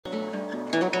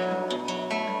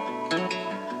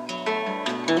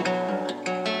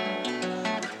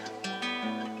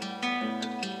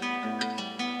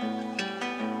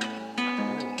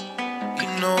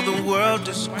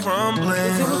crumbling.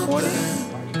 Is it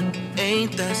recording?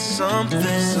 Ain't that something?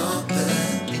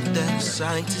 Ain't that a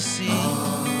sight to see?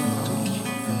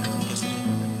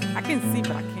 I can see,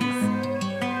 but I can't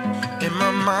And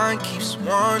my mind keeps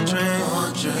wandering,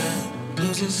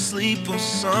 losing sleep on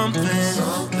something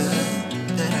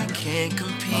that I can't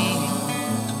compete.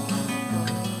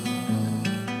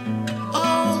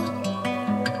 Oh,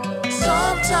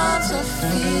 sometimes I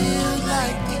feel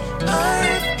like the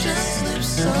earth just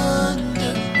slips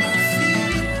under my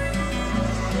feet.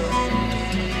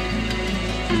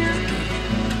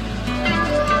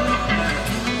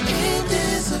 And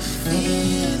there's a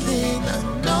feeling I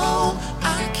know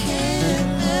I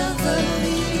can never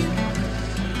leave.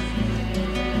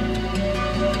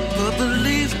 But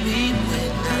believe me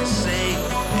when I say,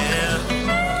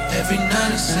 yeah, every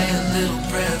night I say a little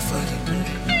prayer for you.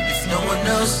 If no one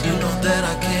else, you know that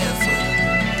I care for you.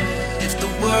 If the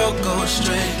world goes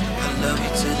straight, I love you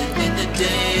till the end of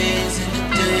days, in the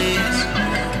days.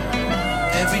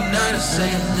 Every night I say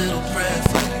a little prayer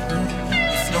for you.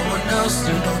 If no one else,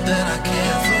 you know that I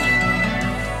care for you.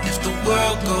 If the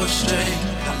world goes straight,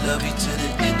 I love you till the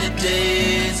end of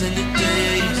days, in the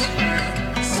days.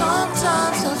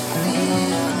 Sometimes I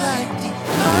feel like the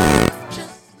earth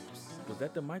just slips. Was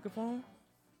that the microphone?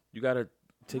 You gotta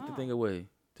take the thing away.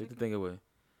 Take the thing away.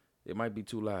 It might be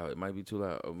too loud. It might be too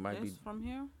loud. It might This be. from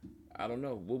here? I don't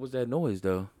know. What was that noise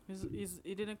though?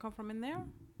 It didn't come from in there?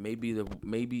 Maybe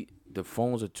the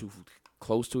phones are too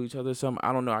close to each other or something.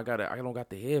 I don't know. I don't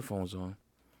got the headphones on.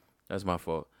 That's my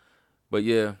fault. But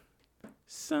yeah.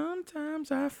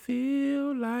 Sometimes I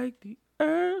feel like the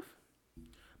earth.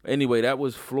 Anyway, that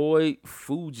was Floyd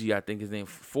Fuji, I think his name.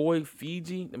 Floyd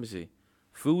Fiji. Let me see.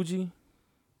 Fuji.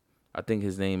 I think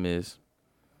his name is.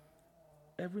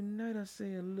 Every night I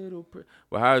say a little prayer.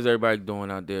 Well, how is everybody doing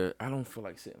out there? I don't feel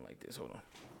like sitting like this. Hold on.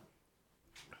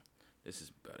 This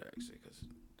is better actually because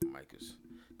the mic is.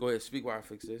 Go ahead, speak while I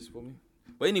fix this for me.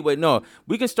 But anyway, no,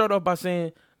 we can start off by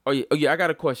saying, oh yeah, I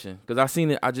got a question because I seen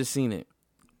it. I just seen it.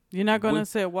 You're not gonna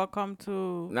say welcome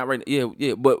to? Not right now.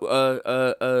 Yeah, but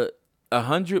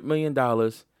 $100 million.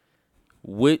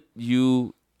 Would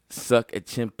you suck a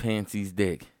chimpanzee's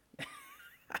dick?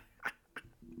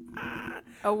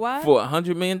 A what? For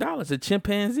 $100 million, a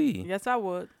chimpanzee. Yes, I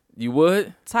would. You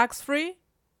would? Tax free?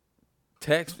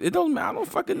 Tax? It don't matter. I don't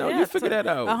fucking know. You figure that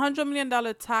out. $100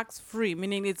 million tax free,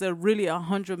 meaning it's really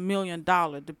 $100 million.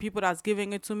 The people that's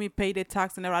giving it to me pay their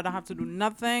tax and I don't have to do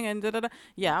nothing and da da da.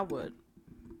 Yeah, I would.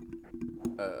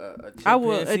 I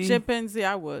would. A chimpanzee,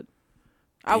 I would.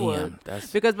 I would.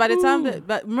 Because by the time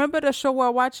but remember the show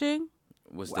we're watching?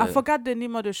 What's that? I forgot the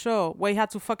name of the show where he had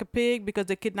to fuck a pig because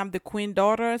they kidnapped the queen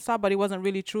daughter and stuff, but it wasn't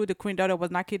really true. The queen daughter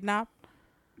was not kidnapped,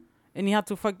 and he had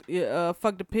to fuck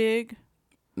the pig.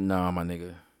 Nah, my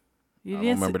nigga. You I don't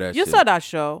remember that. You shit. saw that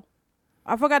show?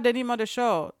 I forgot the name of the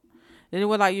show. Then it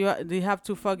was like they have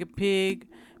to fuck a pig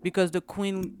because the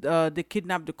queen they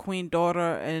kidnapped the queen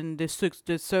daughter and the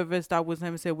service that was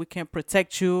him said we can't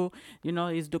protect you. You know,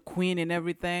 he's the queen and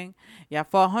everything. Yeah,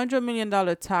 for $100 million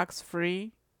tax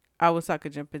free. I will suck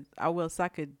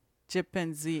a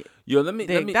chimpanzee. Yo, let me.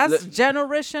 That's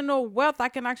generational wealth. I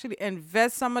can actually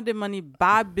invest some of the money,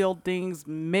 buy buildings,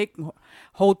 make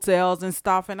hotels and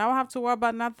stuff, and I don't have to worry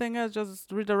about nothing else.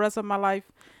 Just read the rest of my life,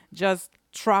 just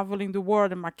traveling the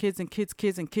world, and my kids and kids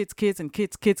and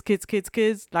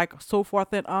kids, like so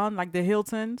forth and on, like the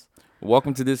Hiltons.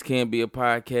 Welcome to This Can't Be a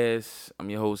Podcast.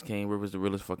 I'm your host, Kane Rivers, the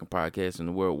realest fucking podcast in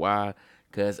the world. Why?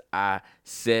 Because I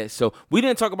said so. We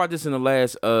didn't talk about this in the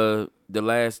last, and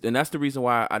that's the reason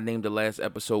why I named the last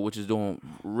episode, which is doing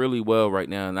really well right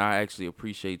now. And I actually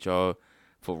appreciate y'all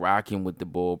for rocking with the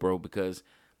ball, bro, because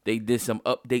they did some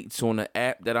updates on the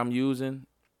app that I'm using,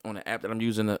 to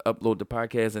upload the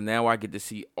podcast. And now I get to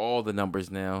see all the numbers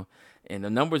now. And the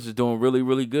numbers are doing really,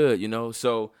 really good, you know?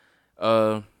 So,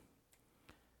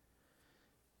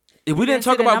 we didn't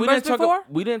talk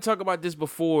about this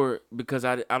before because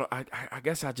I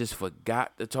guess I just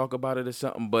forgot to talk about it or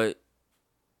something. But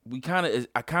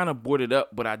I kind of brought it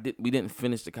up, but we didn't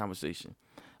finish the conversation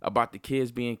about the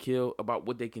kids being killed, about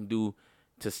what they can do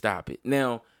to stop it.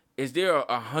 Now, is there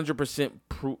 100%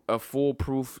 full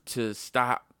proof to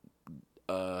stop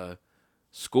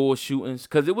school shootings?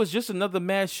 Because it was just another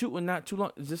mass shooting not too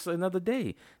long, just another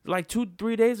day, like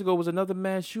 2-3 days ago was another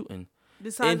mass shooting.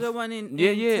 Besides the one in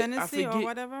Tennessee or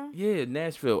whatever? Yeah,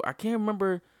 Nashville. I can't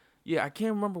remember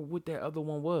what that other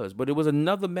one was. But it was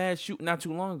another mass shooting not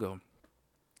too long ago.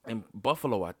 In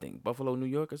Buffalo, I think. Buffalo, New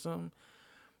York or something.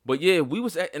 But yeah,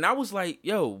 and I was like,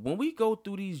 yo, when we go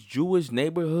through these Jewish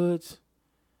neighborhoods,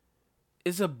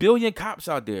 it's a billion cops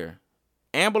out there.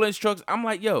 Ambulance trucks. I'm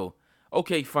like, yo,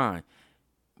 okay, fine.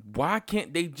 why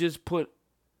can't they just put?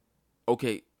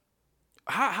 Okay,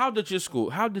 how did your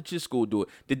school do it?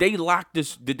 Did they lock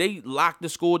the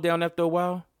school down after a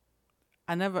while?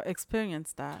 I never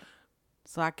experienced that,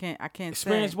 so I can't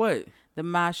Experience say what? the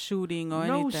mass shooting or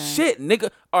No anything. shit, nigga.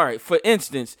 All right, for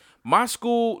instance, my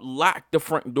school locked the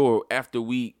front door after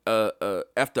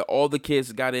after all the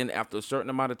kids got in after a certain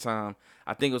amount of time.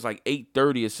 I think it was like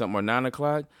 8:30 or something or 9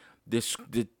 o'clock. The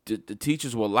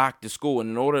teachers will lock the school,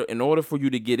 and in order for you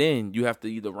to get in, you have to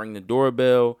either ring the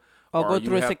doorbell Or go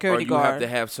through a security or you have guard. to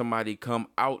have somebody come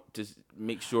out to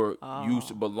make sure you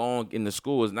belong in the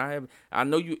school. I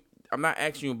know you. I'm not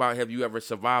asking you about have you ever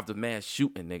survived a mass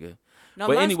shooting, nigga. No,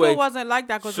 But my anyway, school wasn't like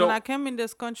that because so- when I came in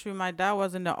this country, my dad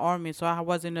was in the army, so I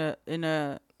was in a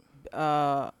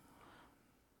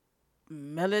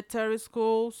military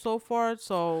school so far.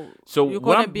 So you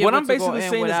what couldn't be I'm able to go basically in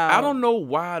saying is I without- don't know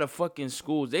why the fucking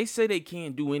schools they say they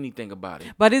can't do anything about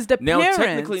it. But it's the Now parents.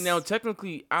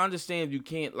 technically, I understand you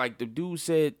can't. Like the dude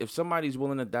said, if somebody's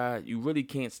willing to die, you really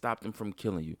can't stop them from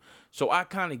killing you. So I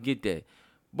kind of get that,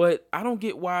 but I don't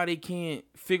get why they can't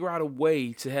figure out a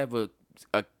way to have a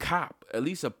cop, at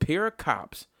least a pair of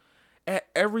cops, at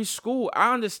every school.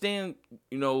 I understand,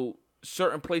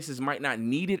 certain places might not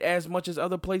need it as much as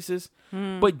other places,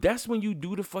 but that's when you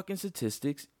do the fucking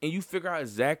statistics and you figure out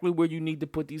exactly where you need to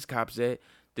put these cops at.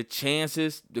 The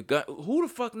chances, the gun, who the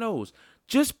fuck knows?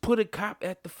 Just put a cop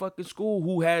at the fucking school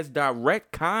who has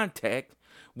direct contact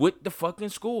with the fucking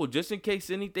school, just in case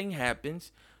anything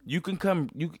happens. You can come.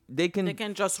 They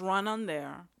can just run on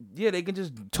there. Yeah, they can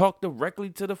just talk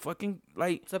directly to the fucking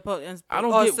like. I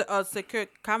don't get secure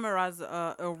cameras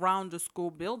around the school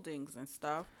buildings and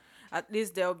stuff. At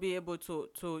least they'll be able to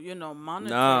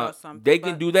monitor or something. They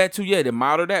can do that too. Yeah, they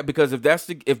model that because if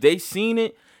they seen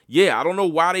it, yeah, I don't know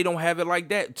why they don't have it like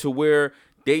that to where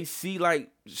they see like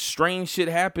strange shit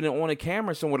happening on a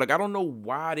camera somewhere. Like I don't know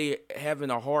why they having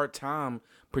a hard time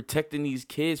protecting these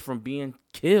kids from being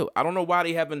killed. I don't know why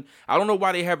they having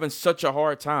such a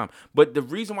hard time. But the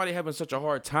reason why they having such a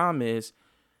hard time is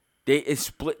it's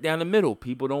split down the middle.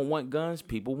 People don't want guns.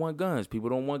 People want guns. People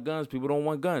don't want guns. People don't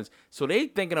want guns. So they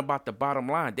thinking about the bottom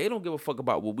line. They don't give a fuck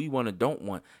about what we want or don't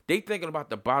want. They thinking about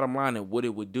the bottom line and what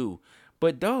it would do.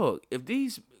 But dog, if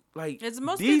these it's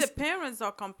mostly the parents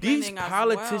are complaining. These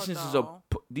politicians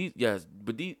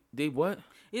they what?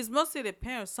 It's mostly the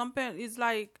parents. Some parents, it's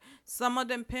like some of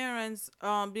them parents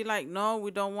be like, no,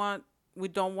 we don't want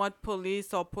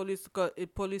police or police car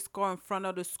in front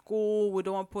of the school. We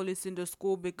don't want police in the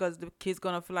school because the kids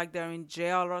gonna feel like they're in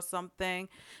jail or something.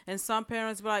 And some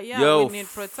parents be like, we need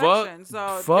protection.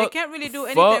 So they can't really do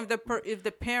anything if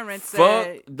the parents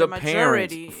say the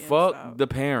majority. Fuck the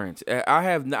parents.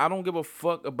 I don't give a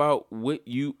fuck about what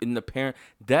you and the parent.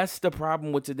 That's the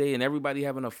problem with today, and everybody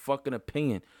having a fucking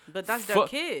opinion. But that's their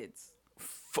kids.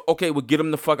 Okay, well, get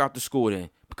them the fuck out the school then.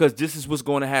 Because this is what's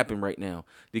going to happen right now.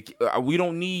 We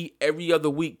don't need every other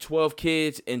week 12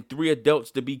 kids and 3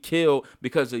 adults to be killed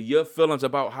because of your feelings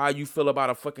about how you feel about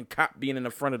a fucking cop being in the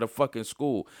front of the fucking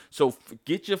school. So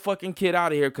get your fucking kid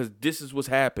out of here because this is what's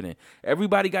happening.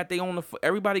 Everybody got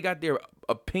their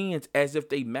opinions as if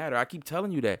they matter. I keep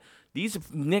telling you that. These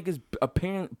niggas'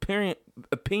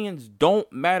 opinions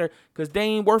don't matter because they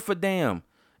ain't worth a damn.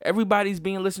 Everybody's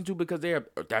being listened to because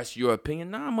that's your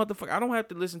opinion. Nah, motherfucker, I don't have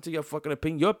to listen to your fucking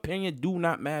opinion. Your opinion do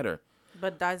not matter.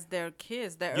 But that's their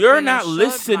kids. You're not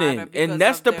listening, and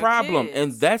that's the problem. Kids.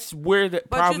 And that's where the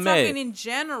problem is. But you're talking in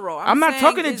general. I'm not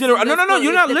talking in general. No,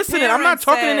 you're not listening. I'm not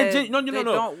talking in general.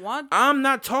 No. I'm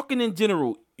not talking in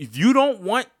general. If you don't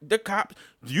want the cops,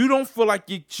 you don't feel like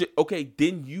you should, okay,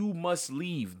 then you must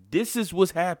leave. This is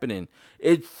what's happening.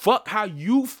 It fuck how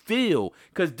you feel.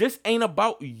 Because this ain't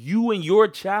about you and your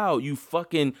child, you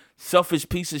fucking selfish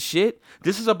piece of shit.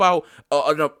 This is about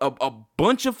a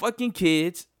bunch of fucking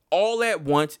kids all at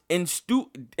once and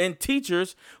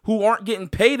teachers who aren't getting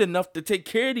paid enough to take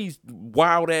care of these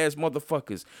wild ass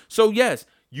motherfuckers. So yes,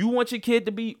 you want your kid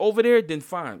to be over there, then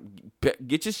fine.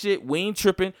 Get your shit. We ain't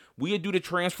tripping. We'll do the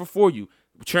transfer for you.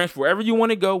 Transfer wherever you want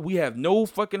to go. We have no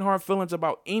fucking hard feelings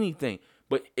about anything.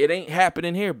 But it ain't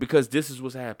happening here because this is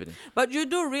what's happening. But you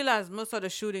do realize most of the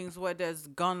shootings where there's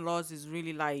gun laws is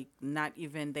really like not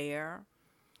even there.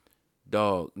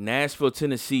 Dog, Nashville,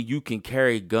 Tennessee, you can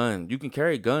carry guns. You can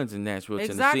carry guns in Nashville,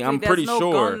 exactly. Tennessee. I'm pretty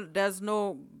sure. There's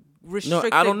no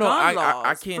restricted I don't know. gun laws.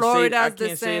 I can't Florida's say. I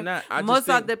can't say that. Most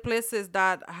of the places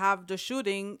that have the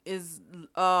shooting is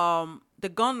the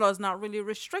gun law is not really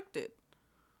restricted.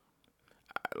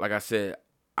 Like I said,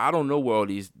 I don't know where all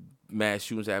these mass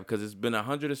shootings are because it's been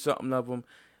 100 or something of them,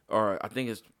 or I think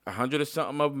it's 100 or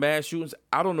something of mass shootings.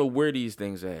 I don't know where these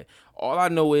things are. All I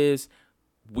know is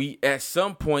we at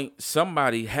some point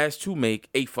somebody has to make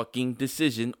a fucking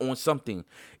decision on something.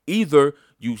 Either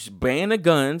you ban the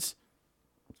guns,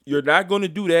 you're not going to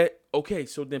do that. Okay,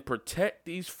 so then protect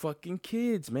these fucking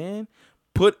kids, man.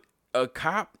 Put a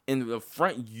cop in the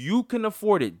front. You can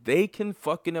afford it. They can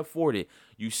fucking afford it.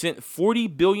 You sent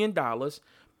 $40 billion,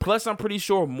 plus I'm pretty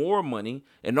sure more money,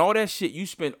 and all that shit. You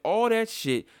spent all that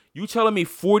shit. You telling me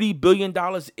 $40 billion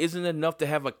isn't enough to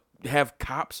have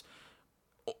cops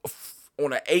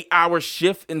on an 8-hour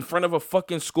shift in front of a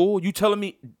fucking school? You telling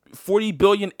me $40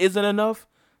 billion isn't enough?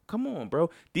 Come on, bro.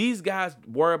 These guys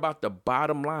worry about the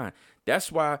bottom line.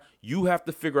 That's why you have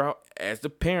to figure out, as the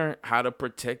parent, how to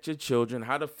protect your children,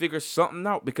 how to figure something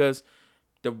out. Because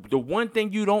the one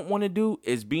thing you don't want to do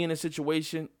is be in a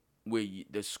situation where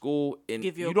the school and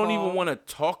you don't even want to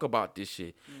talk about this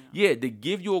shit. Yeah, to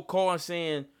give you a call and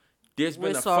saying there's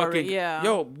been a fucking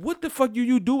yo. What the fuck do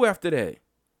you do after that?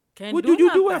 What do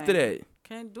you do after that?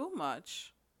 Can't do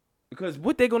much. Because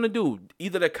what they gonna do?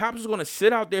 Either the cops is gonna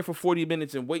sit out there for 40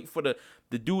 minutes and wait for the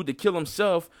dude to kill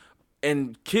himself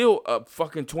and kill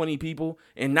fucking 20 people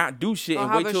and not do shit and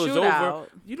wait till it's over.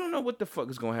 You don't know what the fuck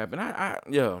is gonna happen.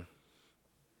 Yeah.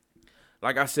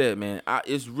 Like I said, man,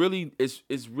 it's really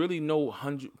no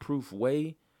 100%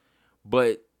 way.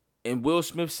 But and Will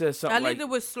Smith said something at least it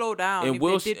would slow down. And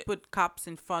if they did put cops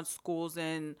in front of schools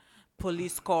and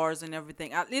police cars and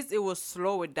everything, at least it will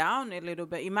slow it down a little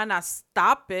bit. It might not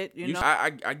stop it, you know.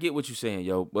 I get what you're saying,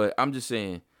 yo, but I'm just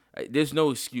saying there's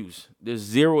no excuse. There's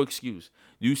zero excuse.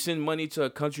 You send money to a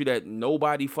country that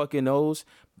nobody fucking knows.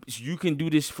 You can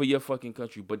do this for your fucking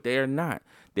country, but they're not.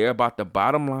 They're about the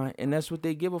bottom line, and that's what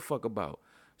they give a fuck about.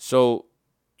 So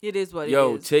it is what it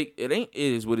is. It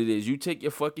is what it is. You take your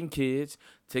fucking kids,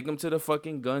 take them to the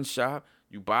fucking gun shop.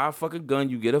 You buy a fucking gun,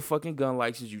 you get a fucking gun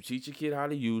license, you teach your kid how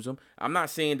to use them. I'm not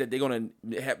saying that they're going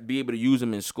to be able to use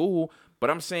them in school, but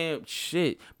I'm saying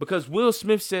shit. Because Will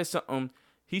Smith said something.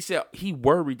 He said he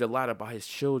worried a lot about his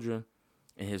children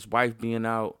and his wife being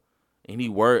out.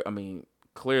 And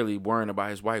clearly worrying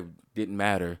about his wife didn't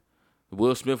matter.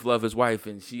 Will Smith loved his wife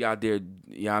and she out there,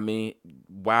 you know what I mean,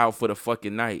 wild for the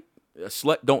fucking night. A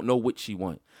slut don't know what she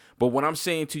want. But what I'm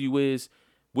saying to you is,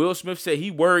 Will Smith said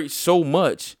he worried so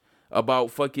much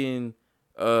about fucking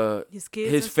his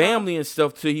kids, his family and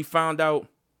stuff till he found out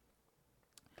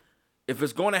if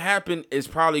it's going to happen, it's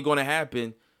probably going to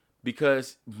happen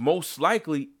because most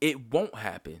likely it won't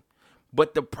happen.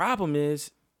 But the problem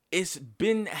is it's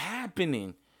been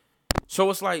happening. So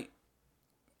it's like,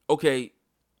 okay,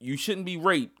 you shouldn't be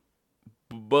raped,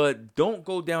 but don't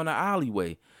go down the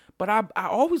alleyway. But I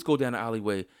always go down the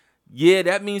alleyway. Yeah,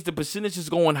 that means the percentage is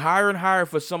going higher and higher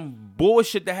for some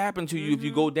bullshit to happen to you if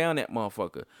you go down that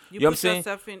motherfucker. You know what I'm saying?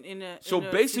 Yourself in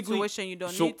a situation you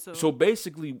don't need to. So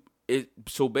basically,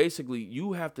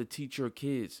 you have to teach your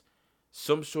kids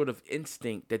some sort of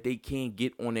instinct that they can't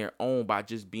get on their own by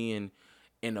just being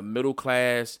in a middle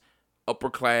class, upper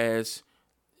class.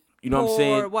 You know what I'm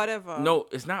saying? Poor, whatever. No,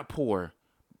 it's not poor.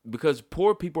 Because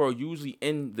poor people are usually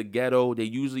in the ghetto. They're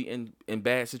usually in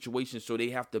bad situations. So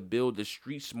they have to build the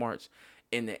street smarts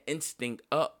and the instinct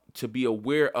up to be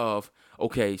aware of,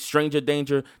 okay, stranger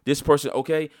danger, this person,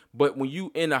 okay. But when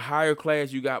you in a higher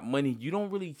class, you got money, you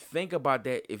don't really think about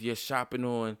that if you're shopping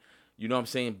on, you know what I'm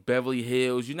saying, Beverly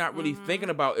Hills. You're not really thinking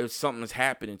about if something's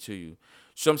happening to you.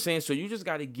 So I'm saying, so you just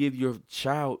got to give your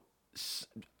child,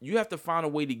 you have to find a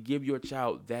way to give your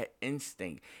child that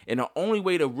instinct. And the only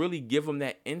way to really give them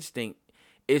that instinct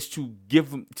is to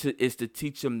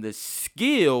teach them the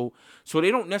skill, so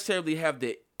they don't necessarily have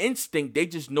the instinct, they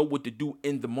just know what to do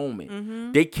in the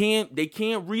moment. They can't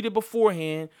read it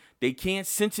beforehand, they can't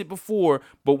sense it before,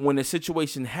 but when the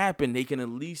situation happens, they can at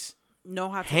least know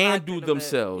how to handle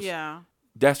themselves. Yeah.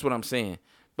 That's what I'm saying.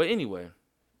 But anyway,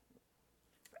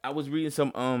 I was reading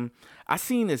some I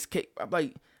seen this cake. I'm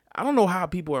like, I don't know how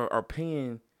people are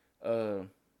paying. You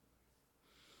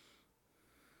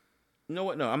know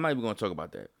what? No, I'm not even going to talk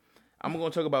about that. I'm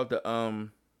going to talk about the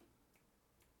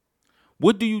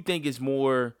what do you think is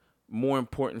more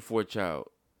important for a child?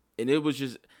 And it was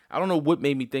just, I don't know what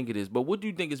made me think of this, but what do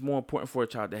you think is more important for a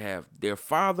child to have, their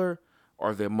father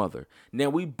or their mother? Now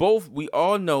we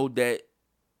all know that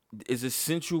it's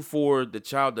essential for the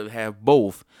child to have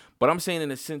both, but I'm saying in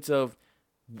the sense of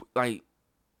like,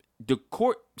 the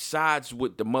court sides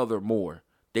with the mother more.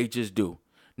 They just do.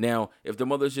 Now, if the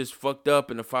mother's just fucked up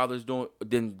and the father's doing,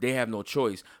 then they have no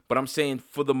choice. But I'm saying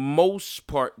for the most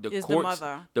part,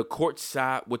 the court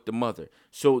side with the mother.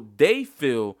 So they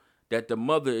feel that the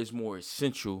mother is more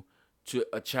essential to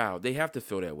a child. They have to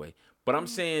feel that way. But I'm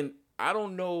saying, I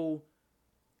don't know.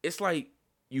 It's like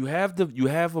you have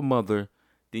a mother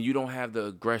then you don't have the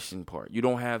aggression part. You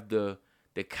don't have the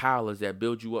collars that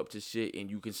build you up to shit, and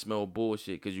you can smell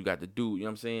bullshit because you got the dude. You know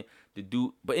what I'm saying? The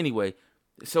dude. But anyway,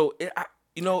 so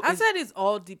I said it's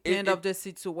all depend of the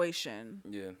situation.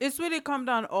 Yeah, it's really come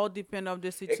down all depend of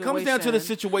the situation. It comes down to the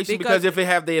situation because if they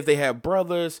have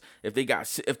brothers, if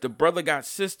the brother got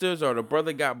sisters or the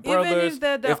brother got brothers,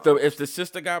 if the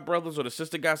sister got brothers or the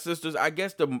sister got sisters, I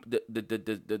guess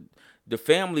the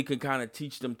family can kind of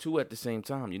teach them too at the same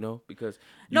time, because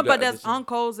but there's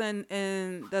uncles and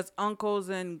there's uncles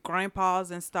and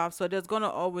grandpas and stuff, so there's gonna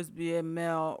always be a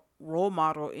male role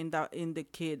model in the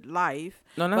kid life.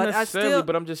 No, not necessarily,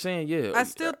 but I'm just saying, yeah. I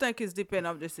still think it's depend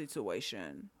of the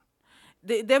situation.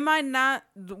 They might not.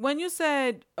 When you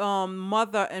said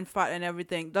mother and father and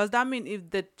everything, does that mean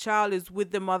if the child is with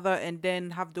the mother and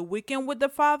then have the weekend with the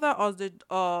father, or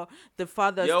the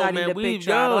father starting the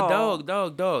picture?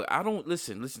 Dog. I don't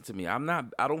listen to me. I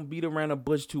don't beat around the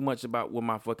bush too much about what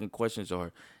my fucking questions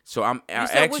are. So you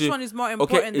said which one is more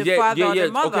important, the father or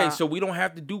the mother? Okay, so we don't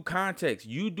have to do context.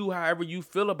 You do however you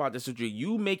feel about the situation.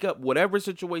 You make up whatever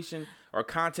situation or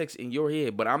context in your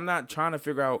head. But I'm not trying to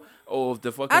figure out if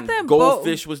the fucking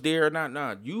goldfish was there or not.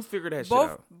 Nah, you figure that shit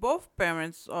out. Both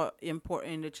parents are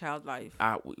important in the child's life.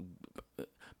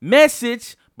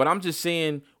 Message, but I'm just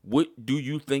saying, what do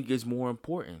you think is more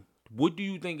important? What do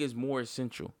you think is more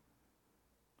essential?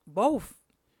 Both.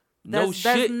 No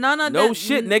shit,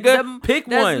 nigga. Pick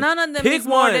one. None of them pick is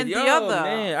more one. than the other.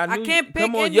 Man, I can't pick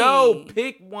Come on, any.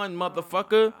 Pick one,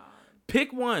 motherfucker.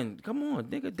 Pick one. Come on,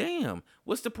 nigga. Damn.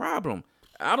 What's the problem?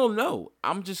 I don't know.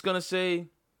 I'm just gonna say,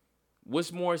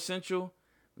 what's more essential?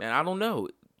 Man, I don't know.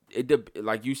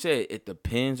 Like you said, it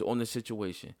depends on the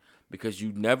situation because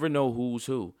you never know who's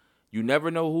who. You never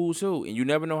know who's who, and you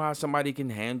never know how somebody can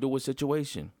handle a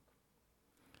situation.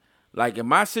 Like in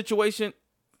my situation,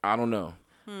 I don't know.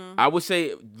 I would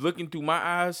say, looking through my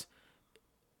eyes,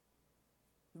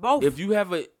 both. If you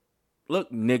have look,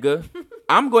 nigga,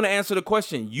 I'm gonna answer the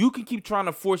question. You can keep trying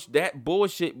to force that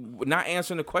bullshit, not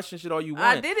answering the question shit all you want.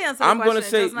 I did answer the question. Gonna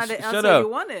say, just not the answer shut up. You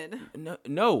wanted.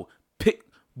 No, pick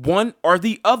one or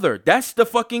the other. That's the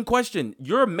fucking question.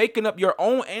 You're making up your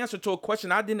own answer to a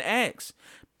question I didn't ask.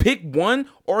 Pick one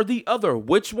or the other.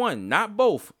 Which one? Not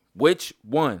both. Which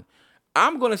one?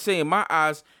 I'm gonna say, in my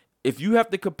eyes, if you have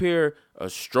to compare a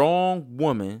strong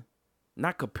woman,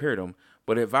 not compare them,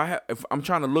 but if I'm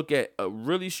trying to look at a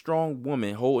really strong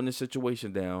woman holding the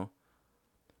situation down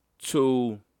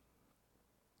to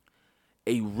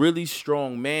a really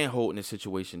strong man holding the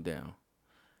situation down,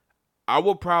 I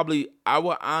would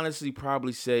honestly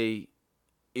probably say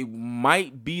it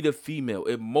might be the female.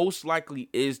 It most likely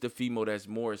is the female that's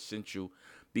more essential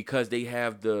because they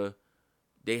have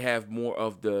more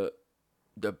of the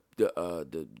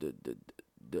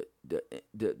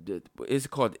is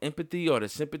it called empathy or the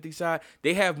sympathy side?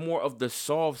 They have more of the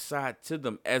soft side to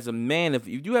them. As a man, if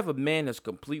you have a man that's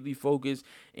completely focused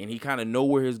and he kind of know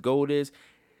where his goal is,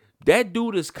 that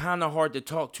dude is kind of hard to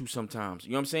talk to sometimes.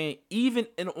 You know what I'm saying? Even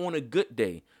on a good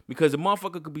day, because the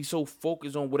motherfucker could be so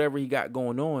focused on whatever he got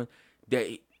going on that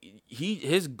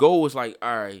his goal is like,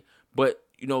 all right, but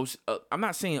I'm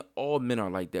not saying all men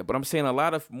are like that, but I'm saying a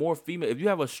lot of more female. If you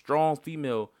have a strong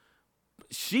female,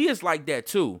 she is like that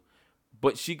too,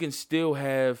 but she can still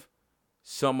have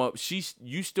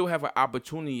you still have an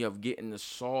opportunity of getting the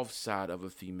soft side of a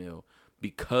female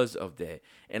because of that.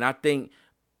 And I think,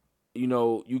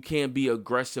 you can't be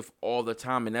aggressive all the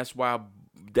time. And that's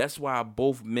why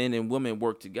both men and women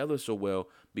work together so well,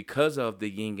 because of the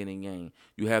yin and the yang.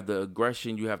 You have the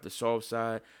aggression, you have the soft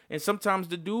side, and sometimes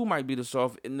the dude might be the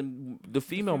soft and the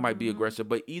female might be aggressive,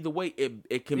 but either way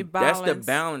it can that's the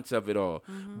balance of it all.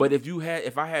 But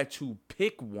if I had to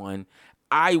pick one,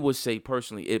 I would say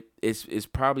personally it's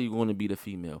probably going to be the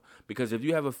female, because if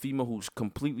you have a female who's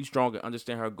completely strong and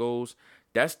understand her goals,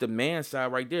 that's the man side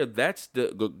right there. That's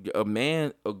a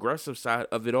man aggressive side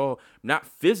of it all, not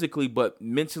physically but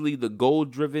mentally, the goal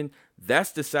driven.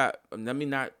 That's the side. Let me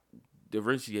not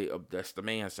differentiate. That's the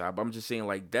man side, but I'm just saying,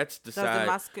 like, that's the side. The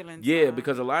masculine yeah, side.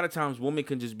 Because a lot of times women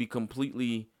can just be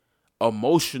completely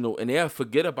emotional and they'll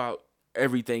forget about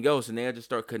everything else and they'll just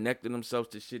start connecting themselves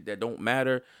to shit that don't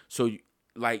matter. So,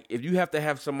 like, if you have to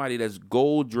have somebody that's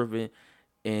goal driven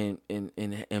and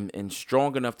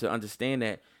strong enough to understand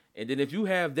that, and then if you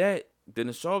have that, then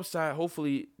the soft side,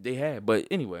 hopefully they have. But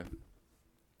anyway,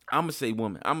 I'm gonna say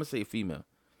woman. I'm gonna say female,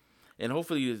 and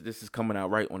hopefully this is coming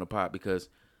out right on the pod, because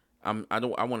I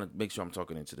want to make sure I'm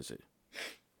talking into the city.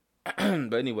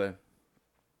 But anyway,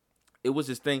 it was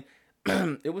this thing.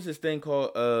 It was this thing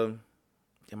called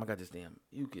damn, I got this damn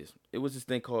mucus. It was this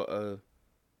thing called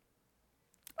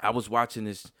I was watching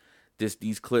this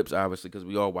these clips, obviously, because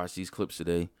we all watched these clips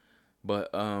today. But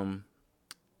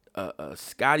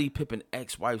Scottie Pippen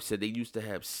ex-wife said they used to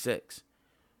have sex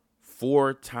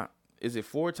 4 times. Is it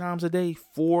 4 times a day?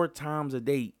 4 times a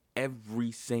day,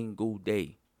 every single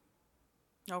day.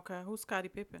 Okay, who's Scottie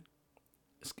Pippen?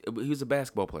 He was a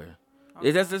basketball player. Okay.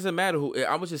 It doesn't matter who.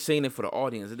 I was just saying it for the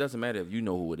audience. It doesn't matter if you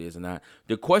know who it is or not.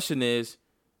 The question is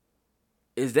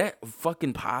that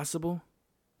fucking possible?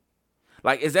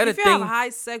 Like, is that if a you thing? have high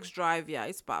sex drive, yeah,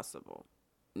 it's possible.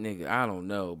 Nigga, I don't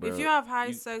know, bro. If you have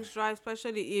high sex drive,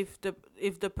 especially if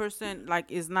the person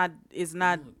like is not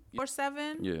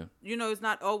 4/7, Yeah. you know, it's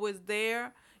not always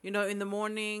there. You know, in the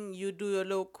morning you do a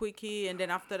little quickie, and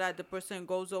then after that the person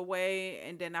goes away,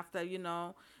 and then after, you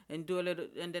know, and do a little,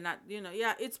 and then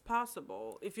yeah, it's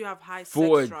possible if you have high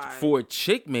sex drive. For a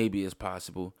chick, maybe it's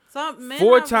possible. Some men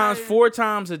 4 have times, high- 4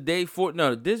 times a day.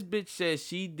 This bitch says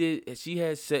she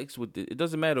had sex with it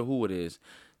doesn't matter who it is.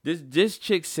 This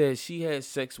chick says she had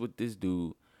sex with this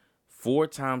dude 4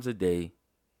 times a day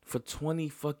for 20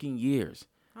 fucking years.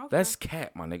 Okay. That's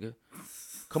cat, my nigga.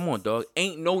 Come on, dog.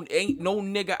 Ain't no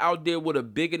nigga out there with a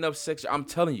big enough sex. I'm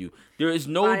telling you, there is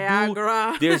no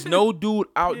Viagra. dude. There's no dude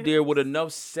out there with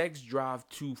enough sex drive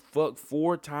to fuck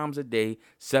 4 times a day,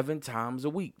 7 times a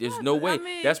week. There's no way. I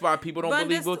mean, that's why people don't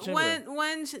believe Will Chamberlain.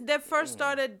 when they first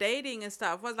started dating and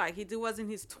stuff, was like he was in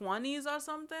his 20s or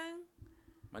something.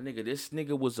 My nigga, this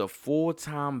nigga was a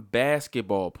full-time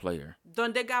basketball player.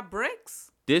 Don't they got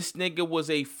bricks? This nigga was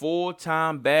a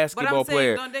full-time basketball But I'm saying,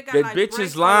 player. don't they got The like bitch bricks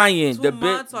is for like lying. 2 The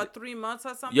months bitch or 3 months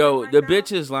or something. Yo, like the that?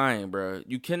 bitch is lying, bro.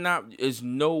 You cannot. There's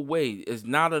no way. It's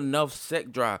not enough sex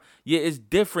drive. Yeah, it's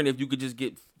different if you could just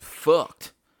get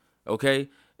fucked. Okay,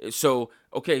 so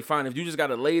okay, fine. If you just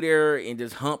gotta lay there and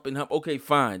just hump and hump, okay,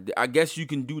 fine. I guess you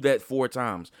can do that 4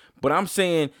 times. But I'm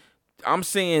saying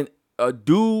a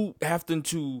dude having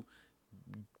to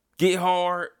get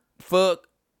hard, fuck,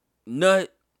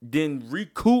 nut, then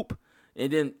recoup,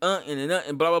 and then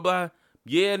and blah blah blah.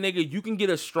 Yeah, nigga, you can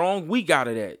get a strong week out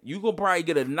of that. You gonna probably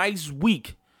get a nice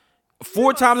week.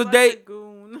 4 times a day.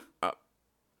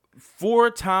 4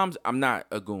 times. I'm not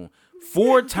a goon.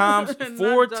 4 times.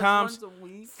 4 times.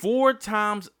 4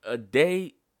 times a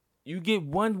day. You get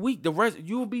 1 week. The rest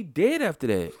you'll be dead after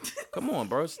that. Come on,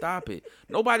 bro. Stop it.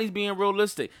 Nobody's being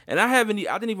realistic. And I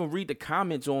didn't even read the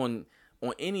comments on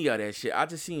any of that shit. I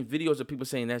just seen videos of people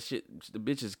saying that shit, the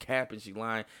bitch is capping, she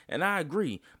lying. And I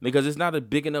agree. Because it's not a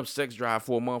big enough sex drive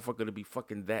for a motherfucker to be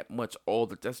fucking that much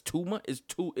that's too much.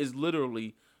 It's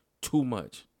literally too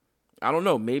much. I don't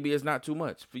know. Maybe it's not too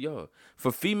much for y'all.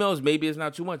 For females, maybe it's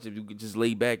not too much if you could just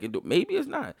lay back and do. Maybe it's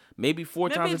not. Maybe 4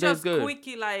 times a day is good. Maybe just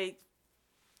quickie, like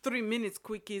 3 minutes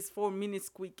quickies, 4 minutes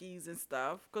quickies and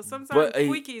stuff. Because sometimes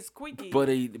quickie is quickie. But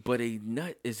a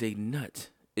nut is a nut.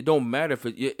 It don't matter if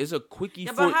it's a quickie.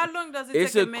 Yeah, for, but how long does it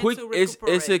take a man to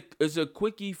recuperate? It's a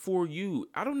quickie for you.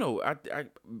 I don't know. I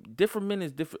different men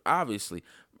is different. Obviously,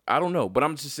 I don't know. But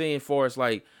I'm just saying, for us,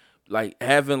 like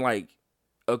having like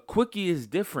a quickie is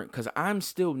different because I'm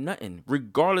still nutting,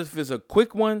 regardless if it's a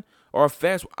quick one or a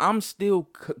fast one. I'm still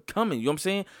coming. You know what I'm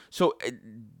saying? So,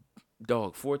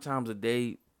 dog, 4 times a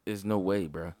day is no way,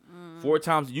 bro. 4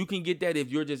 times you can get that if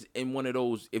you're just in one of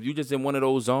those. If you're just in one of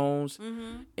those zones,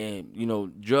 and you know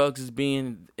drugs is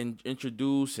being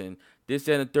introduced and this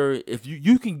that, and the third. If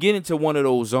you can get into one of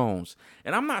those zones,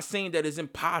 and I'm not saying that it's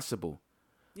impossible.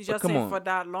 You just saying for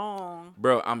that long,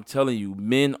 bro. I'm telling you,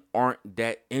 men aren't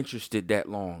that interested that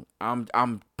long.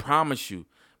 I'm promise you.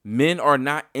 Men are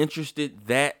not interested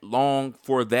that long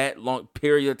for that long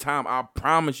period of time. I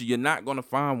promise you, you're not going to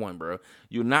find one, bro.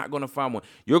 You're not going to find one.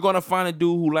 You're going to find a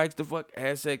dude who likes to fuck,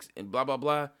 has sex, and blah, blah,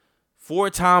 blah. 4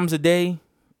 times a day.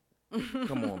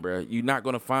 Come on, bro. You're not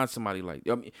going to find somebody like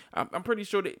that. I mean, I'm pretty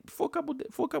sure that for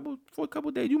a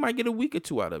couple days, you might get a week or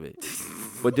 2 out of it.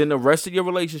 But then the rest of your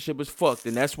relationship is fucked.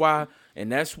 And that's why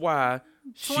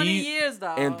 20 years,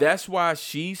 though. And that's why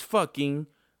she's fucking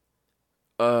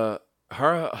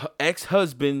her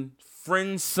ex-husband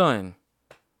friend's son,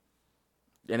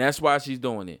 and that's why she's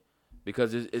doing it,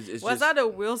 because it's was that a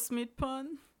Will Smith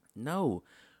pun? No,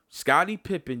 Scottie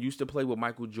Pippen used to play with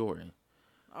Michael Jordan.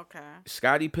 Okay.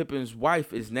 Scottie Pippen's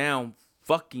wife is now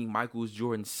fucking Michael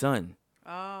Jordan's son.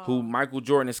 Oh. Who Michael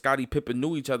Jordan and Scottie Pippen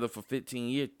knew each other for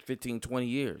 15, 20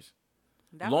 years.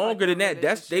 Longer than that.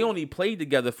 They only played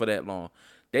together for that long.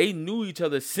 They knew each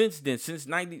other since then, since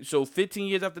 90. So 15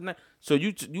 years after that. So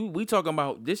we talking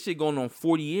about this shit going on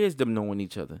 40 years, them knowing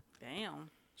each other. Damn.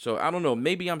 So I don't know.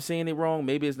 Maybe I'm saying it wrong.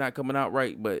 Maybe it's not coming out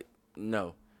right. But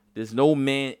no, there's no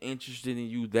man interested in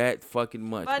you that fucking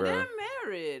much, but bro. They're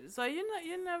married, so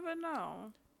you never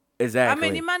know. Exactly. I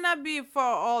mean, it might not be for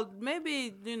all.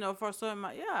 Maybe for some.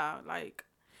 Yeah,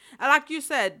 like you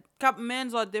said,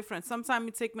 men's are different. Sometimes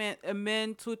it take a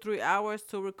man 2-3 hours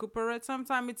to recuperate.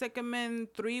 Sometimes it take a man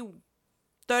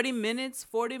 30 minutes,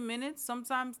 40 minutes,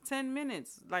 sometimes 10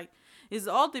 minutes. Like, it's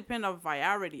all depend on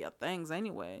variety of things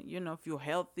anyway. If you're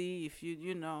healthy, if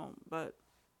but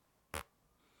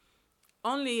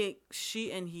only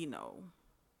she and he know.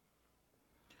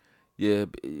 Yeah,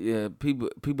 yeah.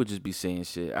 People just be saying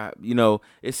shit.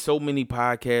 It's so many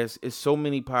podcasts. It's so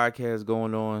many podcasts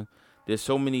going on. There's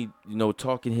so many,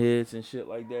 talking heads and shit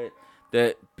like that.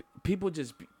 That people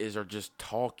are just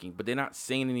talking, but they're not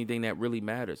saying anything that really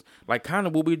matters. Like kind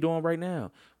of what we're doing right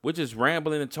now. We're just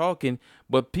rambling and talking,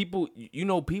 but people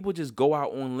just go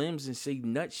out on limbs and say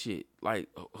nut shit. Like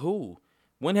who?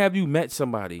 When have you met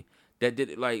somebody that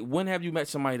did it? Like when have you met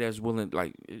somebody that's willing?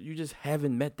 Like you just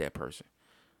haven't met that person.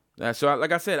 So,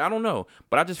 like I said, I don't know,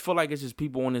 but I just feel like it's just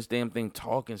people on this damn thing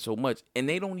talking so much, and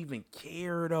they don't even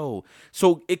care though.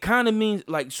 So it kind of means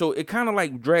it kind of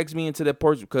like drags me into that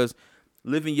person because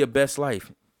living your best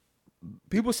life.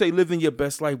 People say living your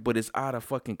best life, but it's out of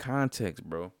fucking context,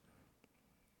 bro.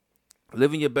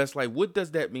 Living your best life. What does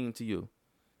that mean to you?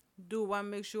 Do what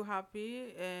makes you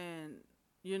happy, and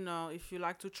if you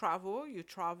like to travel, you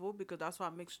travel because that's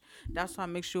what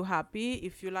makes you happy.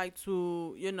 If you like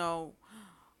to,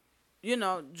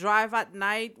 drive at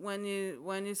night when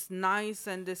it's nice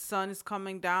and the sun is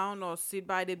coming down, or sit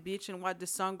by the beach and watch the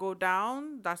sun go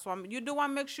down. That's what you do. What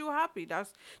makes you happy?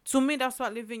 To me, that's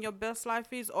what living your best life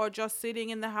is. Or just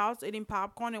sitting in the house eating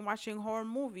popcorn and watching horror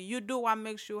movie. You do what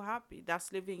makes you happy.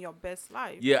 That's living your best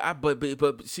life. Yeah,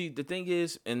 but see, the thing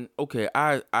is, and okay,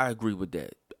 I agree with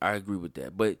that. I agree with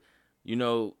that. But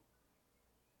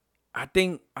I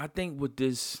think with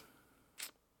this.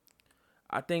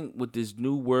 I think with this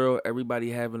new world,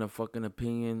 everybody having a fucking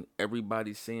opinion,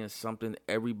 everybody saying something,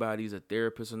 everybody's a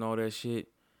therapist and all that shit,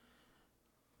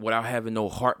 without having no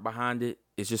heart behind it.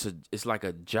 It's like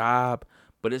a job,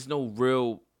 but it's no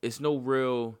real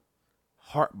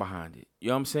heart behind it. You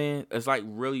know what I'm saying? It's like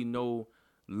really no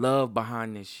love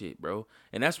behind this shit, bro.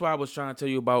 And that's why I was trying to tell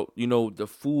you about, the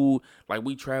food. Like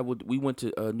we went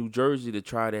to New Jersey to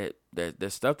try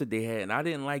that stuff that they had, and I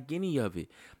didn't like any of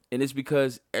it. And it's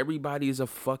because everybody is a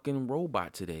fucking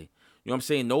robot today. You know what I'm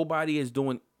saying? Nobody is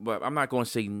doing, but I'm not going to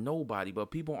say nobody, but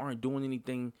people aren't doing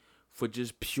anything for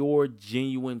just pure,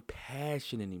 genuine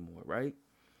passion anymore, right?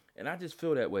 And I just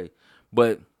feel that way.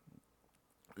 But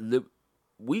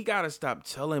we got to stop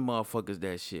telling motherfuckers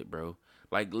that shit, bro.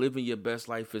 Like living your best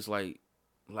life is I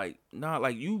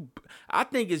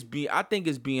think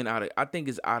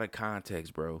it's out of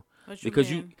context, bro. Because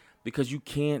you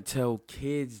can't tell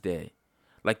kids that.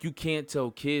 Like, you can't tell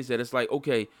kids that. It's like,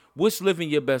 okay, what's living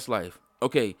your best life?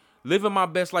 Okay, living my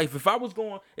best life. If I was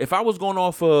going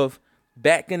off of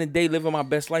back in the day, living my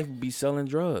best life would be selling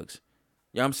drugs.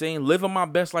 You know what I'm saying? Living my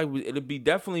best life, it'd be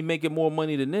definitely making more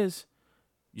money than this.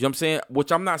 You know what I'm saying?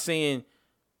 Which I'm not saying,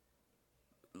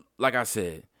 like I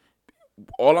said,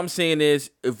 all I'm saying is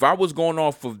if I was going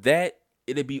off of that,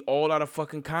 it'd be all out of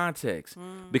fucking context.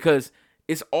 Because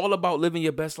it's all about living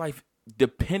your best life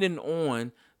depending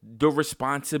on the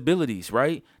responsibilities,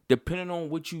 right? Depending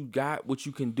on what you got, what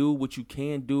you can do, what you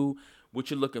can do, what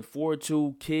you're looking forward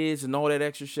to, kids and all that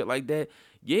extra shit like that.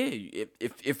 Yeah,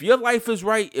 if your life is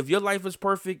right, if your life is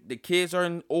perfect, the kids are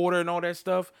in order and all that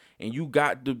stuff, and you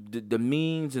got the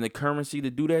means and the currency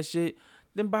to do that shit,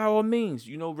 then by all means,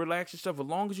 relax yourself as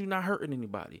long as you're not hurting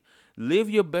anybody. Live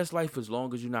your best life as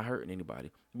long as you're not hurting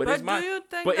anybody. It's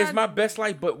my best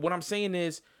life. But what I'm saying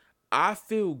is, I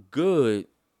feel good.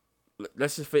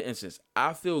 Let's just, for instance,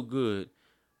 I feel good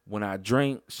when I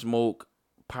drink, smoke,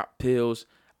 pop pills.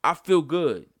 I feel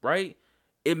good, right?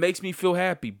 It makes me feel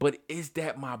happy. But is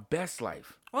that my best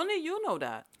life? Only you know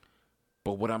that.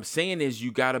 But what I'm saying is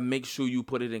you got to make sure you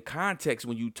put it in context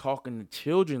when you talking to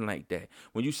children like that.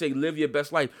 When you say live your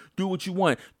best life, do what you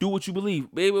want, do what you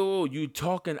believe. Baby, you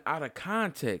talking out of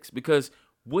context because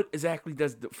what exactly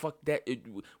does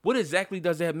what exactly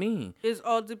does that mean? It's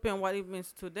all depend what it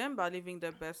means to them by living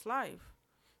their best life.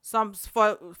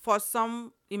 For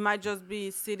some, it might just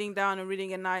be sitting down and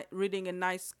reading a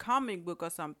nice comic book or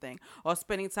something, or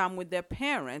spending time with their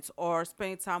parents, or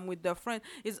spending time with their friends.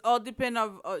 It's all depend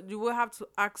of you will have to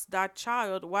ask that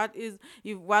child what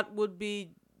would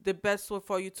be the best way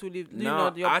for you to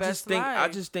live, your best life. I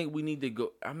just think we need to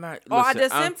go. Or at the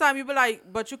same time, you be like,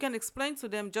 but you can explain to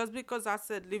them just because I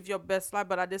said live your best life,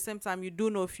 but at the same time, you do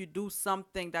know if you do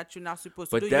something that you're not supposed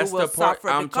to do, that's you will the part suffer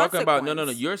I'm the talking about. No.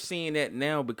 consequence. You're saying that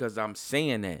now because I'm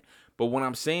saying that. But what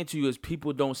I'm saying to you is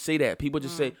people don't say that. People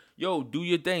just say, yo, do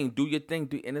your thing, do your thing.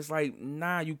 And it's like,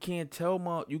 nah, you can't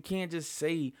you can't just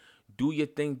say, do your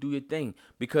thing.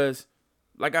 Because,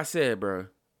 like I said, bro,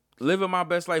 living my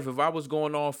best life, if we was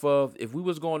going off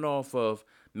of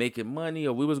making money,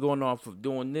 or we was going off of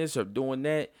doing this or doing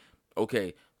that,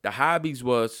 okay, the hobbies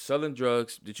was selling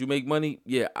drugs. Did you make money?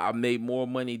 Yeah, I made more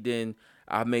money than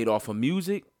I made off of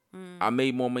music. I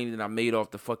made more money than I made off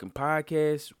the fucking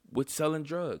podcast with selling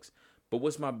drugs. But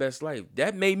what's my best life?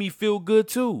 That made me feel good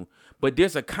too. But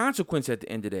there's a consequence at the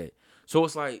end of that. So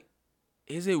it's like,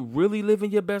 is it really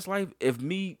living your best life? If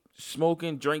me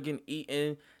smoking, drinking,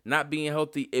 eating, not being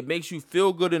healthy, it makes you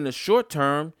feel good in the short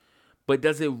term, but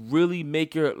does it really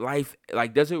make your life,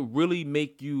 like, does it really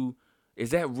make you,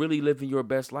 is that really living your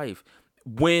best life?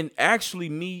 When actually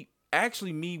me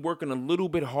working a little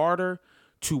bit harder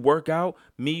to work out,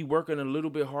 me working a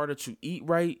little bit harder to eat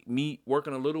right, me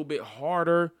working a little bit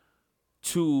harder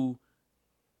to,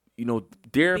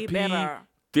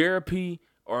 therapy,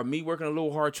 or me working a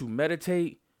little hard to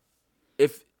meditate.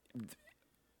 If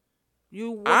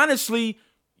honestly,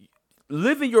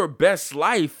 living your best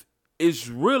life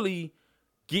is really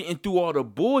getting through all the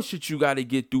bullshit you got to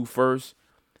get through first,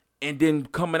 and then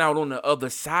coming out on the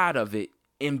other side of it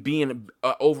and being an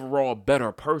overall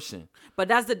better person. But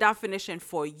that's the definition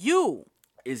for you.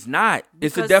 It's not.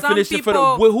 It's a Because definition for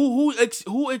the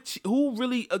who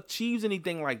really achieves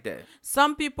anything like that.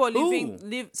 Some people living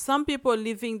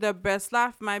their best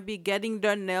life might be getting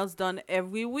their nails done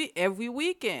every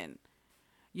weekend.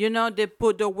 They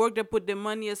put the work, they put the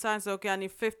money aside and say, okay, I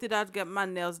need $50 to get my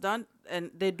nails done,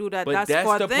 and they do that. But that's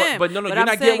for the them. Part, but no, you're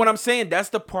not getting what I'm saying. That's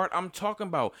the part I'm talking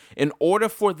about. In order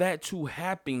for that to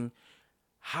happen,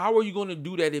 how are you going to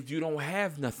do that if you don't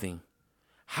have nothing?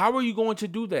 How are you going to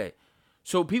do that?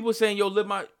 So people saying, yo,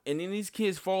 and then these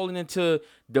kids falling into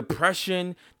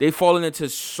depression, they falling into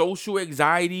social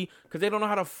anxiety because they don't know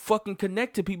how to fucking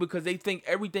connect to people, because they think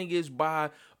everything is by,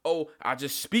 I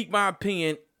just speak my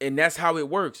opinion and that's how it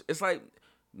works. It's like,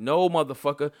 no,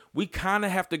 motherfucker. We kind of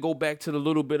have to go back to the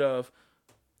little bit of,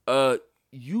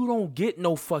 you don't get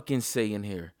no fucking say in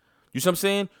here. You see what I'm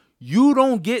saying? You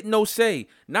don't get no say.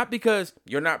 Not because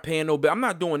you're not paying no bill. I'm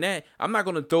not doing that. I'm not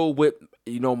gonna throw with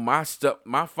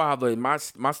my father and my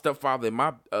stepfather and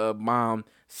my mom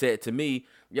said to me,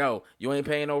 yo, you ain't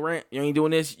paying no rent, you ain't doing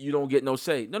this, you don't get no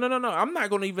say. No. I'm not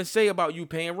gonna even say about you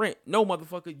paying rent. No,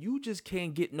 motherfucker, you just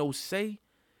can't get no say.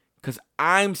 Cause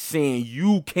I'm saying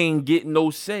you can't get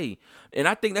no say. And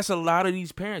I think that's a lot of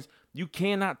these parents. You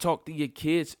cannot talk to your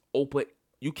kids open.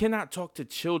 You cannot talk to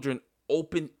children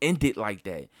open-ended like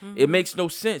that. Mm-hmm. It makes no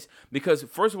sense, because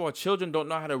first of all, children don't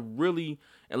know how to really,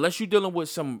 unless you're dealing with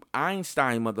some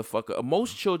Einstein motherfucker,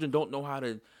 most children don't know how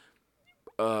to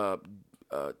Da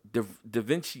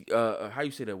Vinci, how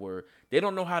you say that word? They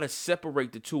don't know how to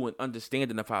separate the two and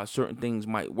understanding of how certain things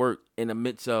might work in the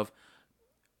midst of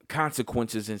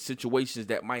consequences and situations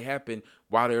that might happen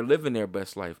while they're living their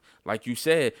best life, like you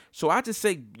said. So I just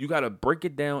say you gotta break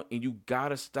it down, and you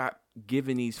gotta stop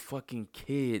giving these fucking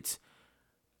kids,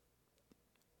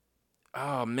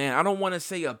 oh man, I don't want to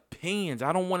say opinions.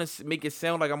 I don't want to make it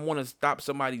sound like I want to stop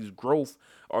somebody's growth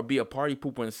or be a party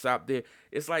pooper and stop there.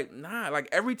 It's like, nah, like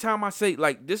every time I say,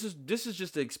 like, this is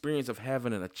just the experience of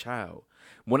having a child.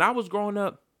 When I was growing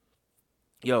up,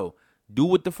 yo, do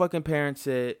what the fucking parents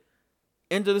said.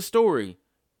 End of the story.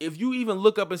 If you even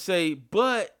look up and say,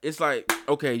 but, it's like,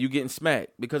 okay, you getting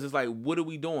smacked, because it's like, what are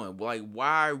we doing? Like,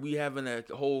 why are we having a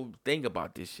whole thing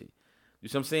about this shit? You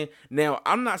see what I'm saying? Now,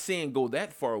 I'm not saying go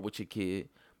that far with your kid,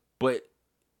 but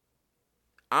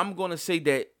I'm gonna say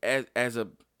that as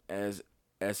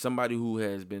somebody who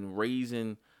has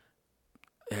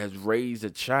raised a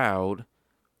child,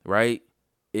 right?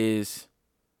 Is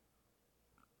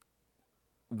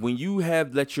when you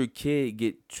have let your kid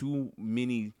get too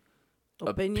many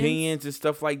opinions and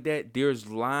stuff like that, there's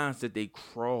lines that they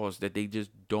cross that they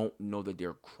just don't know that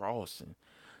they're crossing.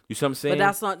 You see what I'm saying?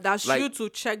 But that's like, you to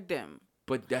check them.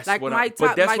 But that's like what I'm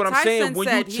saying. When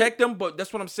you check them, but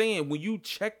that's what I'm saying. When you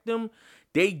check them,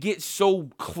 they get so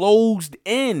closed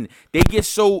in. They get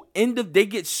so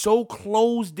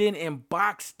closed in and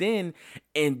boxed in,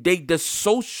 and the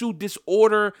social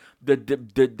disorder,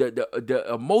 the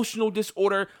emotional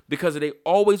disorder, because they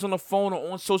always on the phone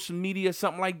or on social media,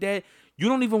 something like that. You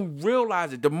don't even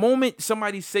realize it. The moment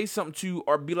somebody say something to you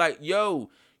or be like, yo,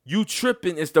 you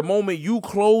tripping, it's the moment you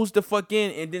close the fuck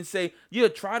in and then say, yeah,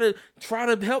 try to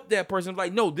help that person.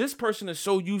 Like, no, this person is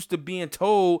so used to being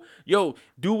told, yo,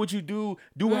 do what you do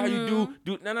how you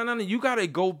do. No. You gotta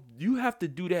go. You have to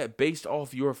do that based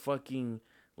off your fucking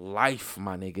life,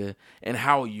 my nigga, and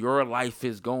how your life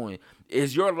is going.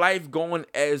 Is your life going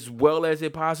as well as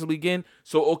it possibly can?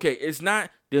 So, okay, it's not,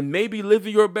 then maybe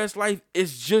living your best life.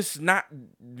 It's just not,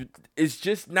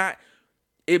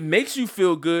 it makes you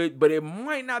feel good, but it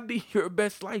might not be your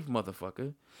best life,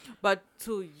 motherfucker. But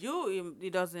to you,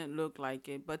 it doesn't look like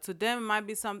it. But to them, it might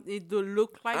be something. It do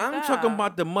look like that. I'm talking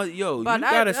about the mother. Yo, But you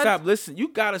gotta stop listening. You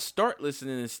gotta start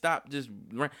listening and stop just.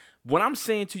 What I'm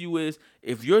saying to you is,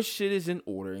 if your shit is in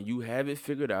order and you have it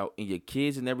figured out and your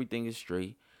kids and everything is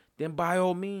straight, then by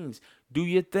all means, do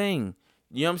your thing.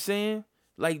 You know what I'm saying?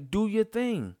 Like, do your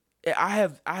thing. I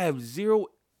have zero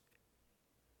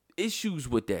issues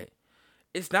with that.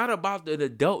 It's not about the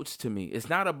adults to me. It's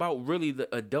not about really the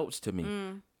adults to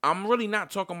me. I'm really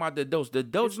not talking about the adults. The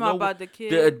adults know about the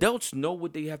kids. The adults know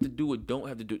what they have to do or don't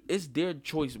have to do. It's their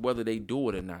choice whether they do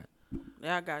it or not.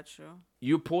 Yeah, I got you.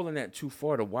 You're pulling that too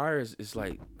far. The wires is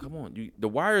like, come on. The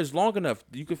wire is long enough.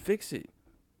 You can fix it.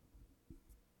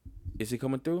 Is it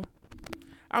coming through?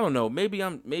 I don't know. Maybe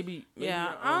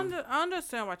yeah, I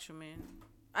understand what you mean.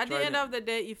 At the end of the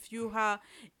day,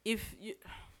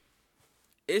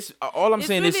 it's all I'm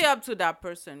saying is is really up to that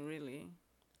person, really.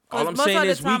 All I'm saying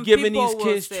is we giving these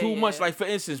kids too much. Like, for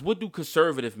instance, what do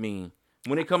conservative mean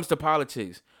when it comes to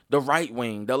politics? The right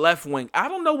wing, the left wing. I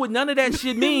don't know what none of that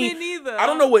shit mean. Me neither. I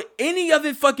don't know what any of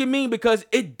it fucking mean because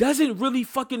it doesn't really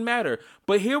fucking matter.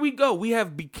 But here we go. We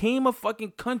have became a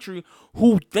fucking country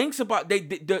who thinks about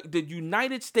the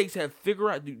United States have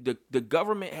figured out the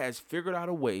government has figured out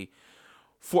a way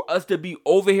for us to be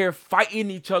over here fighting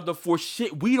each other for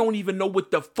shit we don't even know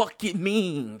what the fuck it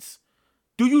means.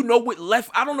 Do you know what left?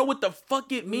 I don't know what the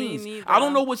fuck it means. I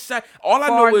don't know what side. All I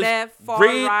know is left, far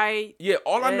red. Right, yeah,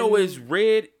 all I know is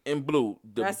red and blue.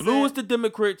 The blue is the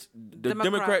Democrats. The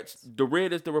Democrats. The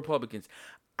red is the Republicans.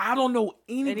 I don't know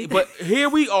anything. But here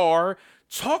we are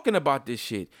talking about this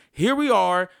shit. Here we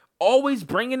are always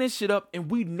bringing this shit up, and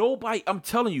nobody. I'm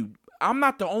telling you. I'm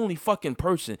not the only fucking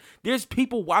person. There's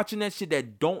people watching that shit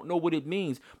that don't know what it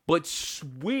means, but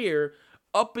swear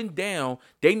up and down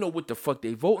they know what the fuck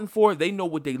they voting for. They know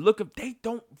what they looking. They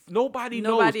don't. Nobody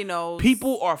knows.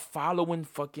 People are following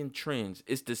fucking trends.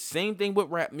 It's the same thing with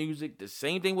rap music. The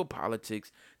same thing with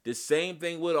politics. The same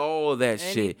thing with all that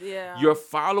shit. Yeah. You're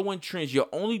following trends. You're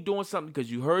only doing something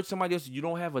because you heard somebody else. You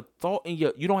don't have a thought in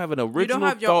your. You don't have an original. You don't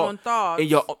have your own thoughts.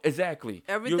 Exactly.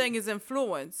 Everything is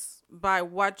influenced by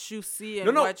what you see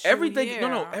and what you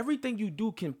hear. Everything you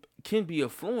do can be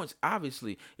influenced.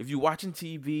 Obviously, if you're watching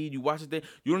TV, you watch it,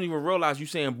 you don't even realize you're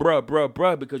saying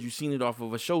bruh because you've seen it off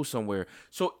of a show somewhere.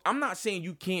 So I'm not saying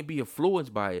you can't be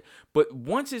influenced by it, but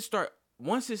once it start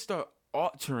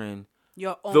altering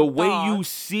your own the way you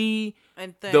see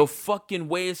and the fucking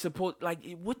way it's supposed, like,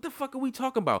 what the fuck are we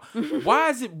talking about?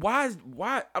 why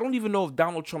I don't even know if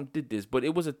Donald Trump did this, but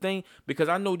it was a thing because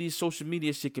I know these social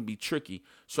media shit can be tricky.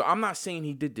 So I'm not saying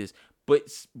he did this,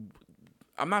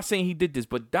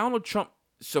 but Donald Trump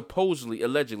supposedly,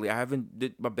 allegedly, I haven't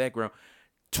did my background,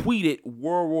 tweeted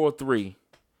World War III.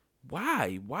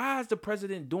 Why? Why is the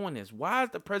president doing this? Why is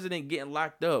the president getting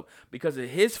locked up? Because of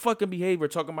his fucking behavior,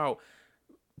 talking about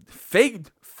fake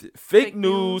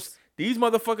news. These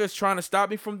motherfuckers trying to stop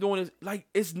me from doing this. Like,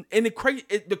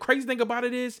 the crazy thing about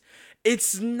it is,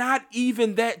 it's not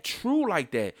even that true like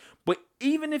that. But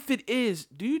even if it is,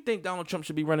 do you think Donald Trump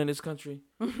should be running this country?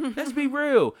 Let's be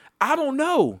real. I don't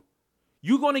know.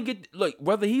 You're going to get, look,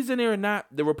 whether he's in there or not,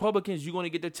 the Republicans, you're going to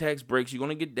get the tax breaks. You're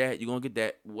going to get that. You're going to get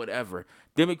that, whatever.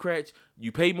 Democrats,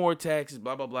 you pay more taxes,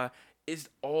 blah, blah, blah. It's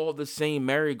all the same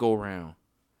merry-go-round.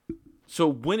 So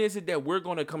when is it that we're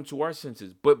going to come to our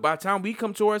senses? But by the time we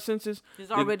come to our senses, it's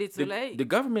already too late. The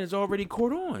government is already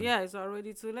caught on. Yeah, it's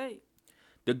already too late.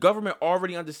 The government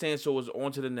already understands, so it's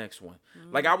on to the next one.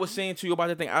 Mm-hmm. Like I was saying to you about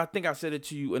the thing, I think I said it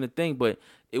to you in the thing, but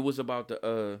it was about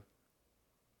the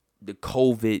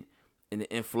COVID and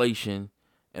the inflation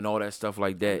and all that stuff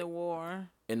like that.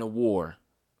 And the war.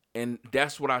 And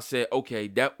that's what I said, okay,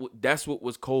 that's what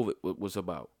was COVID was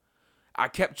about. I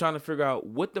kept trying to figure out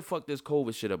what the fuck this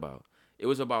COVID shit about. It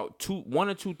was about one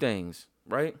or two things,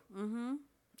 right? Mm-hmm.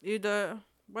 Either,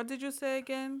 what did you say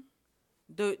again?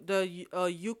 The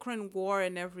Ukraine war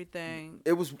and everything.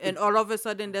 And all of a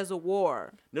sudden there's a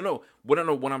war. No. What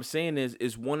I'm saying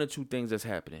is one or two things that's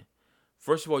happening.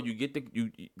 First of all,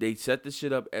 they set the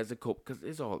shit up as a because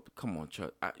it's all, come on,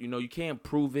 Chuck. You can't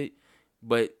prove it,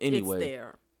 but anyway, it's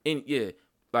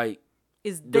there.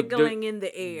 It's diggling in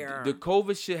the air. The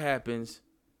COVID shit happens.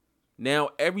 Now,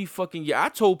 every fucking year, I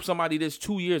told somebody this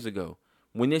 2 years ago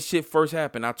when this shit first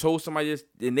happened. I told somebody this,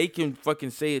 and they can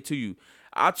fucking say it to you.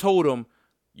 I told them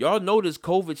y'all know this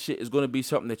COVID shit is going to be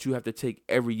something that you have to take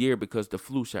every year because the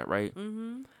flu shot, right?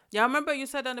 Mm-hmm. Yeah, I remember you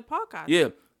said on the podcast. Yeah.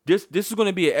 This is going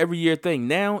to be an every year thing.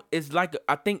 Now, it's like,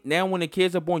 I think now when the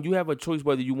kids are born, you have a choice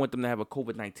whether you want them to have a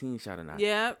COVID-19 shot or not.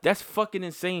 Yeah. That's fucking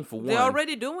insane for one. They're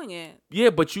already doing it. Yeah,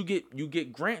 but you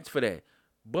get grants for that.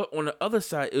 But on the other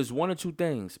side, it's one or two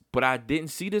things. But I didn't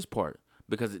see this part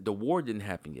because the war didn't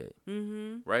happen yet.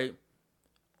 Mm-hmm. Right?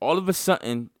 All of a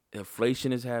sudden,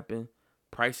 inflation has happened.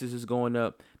 Prices is going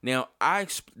up. Now,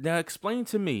 explain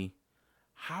to me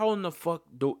how in the fuck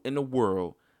in the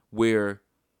world where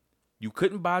you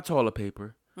couldn't buy toilet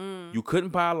paper, you couldn't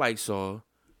buy Lysol,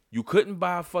 you couldn't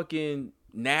buy fucking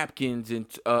napkins and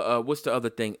what's the other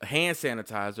thing? Hand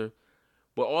sanitizer.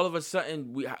 But all of a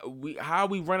sudden, how are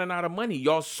we running out of money?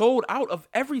 Y'all sold out of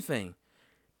everything.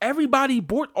 Everybody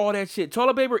bought all that shit.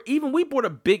 Toilet paper, even we bought a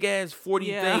big ass 40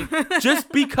 thing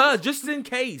just in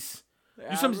case.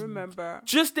 I remember.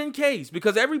 Just in case,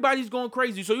 because everybody's going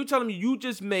crazy. So you're telling me you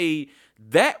just made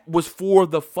that was for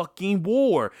the fucking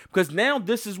war? Because now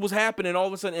this is what's happening. All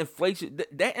of a sudden, inflation.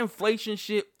 That inflation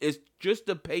shit is just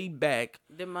to pay back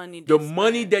the money.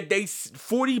 That they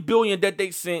 $40 billion that they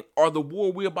sent are the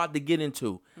war we're about to get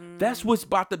into. That's what's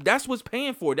That's what's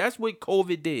paying for it. That's what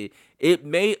COVID did. It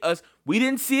made us. We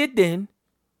didn't see it then,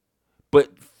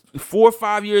 but 4 or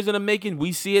 5 years in the making,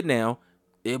 we see it now.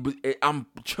 I'm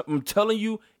telling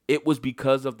you, it was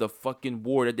because of the fucking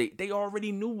war that they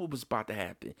already knew what was about to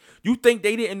happen. You think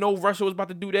they didn't know Russia was about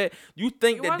to do that? You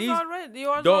think that these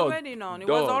already known. It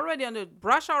was already on the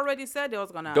Russia already said they're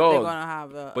gonna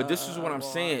have But this is what I'm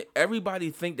saying.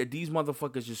 Everybody think that these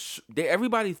motherfuckers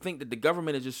everybody think that the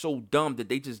government is just so dumb that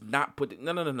they just not put it.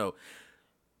 No.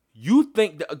 You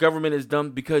think the government is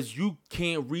dumb because you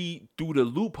can't read through the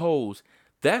loopholes.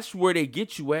 That's where they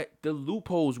get you at, the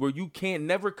loopholes where you can't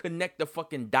never connect the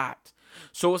fucking dot.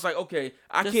 So it's like, okay,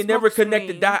 I can't never connect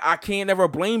the dot. I can't never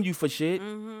blame you for shit.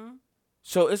 Mm-hmm.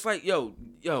 So it's like, yo.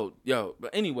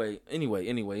 But anyway,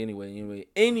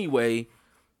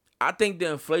 I think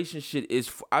the inflation shit is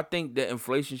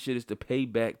to pay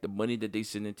back the money that they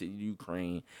sent into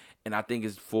Ukraine. And I think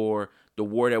it's for the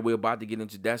war that we're about to get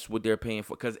into. That's what they're paying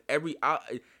for. Because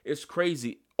it's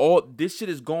crazy. All this shit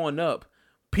is going up.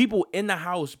 People in the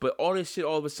house, but all this shit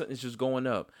all of a sudden is just going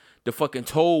up. The fucking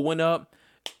toll went up.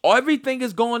 Everything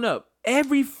is going up.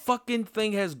 Every fucking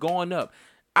thing has gone up.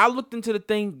 I looked into the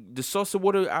thing, the source of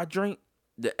water I drink,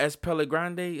 the S. Pele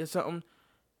Grande or something.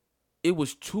 It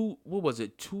was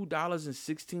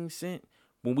 $2.16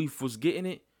 when we was getting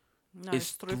it. No,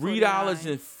 it's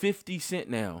 $3.50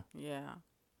 now. Yeah.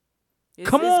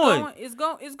 Come on. It's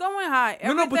going high.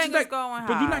 Everything is going high.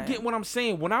 But you're not getting what I'm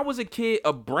saying. When I was a kid,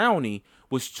 a brownie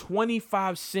was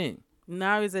 25 cents.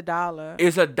 Now it's $1.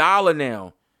 It's $1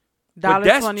 now.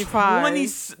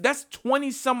 $1.25. That's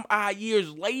 20 some odd years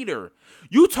later.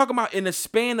 You talking about in a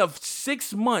span of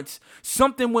 6 months,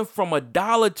 something went from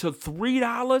 $1 to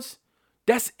 $3?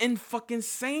 That's fucking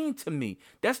insane to me.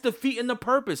 That's defeating the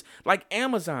purpose. Like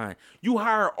Amazon, you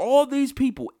hire all these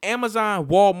people. Amazon,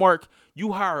 Walmart,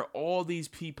 you hire all these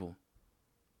people.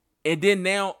 And then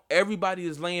now everybody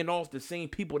is laying off the same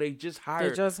people they just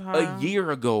hired a year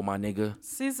ago, my nigga.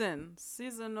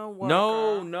 Seasonal worker.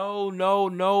 No.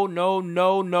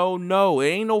 It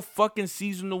ain't no fucking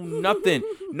seasonal nothing.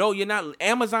 No, you're not.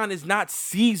 Amazon is not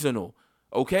seasonal.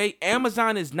 Okay?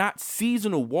 Amazon is not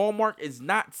seasonal. Walmart is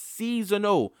not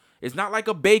seasonal. It's not like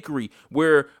a bakery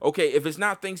where, okay, if it's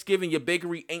not Thanksgiving, your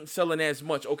bakery ain't selling as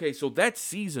much. Okay, so that's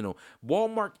seasonal.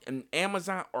 Walmart and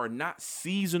Amazon are not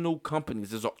seasonal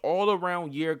companies. It's an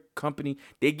all-around year company.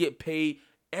 They get paid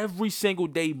every single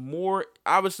day, more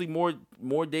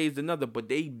days than other, but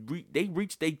they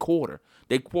reach their quota.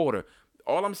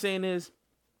 All I'm saying is,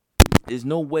 there's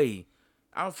no way.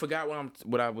 I forgot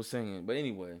what I was saying, but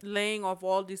anyway. Laying off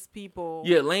all these people.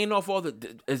 Yeah, laying off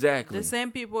exactly. The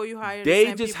same people you hired.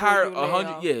 They just hired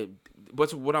 100. Yeah,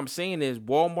 but what I'm saying is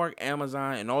Walmart,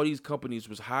 Amazon, and all these companies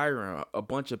was hiring a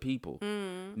bunch of people.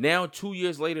 Now 2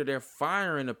 years later, they're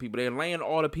firing the people. They're laying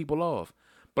all the people off.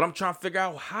 But I'm trying to figure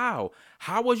out how.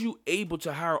 How was you able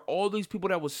to hire all these people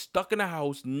that was stuck in the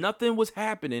house? Nothing was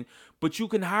happening, but you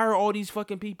can hire all these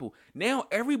fucking people. Now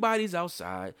everybody's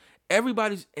outside.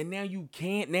 And now you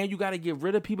can't. Now you got to get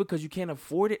rid of people because you can't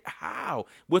afford it. How?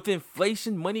 With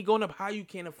inflation, money going up, how you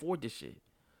can't afford this shit?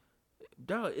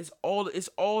 Duh, it's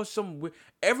all some.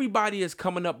 Everybody is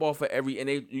coming up off of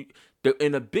and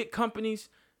in the big companies,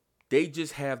 they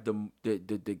just have the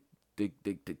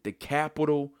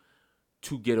capital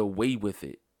to get away with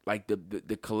it. Like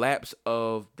the collapse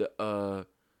of the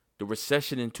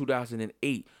recession in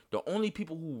 2008. The only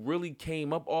people who really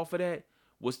came up off of that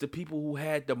was the people who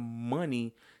had the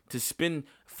money to spend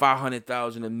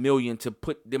 500,000, $1 million to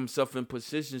put themselves in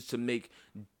positions to make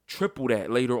triple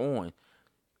that later on.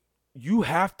 You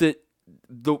have to.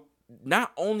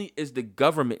 Not only is the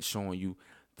government showing you,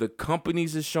 the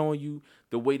companies is showing you,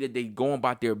 the way that they go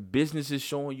about their business is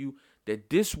showing you that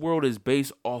this world is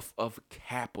based off of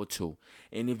capital.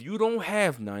 And if you don't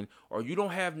have none, or you don't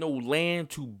have no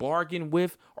land to bargain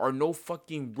with, or no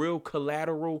fucking real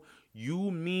collateral,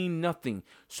 you mean nothing.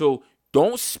 So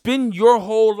don't spend your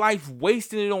whole life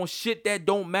wasting it on shit that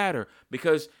don't matter,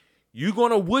 because you're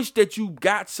going to wish that you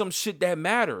got some shit that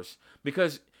matters,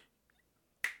 because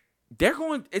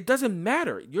it doesn't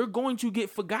matter. You're going to get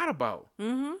forgot about.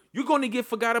 Mm-hmm. You're going to get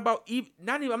forgot about. I'm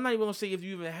not even going to say if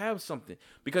you even have something,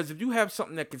 because if you have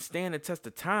something that can stand the test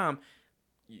of time,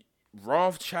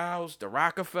 Rothschilds, the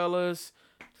Rockefellers,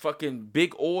 fucking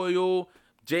Big Oil,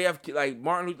 JFK,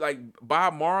 like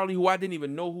Bob Marley, who I didn't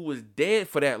even know who was dead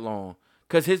for that long,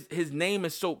 because his name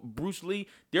is so, Bruce Lee,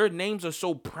 their names are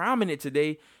so prominent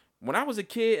today. When I was a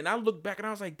kid and I looked back and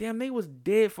I was like, damn, they was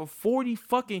dead for 40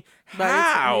 fucking,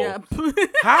 how? Yeah.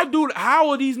 how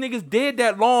are these niggas dead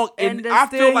that long? And I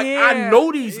feel like I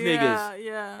know these niggas.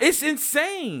 Yeah. It's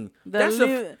insane. That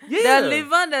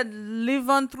live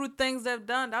on through things they've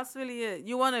done. That's really it.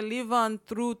 You want to live on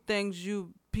through things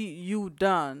you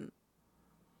done.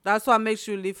 That's what makes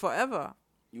you live forever.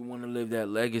 You want to live that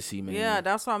legacy, man. Yeah,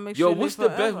 that's what makes you live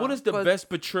forever. What is the best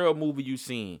betrayal movie you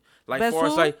seen? Like, as far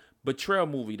as like, betrayal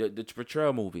movie, the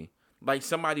betrayal movie, like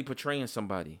somebody betraying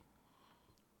somebody.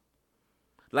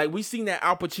 Like, we seen that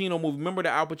Al Pacino movie. Remember the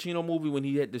Al Pacino movie when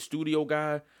he had the studio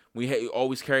guy, when he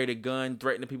always carried a gun,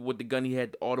 threatening people with the gun. He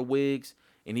had all the wigs,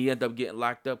 and he ended up getting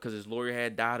locked up because his lawyer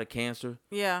had died of cancer.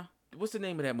 Yeah. What's the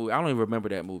name of that movie? I don't even remember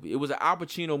that movie. It was an Al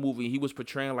Pacino movie. He was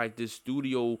portraying like this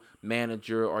studio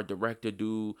manager or director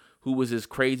dude who was this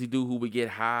crazy dude who would get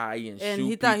high and shoot he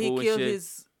people thought he killed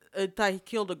shit. Thought he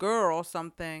killed a girl or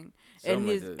something.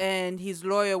 And his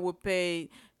lawyer would pay.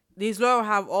 His lawyer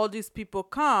have all these people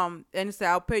come and he said,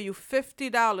 "I'll pay you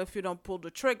 $50 if you don't pull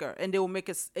the trigger," and they will make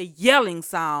a yelling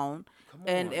sound. Come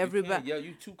and on, everybody,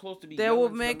 you too close to be. They will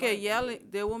make a yelling.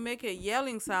 They will make a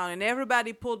yelling sound, and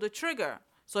everybody pulled the trigger.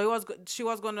 So she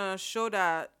was gonna show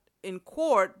that in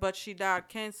court, but she died of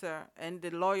cancer, and the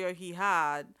lawyer he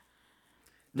had.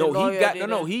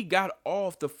 He got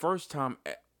off the first time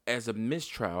as a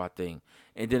mistrial, I think,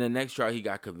 and then the next trial he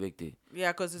got convicted.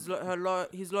 Yeah, because his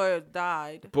lawyer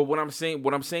died. But what I'm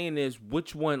saying is,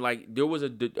 which one? Like, there was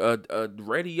a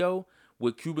Radio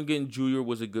with Cuba Gooding Jr.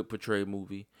 was a good portrayal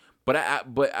movie, but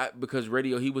because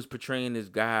Radio, he was portraying this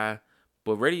guy,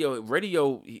 but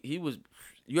Radio he was.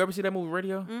 You ever see that movie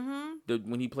Radio? Mm-hmm.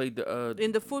 When he played the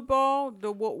in the football, he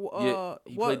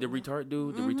played the retarded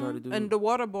dude, the retarded dude, and the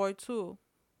water boy too.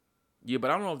 Yeah, but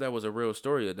I don't know if that was a real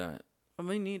story or not.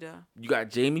 Me neither. You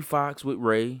got Jamie Foxx with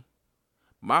Ray.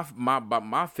 My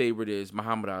favorite is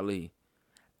Muhammad Ali.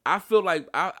 I feel like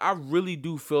I really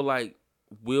do feel like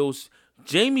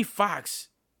Jamie Foxx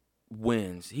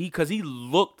wins. Because he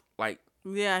looked like.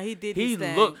 Yeah, he did. He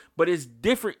looked, but it's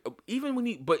different. Even when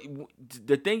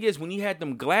the thing is, when he had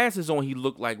them glasses on, he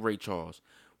looked like Ray Charles.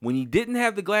 When he didn't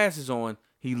have the glasses on,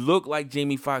 he looked like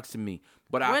Jamie Foxx to me.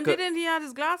 But didn't he have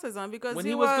his glasses on? Because when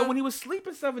he was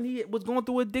sleeping stuff and he was going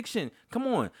through addiction. Come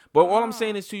on. But all I'm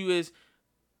saying is to you is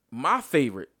my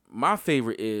favorite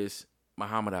is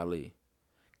Muhammad Ali.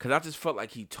 Because I just felt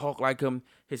like he talked like him.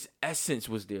 His essence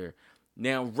was there.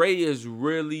 Now, Ray is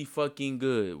really fucking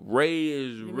good. Ray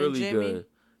is really good.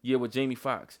 Yeah, with Jamie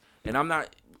Foxx. And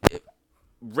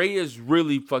Ray is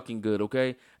really fucking good,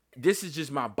 okay? This is just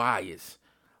my bias.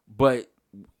 But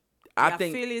I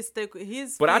think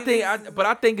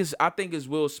it's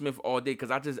Will Smith all day,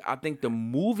 because I think the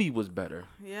movie was better.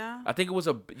 Yeah. I think it was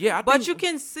you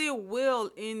can see Will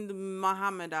in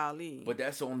Muhammad Ali. But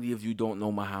that's only if you don't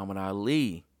know Muhammad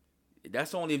Ali.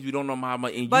 That's only if you don't know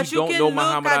Muhammad and you don't know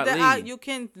Muhammad Ali. You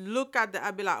can look at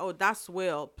I'll be like, oh, that's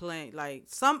Will playing. Like,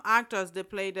 some actors,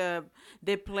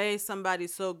 they play somebody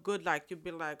so good, like you'd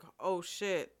be like, oh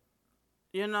shit,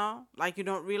 like you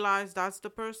don't realize that's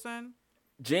the person.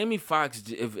 Jamie Foxx.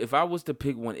 If I was to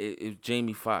pick one, it's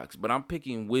Jamie Foxx. But I'm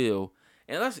picking Will.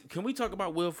 And can we talk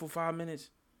about Will for 5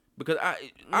 minutes? Because I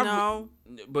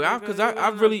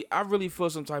really feel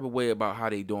some type of way about how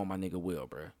they doing my nigga Will,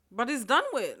 bro. But it's done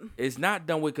with. It's not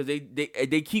done with, because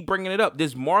they keep bringing it up.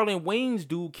 This Marlon Wayans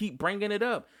dude keep bringing it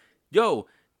up. Yo,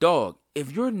 dog,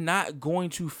 if you're not going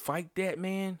to fight that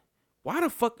man, why the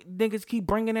fuck niggas keep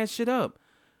bringing that shit up?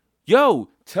 Yo,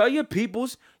 tell your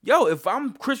peoples, yo, if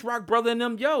I'm Chris Rock brother and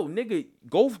them, yo, nigga,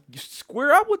 go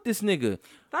square up with this nigga.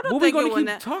 I don't What think we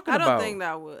gonna keep talking about? I don't think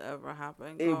that will ever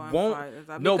happen. It Go won't.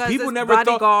 and No, because people it's never thought.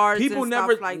 bodyguards People and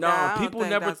never. stuff like No, that. I don't people think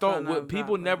never that's thought. gonna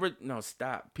People happen. never. No,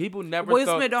 stop. People never Will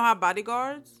thought. Smith don't have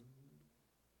bodyguards.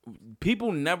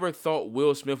 People never thought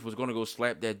Will Smith was gonna go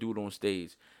slap that dude on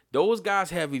stage. Those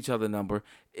guys have each other number.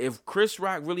 If Chris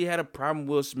Rock really had a problem with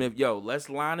Will Smith, yo, let's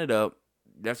line it up.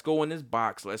 Let's go in this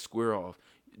box. Let's square off.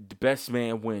 The best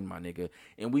man win, my nigga.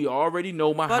 And we already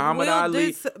know Muhammad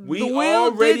Ali. We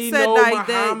already know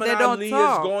Muhammad Ali is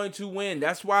going to win.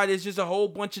 That's why there's just a whole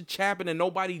bunch of chapping and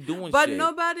nobody doing but shit.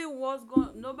 Nobody's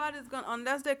going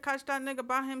unless they catch that nigga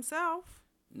by himself.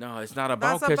 No, it's not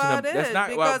about That's catching about up. it. That's not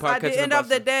Because about at the catching end up of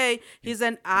the by- day, he's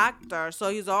an actor, so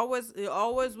he's always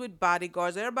with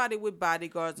bodyguards. Everybody with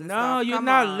bodyguards. And No, stuff. you're Come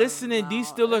not on. listening. No, These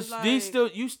still are it's like- these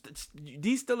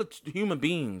still are human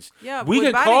beings. Yeah, we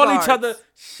with can call each other.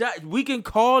 bodyguards. We can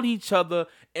call each other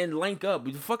and link up.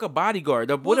 Fuck a bodyguard.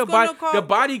 The gonna call- the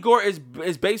bodyguard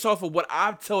is based off of what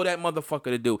I tell that motherfucker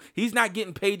to do. He's not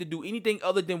getting paid to do anything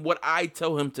other than what I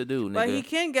tell him to do. Nigga. But he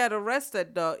can get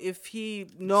arrested though if he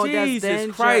knows that's Jesus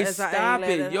danger. Christ, as an stop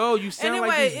alien. it, yo! You sound Anyway,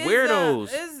 like these weirdos.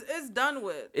 It's done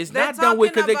with. It's They're not done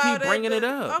with 'cause they talking keep about bringing it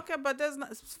up. Okay, but there's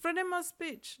not freedom of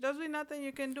speech. There's really nothing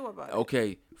you can do about it.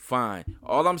 Okay, fine.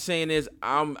 All I'm saying is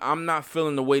I'm not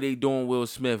feeling the way they doing Will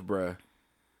Smith, bruh.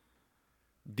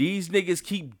 These niggas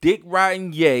keep dick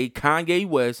riding Kanye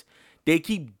West. They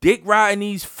keep dick riding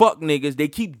these fuck niggas. They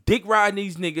keep dick riding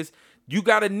these niggas. You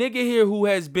got a nigga here who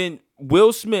has been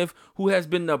Will Smith, who has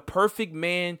been the perfect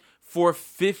man for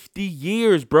 50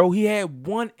 years, bro. He had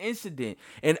one incident.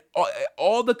 And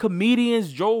all the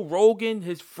comedians, Joe Rogan,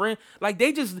 his friend, like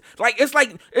they just like it's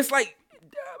like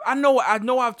I know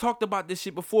I've talked about this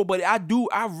shit before, but I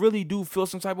really do feel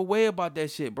some type of way about that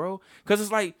shit, bro. Cause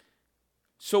it's like,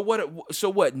 so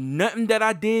what? Nothing that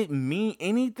I did mean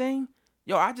anything?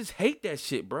 Yo, I just hate that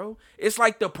shit, bro. It's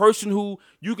like the person who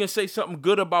you can say something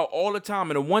good about all the time,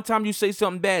 and the one time you say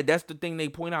something bad, that's the thing they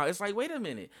point out. It's like, wait a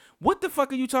minute, what the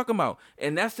fuck are you talking about?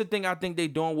 And that's the thing I think they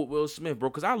doing with Will Smith, bro.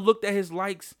 Cause I looked at his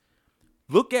likes.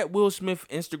 Look at Will Smith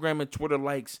Instagram and Twitter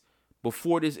likes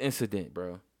before this incident,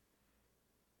 bro.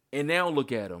 And now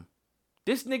look at him.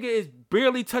 This nigga is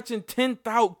barely touching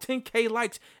 10K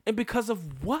likes, and because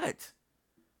of what?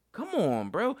 Come on,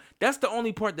 bro. That's the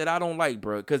only part that I don't like,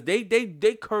 bro. Cause they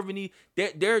curving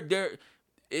they're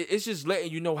it's just letting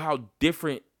you know how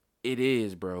different it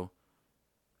is, bro.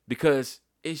 Because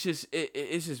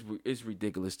it's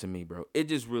ridiculous to me, bro. It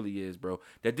just really is, bro.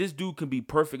 That this dude can be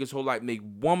perfect his whole life, make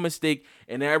one mistake,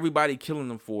 and everybody killing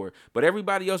him for it. But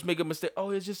everybody else make a mistake.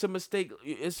 Oh, it's just a mistake.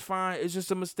 It's fine. It's just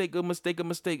a mistake.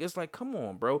 It's like, come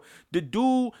on, bro. The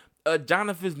dude.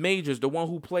 Jonathan Majors, the one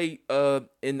who played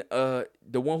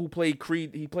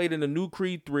Creed, he played in the new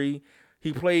Creed 3.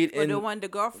 He played in the one, the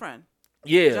girlfriend.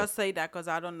 Yeah. Just say that because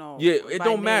I don't know. Yeah, it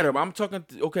don't matter. I'm talking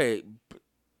okay.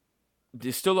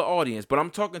 There's still an audience, but I'm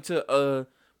talking to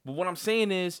but what I'm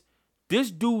saying is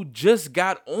this dude just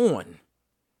got on.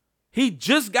 He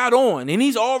just got on and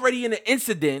he's already in an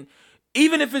incident.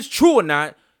 Even if it's true or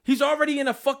not, he's already in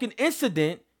a fucking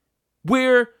incident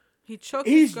where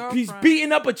he's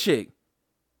beating up a chick.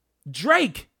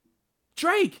 Drake.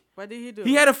 What did he do?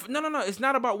 He had no. It's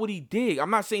not about what he did. I'm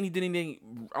not saying he did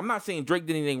anything. I'm not saying Drake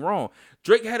did anything wrong.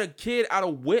 Drake had a kid out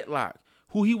of wedlock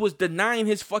who he was denying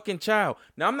his fucking child.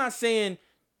 Now I'm not saying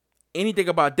anything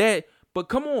about that, but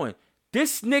come on,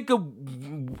 this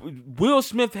nigga Will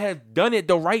Smith has done it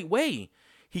the right way.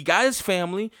 He got his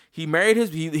family. He married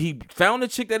he found a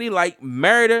chick that he liked,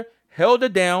 married her, held her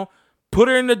down. Put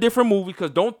her in a different movie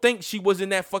because don't think she was in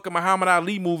that fucking Muhammad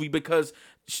Ali movie because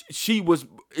she was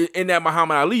in that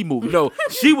Muhammad Ali movie. No,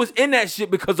 she was in that shit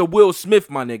because of Will Smith,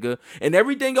 my nigga. And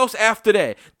everything else after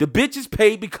that. The bitch is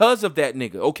paid because of that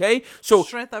nigga, okay? So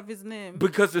strength of his name.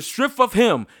 Because the strength of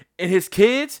him and his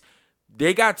kids,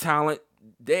 they got talent.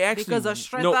 They actually because of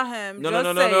strength of him. No. Willow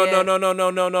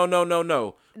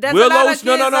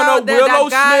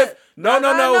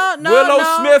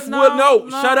Smith.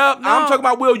 Shut up. I'm talking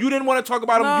about Will. You didn't want to talk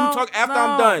about him. You talk after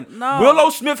I'm done. Willow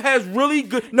Smith has really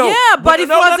good. No. Yeah, but if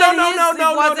it wasn't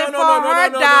for her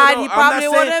dad, he probably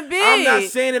wouldn't be. I'm not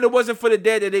saying that it wasn't for the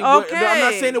dad that they. Okay. I'm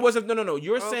not saying it wasn't. No.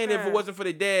 You're saying if it wasn't for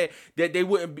the dad that they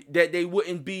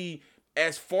wouldn't be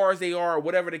as far as they are, or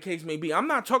whatever the case may be. I'm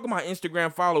not talking about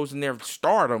Instagram followers and their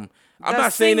stardom. I'm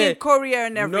not saying that career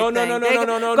and everything. No.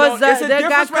 Because they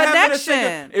got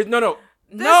connection.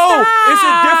 No,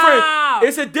 Stop.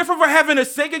 it's a different for having a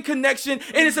singing connection,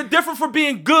 and it's a different for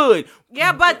being good.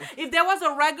 Yeah, but if there was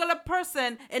a regular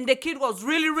person and the kid was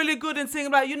really, really good in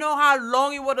singing, like, you know how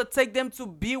long it would have take them to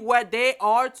be where they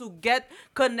are to get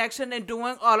connection and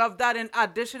doing all of that in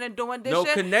addition and doing this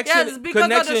shit? Connection. Yeah, it's because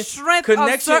of the strength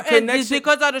of certain. It's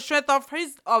because of the strength of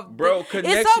connection.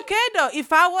 It's okay though.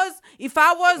 If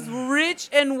I was rich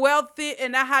and wealthy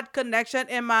and I had connection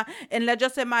and let's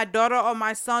just say my daughter or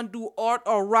my son do art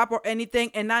or rap or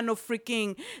anything, and I know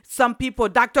freaking some people,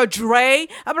 Dr. Dre,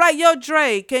 I'm like, yo,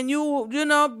 Dre, can you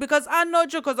know, because I know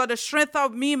you because of the strength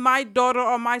of me, my daughter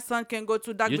or my son can go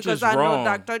to Dr. because I know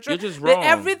Dr. Dre. You're just wrong.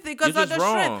 Everything because of the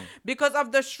strength. Because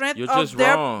of the strength of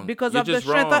their because of the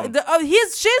strength of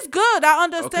she's good. I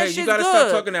understand she's good. You gotta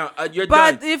stop talking now. You're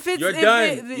done. But if it's you're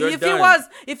done. if it was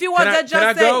that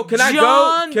just say Can I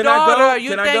daughter, you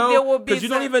think there will be because you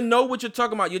don't even know what you're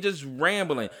talking about. You're just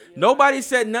rambling. Nobody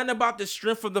said nothing about the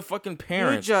strength of the fucking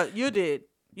parents. You did.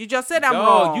 You just said I'm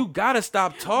wrong. You gotta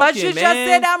stop talking, but you man. just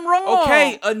said I'm wrong.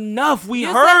 Okay, enough. We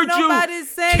heard you.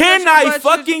 Can I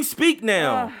fucking speak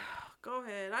now? Go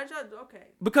ahead. Okay.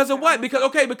 Because of what?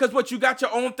 Because what? You got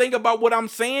your own thing about what I'm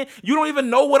saying. You don't even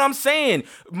know what I'm saying.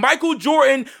 Michael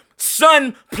Jordan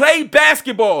son played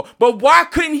basketball, but why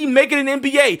couldn't he make it in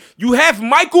NBA? You have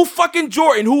Michael fucking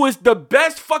Jordan, who is the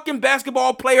best fucking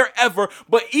basketball player ever,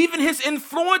 but even his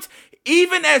influence,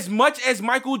 even as much as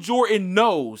Michael Jordan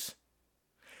knows,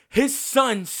 his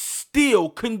son still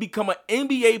couldn't become an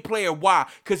NBA player. Why?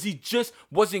 Because he just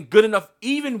wasn't good enough,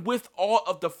 even with all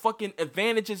of the fucking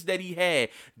advantages that he had.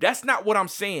 That's not what I'm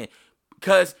saying.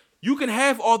 Because you can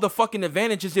have all the fucking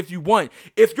advantages if you want.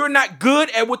 If you're not good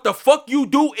at what the fuck you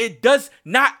do, it does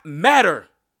not matter.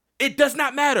 It does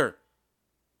not matter.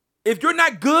 If you're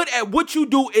not good at what you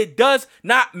do, it does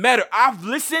not matter. I've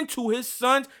listened to his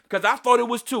sons because I thought it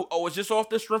was too. Oh, it's just off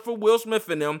the strength of Will Smith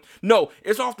and them. No,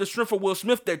 it's off the strength of Will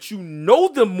Smith that you know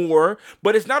them more,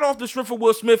 but it's not off the strength of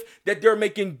Will Smith that they're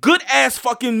making good ass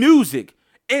fucking music.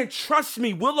 And trust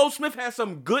me, Willow Smith has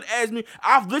some good ass music.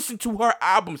 I've listened to her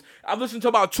albums. I've listened to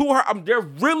about 2 of her albums. They're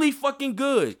really fucking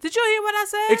good. Did you hear what I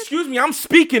said? Excuse me, I'm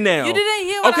speaking now. You didn't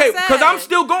hear what I said. Okay, because I'm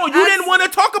still going. You didn't want to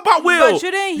talk about Will. But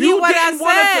you didn't hear what I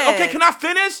said. Okay, can I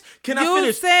finish? Can I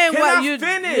finish?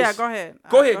 Finish? Yeah, go ahead.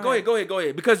 Go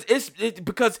ahead. Because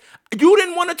because you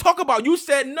didn't want to talk about. You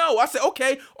said no. I said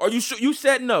okay. Are you sure? You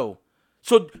said no.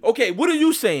 So, okay, what are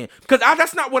you saying? Because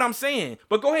that's not what I'm saying.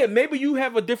 But go ahead. Maybe you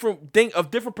have a different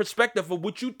perspective of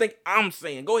what you think I'm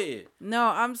saying. Go ahead. No,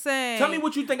 I'm saying. Tell me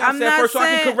what you think I said first so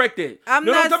I can correct it.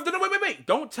 Wait.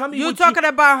 Don't tell me you talking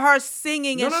about her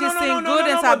singing and she's singing good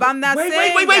and stuff. I'm not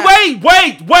saying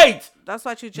Wait. That's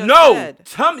what you just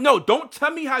said. Don't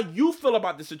tell me how you feel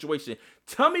about the situation.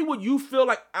 Tell me what you feel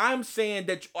like I'm saying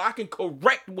that I can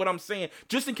correct what I'm saying,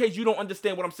 just in case you don't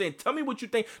understand what I'm saying. Tell me what you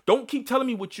think. Don't keep telling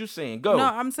me what you're saying. Go. No,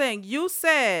 I'm saying you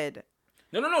said.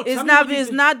 No.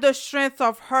 It's not the strength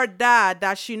of her dad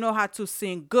that she know how to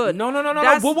sing good. No.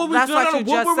 That's what you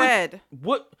just said.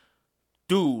 What,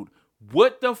 dude?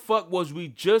 What the fuck was we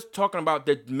just talking about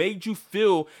that made you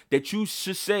feel that you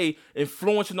should say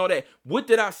influence and all that? What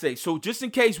did I say? So just in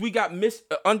case we got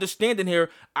misunderstanding here,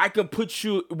 I can put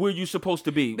you where you're supposed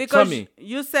to be. Because tell me.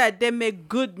 You said they make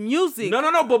good music.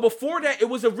 No. But before that, it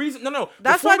was a reason. No.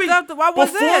 That's what was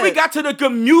it? Before we got to the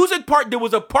good music part, there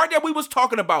was a part that we was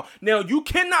talking about. Now, you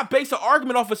cannot base an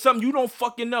argument off of something you don't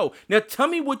fucking know. Now, tell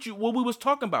me what we was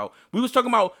talking about. We was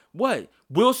talking about what?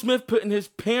 Will Smith putting his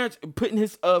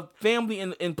family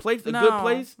in place, good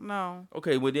place? No.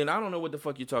 Okay, well then I don't know what the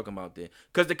fuck you're talking about then.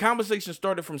 Because the conversation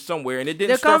started from somewhere and it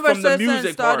didn't start from the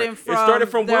music part. It started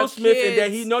from Will Smith and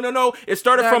that he no. It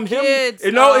started from him. It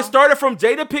started from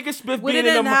Jada Pinkett Smith being in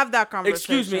the. We didn't have that conversation.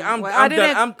 Excuse me, I'm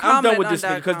done. I'm done with this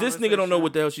nigga because this nigga don't know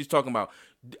what the hell she's talking about.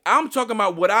 I'm talking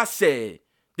about what I said.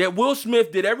 That Will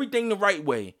Smith did everything the right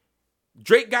way.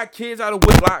 Drake got kids out of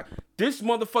wedlock. This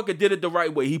motherfucker did it the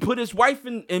right way. He put his wife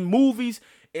in movies,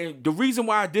 and the reason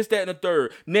why this, that, and the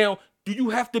third. Now, do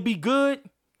you have to be good?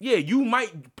 Yeah, you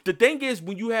might. The thing is,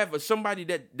 when you have somebody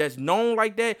that's known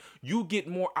like that, you get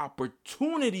more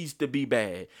opportunities to be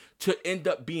bad, to end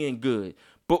up being good.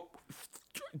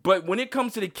 But when it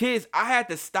comes to the kids, I had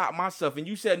to stop myself. And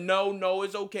you said, no,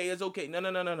 it's okay.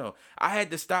 No. I had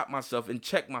to stop myself and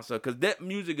check myself because that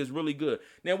music is really good.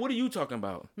 Now, what are you talking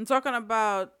about? I'm talking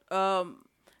about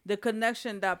the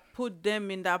connection that put them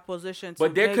in that position.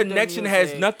 But their connection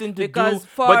has nothing to do.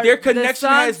 But their connection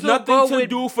has nothing to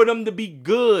do for them to be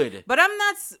good. But I'm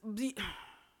not.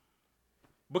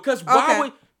 Because why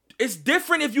would? It's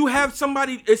different if you have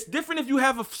somebody. It's different if you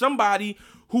have somebody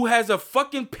who has a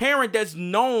fucking parent that's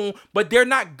known, but they're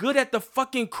not good at the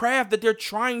fucking craft that they're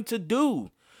trying to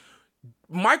do.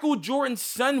 Michael Jordan's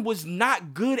son was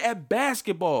not good at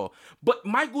basketball, but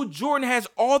Michael Jordan has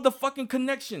all the fucking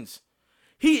connections.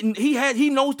 He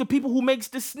knows the people who makes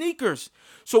the sneakers.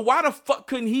 So why the fuck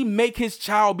couldn't he make his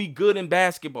child be good in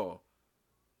basketball?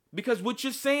 Because what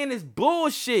you're saying is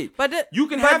bullshit. But you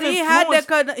can have he influence.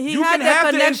 He had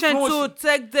the connection to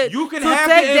take the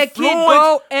kid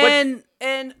go and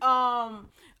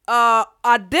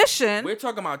audition. We're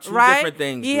talking about two right? different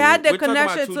things. He had the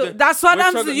connection to. That's what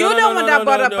I'm saying. You don't want that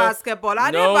about basketball.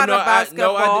 I didn't about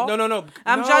basketball. No.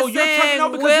 I'm just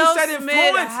saying Will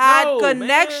Smith had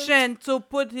connection to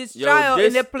put his child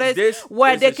in a place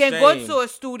where they can go to a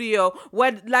studio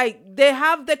where like they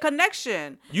have the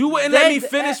connection. You wouldn't let me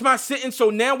finish my sentence,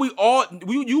 so now you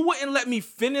wouldn't let me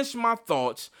finish my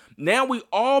thoughts. Now we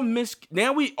all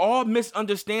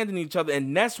misunderstanding each other,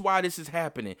 and that's why this is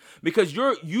happening. Because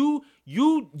you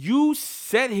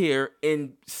sat here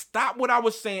and stopped what I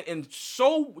was saying, and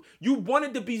so you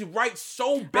wanted to be right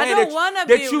so bad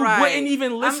that you wouldn't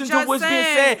even listen to what's being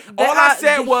said. All I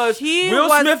said was Will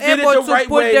Smith did it the right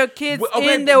way.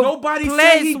 Nobody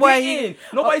said he didn't.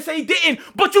 Nobody said he didn't.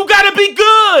 But you gotta be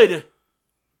good.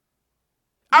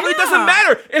 I mean, it doesn't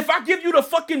matter if I give you the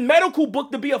fucking medical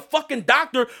book to be a fucking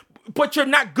doctor, but you're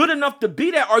not good enough to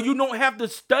be that, or you don't have the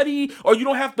study, or you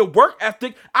don't have the work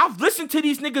ethic. I've listened to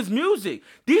these niggas' music.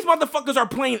 These motherfuckers are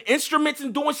playing instruments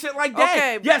and doing shit like that.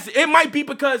 Okay. Yes, it might be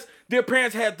because their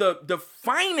parents had the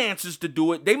finances to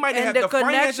do it. They might have had the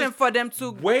connection for them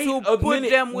to put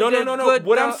them with no.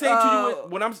 What I'm saying to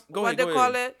you, what they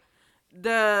call it?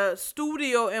 The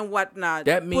studio and whatnot.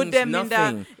 That means put them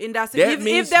nothing. in that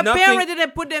if their parents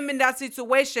didn't put them in that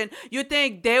situation, you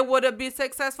think they would have been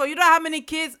successful? You know how many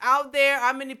kids out there,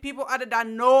 how many people out there that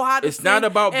know how to It's not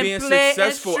about being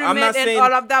successful. I'm not saying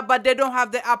all of that, but they don't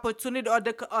have the opportunity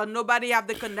or nobody have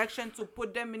the connection to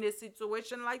put them in a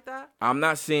situation like that. I'm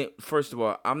not saying. First of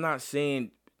all, I'm not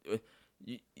saying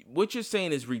what you're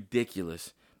saying is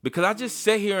ridiculous, because I just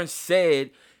sat here and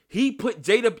said. He put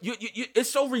Jada. It's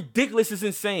so ridiculous. It's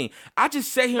insane. I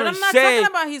just sat here and said. But I'm not talking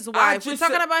about his wife. We're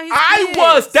talking about his kids. I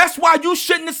was. That's why you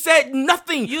shouldn't have said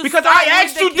nothing. Because I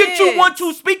asked you, did you want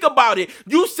to speak about it?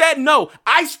 You said no.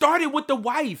 I started with the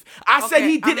wife. I said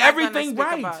he did everything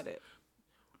right.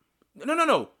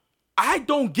 No. I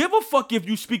don't give a fuck if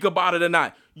you speak about it or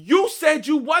not. You said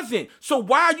you wasn't. So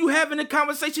why are you having a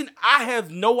conversation? I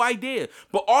have no idea.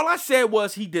 But all I said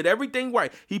was he did everything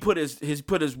right. He put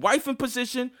his wife in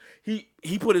position. He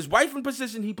put his wife in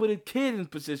position. He put his kid in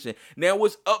position. Now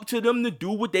it's up to them to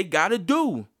do what they gotta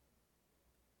do.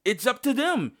 It's up to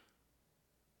them.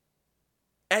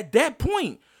 At that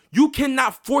point, you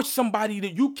cannot force somebody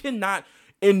that you cannot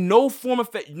in no form of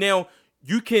fact. Now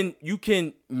you can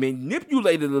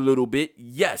manipulate it a little bit,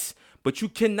 yes. But you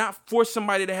cannot force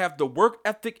somebody to have the work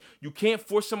ethic. You can't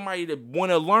force somebody to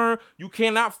want to learn. You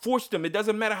cannot force them. It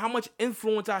doesn't matter how much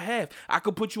influence I have. I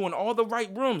could put you in all the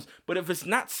right rooms. But if it's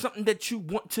not something that you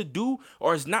want to do,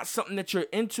 or it's not something that you're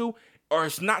into, or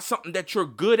it's not something that you're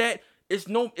good at, it's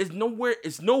nowhere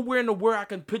in the world I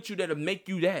can put you that'll make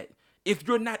you that. If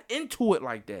you're not into it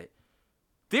like that.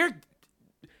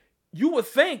 You would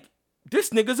think,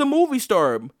 this nigga's a movie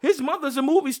star. His mother's a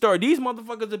movie star. These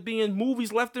motherfuckers are being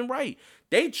movies left and right.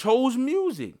 They chose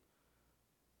music.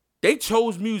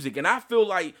 And I feel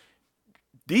like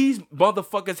these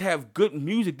motherfuckers have good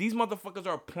music. These motherfuckers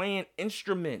are playing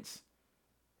instruments.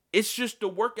 It's just the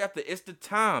work ethic. It's the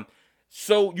time.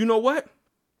 So, you know what?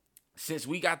 Since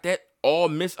we got that all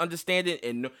misunderstanding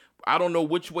and I don't know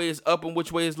which way is up and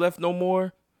which way is left no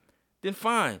more, then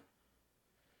fine.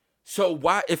 So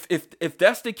why, if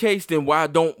that's the case, then why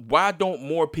don't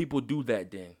more people do that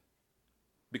then?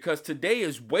 Because today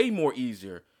is way more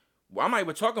easier. Well, I'm not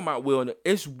even talking about Will.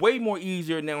 It's way more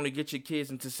easier now to get your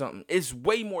kids into something. It's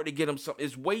way more to get them something.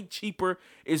 It's way cheaper.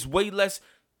 It's way less.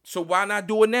 So why not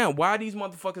do it now? Why are these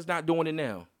motherfuckers not doing it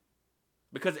now?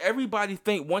 Because everybody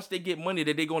think once they get money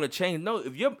that they're gonna change. No,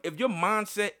 if your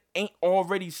mindset ain't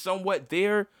already somewhat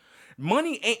there.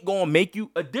 Money ain't gonna make you.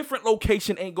 A different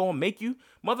location ain't gonna make you.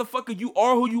 Motherfucker, you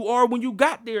are who you are when you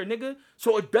got there, nigga.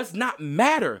 So it does not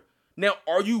matter. Now,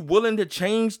 are you willing to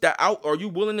change that out? Are you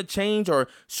willing to change or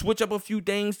switch up a few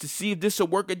things to see if this will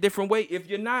work a different way? If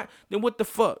you're not, then what the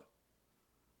fuck?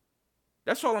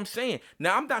 That's all I'm saying.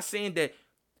 Now, I'm not saying that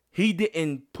he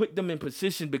didn't put them in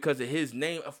position because of his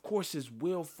name. Of course, it's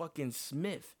Will fucking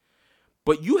Smith.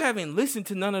 But you haven't listened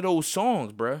to none of those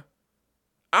songs, bruh.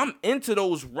 I'm into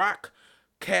those rock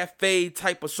cafe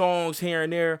type of songs here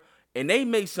and there. And they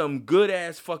make some good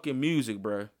ass fucking music,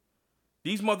 bruh.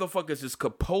 These motherfuckers is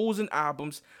composing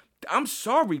albums. I'm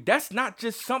sorry, that's not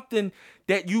just something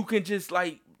that you can just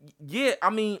like, yeah, I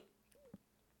mean,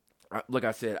 like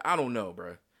I said, I don't know,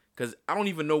 bruh. Because I don't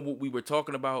even know what we were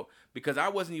talking about, because I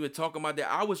wasn't even talking about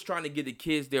that. I was trying to give the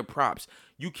kids their props.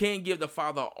 You can't give the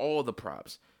father all the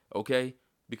props, okay?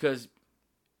 Because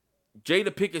Jada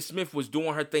Pinkett Smith was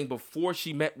doing her thing before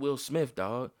she met Will Smith,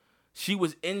 dog. She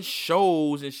was in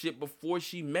shows and shit before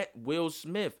she met Will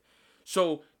Smith.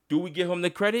 So, do we give him the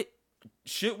credit?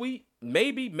 Should we?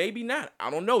 Maybe, maybe not. I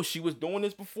don't know. She was doing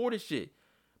this before this shit.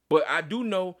 But I do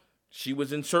know she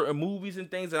was in certain movies and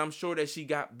things that I'm sure that she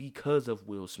got because of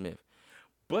Will Smith.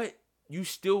 But you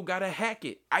still gotta hack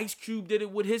it. Ice Cube did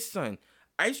it with his son.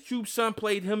 Ice Cube's son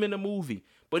played him in the movie.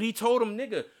 But he told him,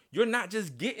 nigga, you're not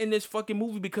just getting this fucking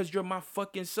movie because you're my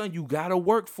fucking son. You gotta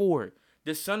work for it.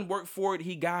 The son worked for it.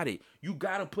 He got it. You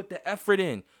gotta put the effort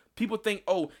in. People think,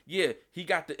 oh, yeah, he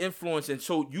got the influence, and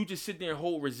so you just sit there and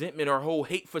hold resentment or hold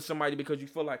hate for somebody because you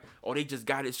feel like, oh, they just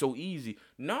got it so easy.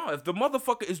 No, if the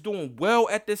motherfucker is doing well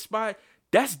at this spot,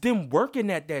 that's them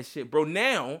working at that shit, bro.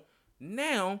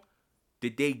 Now,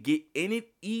 did they get in it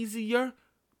easier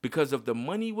because of the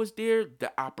money was there,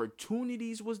 the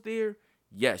opportunities was there?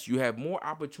 Yes, you have more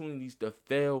opportunities to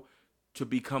fail to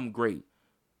become great.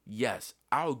 Yes,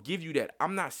 I'll give you that.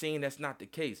 I'm not saying that's not the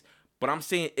case. But I'm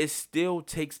saying it still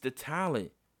takes the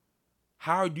talent.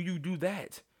 How do you do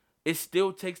that? It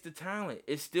still takes the talent.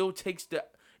 It still takes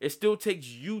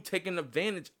you taking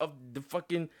advantage of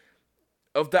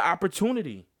the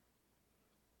opportunity.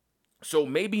 So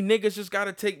maybe niggas just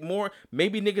gotta take more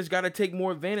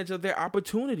advantage of their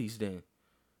opportunities then.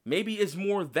 Maybe it's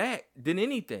more that than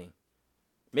anything.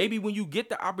 Maybe when you get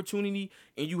the opportunity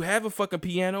and you have a fucking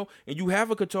piano and you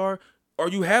have a guitar, or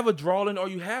you have a drawing, or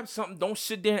you have something, don't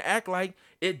sit there and act like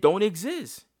it don't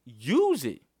exist. Use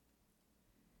it.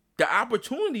 The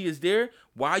opportunity is there.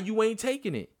 Why you ain't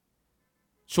taking it?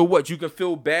 So what? You can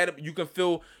feel bad. You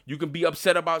can be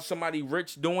upset about somebody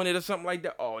rich doing it or something like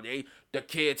that. Oh, the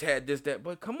kids had this, that.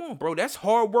 But come on, bro. That's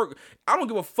hard work. I don't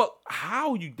give a fuck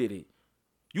how you did it.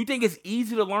 You think it's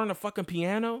easy to learn a fucking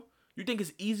piano? You think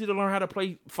it's easy to learn how to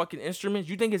play fucking instruments?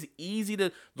 You think it's easy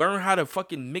to learn how to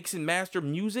fucking mix and master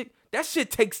music? That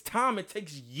shit takes time. It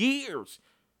takes years.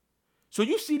 So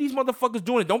you see these motherfuckers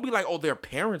doing it. Don't be like, oh, their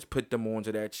parents put them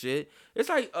onto that shit. It's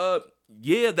like,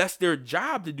 yeah, that's their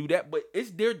job to do that, but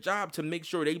it's their job to make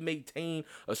sure they maintain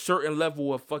a certain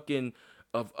level of fucking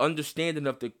of understanding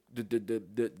of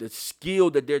the skill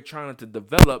that they're trying to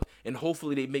develop, and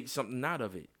hopefully they make something out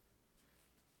of it.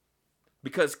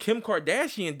 Because Kim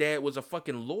Kardashian dad was a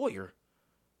fucking lawyer.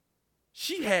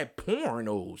 She had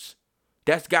pornos.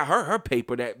 That's got her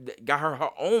paper, that got her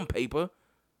own paper.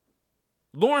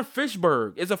 Lauren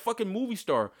Fishburne is a fucking movie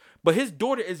star, but his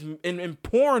daughter is in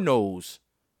pornos.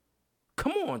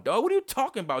 Come on, dog. What are you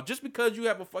talking about? Just because you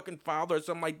have a fucking father or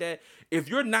something like that, if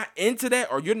you're not into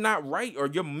that, or you're not right, or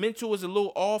your mental is a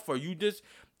little off, or you just,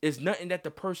 it's nothing that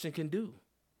the person can do.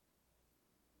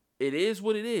 It is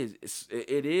what it is.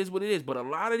 It is what it is. But a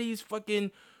lot of these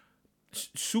fucking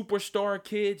superstar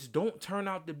kids don't turn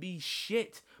out to be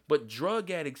shit, but drug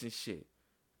addicts and shit.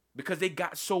 Because they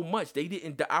got so much.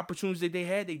 The opportunities that they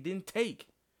had, they didn't take.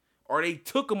 Or they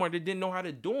took them, or they didn't know how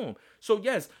to do them. So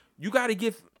yes, you gotta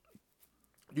give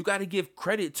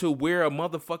credit to where a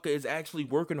motherfucker is actually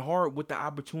working hard with the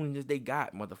opportunities they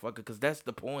got, motherfucker. Because that's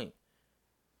the point.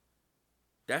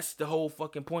 That's the whole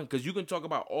fucking point. Because you can talk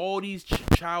about all these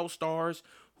child stars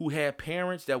who had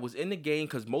parents that was in the game,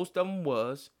 because most of them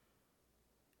was,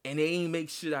 and they ain't make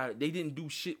shit out of it. They didn't do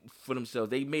shit for themselves.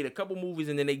 They made a couple movies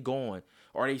and then they gone.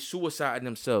 Or they suiciding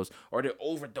themselves. Or they're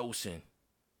overdosing.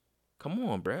 Come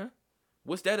on, bruh.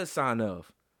 What's that a sign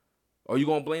of? Are you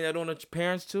going to blame that on the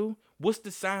parents too? What's the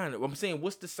sign? I'm saying,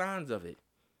 what's the signs of it?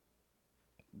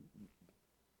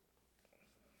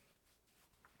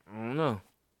 I don't know.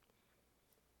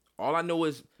 All I know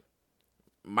is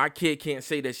my kid can't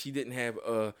say that she didn't have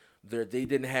they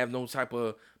didn't have no type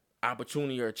of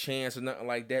opportunity or chance or nothing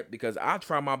like that, because I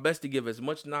try my best to give as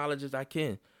much knowledge as I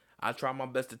can. I try my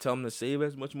best to tell them to save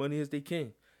as much money as they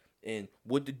can and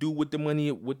what to do with the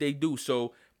money, what they do.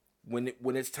 So when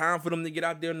it's time for them to get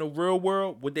out there in the real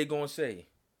world, what they gonna say?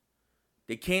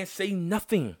 They can't say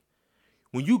nothing.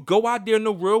 When you go out there in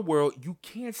the real world, you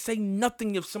can't say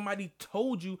nothing if somebody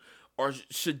told you or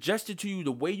suggested to you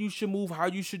the way you should move, how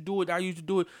you should do it, how you should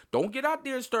do it. Don't get out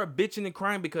there and start bitching and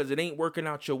crying because it ain't working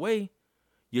out your way.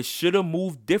 You should have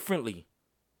moved differently.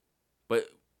 But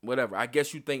whatever. I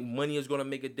guess you think money is going to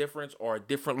make a difference, or a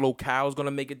different locale is going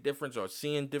to make a difference, or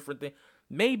seeing different things.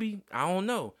 Maybe. I don't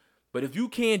know. But if you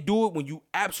can't do it when you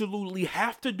absolutely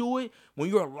have to do it, when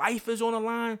your life is on the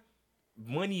line,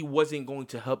 money wasn't going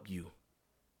to help you.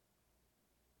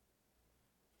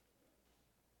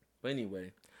 But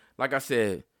anyway, like I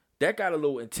said, that got a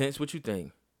little intense. What you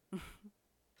think?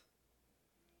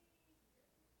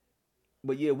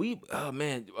 But yeah,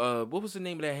 what was the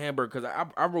name of that hamburger?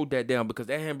 Because I wrote that down because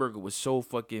that hamburger was so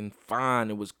fucking fine.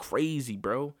 It was crazy,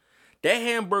 bro. That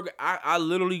hamburger, I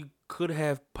literally could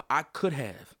have put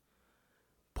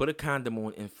a condom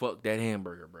on and fucked that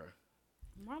hamburger, bro.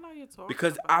 Why are you talking?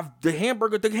 Because the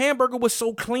hamburger was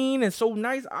so clean and so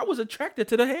nice. I was attracted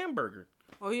to the hamburger.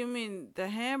 Oh, you mean the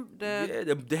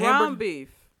the ground hamburger, beef?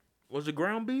 Was it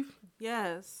ground beef?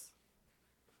 Yes.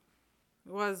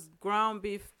 It was ground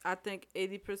beef, I think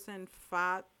 80%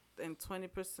 fat and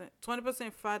 20%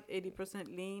 fat,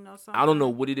 80% lean or something. I don't know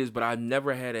what it is, but I've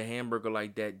never had a hamburger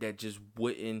like that just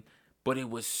wouldn't, but it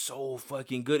was so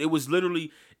fucking good. It was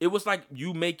like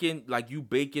you baking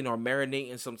or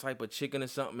marinating some type of chicken or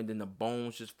something, and then the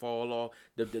bones just fall off,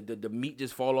 the meat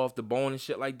just fall off the bone and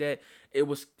shit like that. It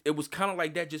was kind of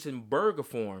like that, just in burger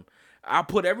form. I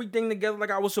put everything together like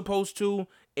I was supposed to,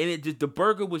 and the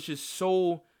burger was just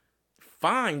so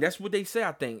fine. That's what they say.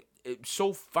 I think it's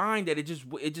so fine that it just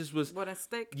was. What, a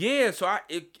steak? Yeah. So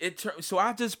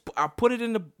I put it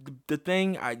in the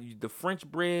thing. The French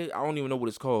bread. I don't even know what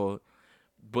it's called,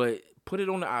 but put it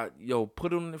on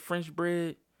the French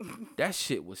bread. That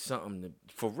shit was something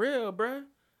for real, bruh.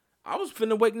 I was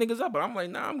finna wake niggas up, but I'm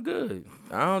like, nah, I'm good.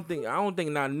 I don't think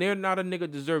not a nigga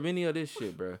deserve any of this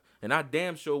shit, bruh. And I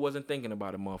damn sure wasn't thinking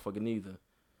about it, motherfucker, neither.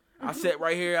 I sat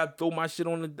right here. I threw my shit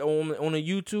on the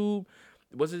YouTube.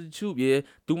 Was it the tube? Yeah.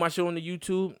 Threw my shit on the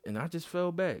YouTube, and I just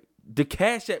fell back. The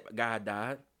Cash App guy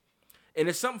died. And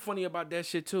there's something funny about that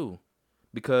shit, too.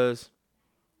 Because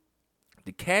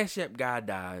the Cash App guy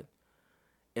died,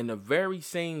 and the very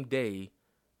same day,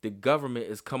 the government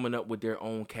is coming up with their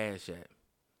own Cash App.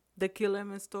 They kill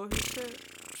him and stole his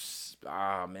shit?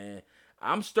 Ah, man.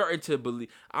 I'm starting to believe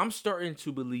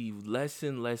less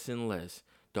and less and less.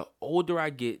 The older I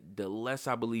get, the less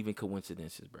I believe in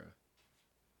coincidences, bro.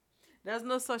 There's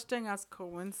no such thing as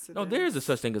coincidence. No, there is a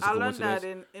such thing as a coincidence. I learned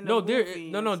that in the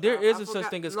movie. There is a such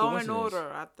thing as Law coincidence. Law and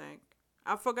Order, I think.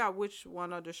 I forgot which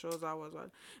one of the shows I was on.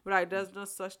 But like, there's no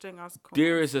such thing as coincidence.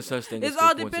 There is a such thing as coincidence. It's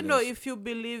all depends on if you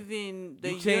believe in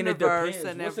the universe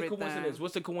and What's everything. The coincidence?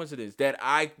 What's the coincidence? That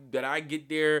I get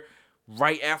there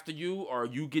right after you, or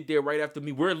you get there right after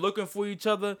me. We're looking for each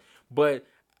other, but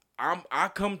I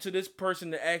come to this person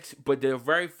to ask, but the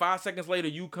very 5 seconds later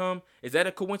you come. Is that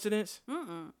a coincidence?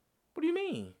 Mm-mm. What do you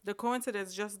mean? The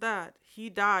coincidence just that he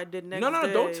died the next day.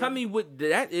 No, don't tell me what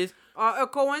that is. A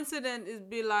coincidence is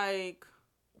be like.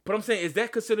 But I'm saying, is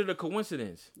that considered a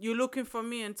coincidence? You looking for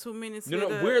me, and 2 minutes later.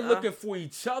 No, we're looking for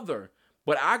each other.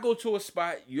 But I go to a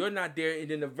spot, you're not there, and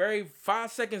then the very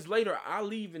 5 seconds later, I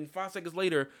leave, and 5 seconds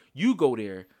later, you go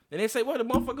there, and they say, "Well, the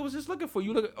motherfucker was just looking for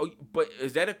you." But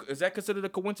is that considered a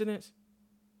coincidence?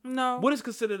 No. What is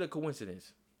considered a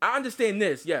coincidence? I understand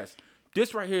this. Yes,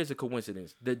 this right here is a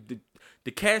coincidence.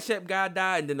 The Cash App guy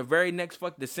died, and then the very next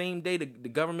the same day, the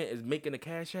government is making a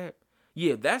Cash App.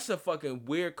 Yeah, that's a fucking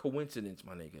weird coincidence,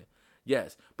 my nigga.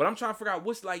 Yes, but I'm trying to figure out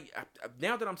what's like,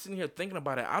 now that I'm sitting here thinking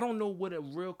about it, I don't know what a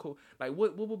real,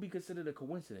 what would be considered a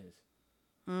coincidence?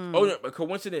 Oh, no, a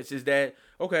coincidence is that,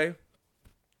 okay,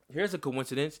 here's a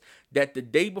coincidence, that the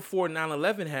day before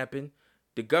 9/11 happened,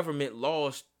 the government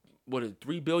lost,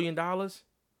 $3 billion?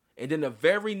 And then the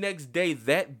very next day,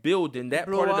 that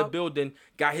part of the building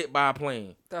got hit by a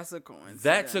plane. That's a coincidence.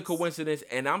 That's a coincidence,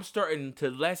 and I'm starting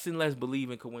to less and less believe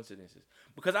in coincidences.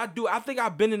 Because I think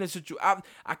I've been in a situation.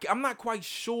 I'm not quite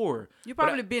sure. You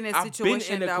probably been in a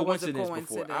situation that was a coincidence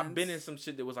before. I've been in some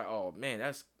shit that was like, oh man,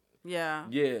 that's yeah.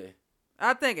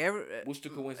 I think what's the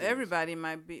coincidence? Everybody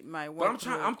might want. But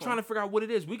I'm trying to figure out what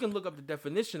it is. We can look up the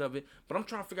definition of it, but I'm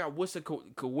trying to figure out what's a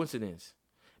coincidence.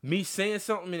 Me saying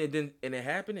something and it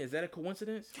happened, is that a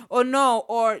coincidence? Or no,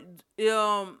 or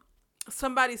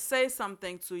somebody say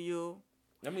something to you.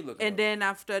 Let me look. And then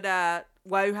after that,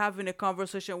 while you're having a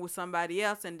conversation with somebody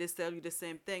else and they tell you the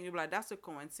same thing, you're like, that's a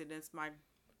coincidence. My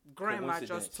grandma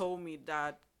just told me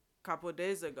that a couple of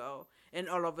days ago, and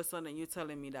all of a sudden you're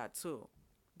telling me that too.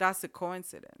 That's a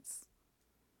coincidence.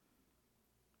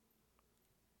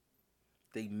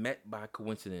 They met by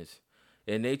coincidence.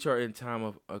 In nature and time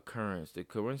of occurrence, the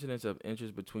coincidence of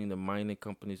interest between the mining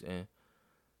companies and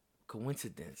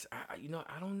coincidence.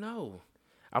 I don't know.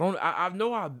 I've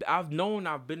known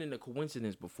I've been in a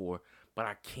coincidence before, but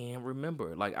I can't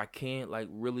remember. Like I can't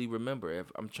really remember.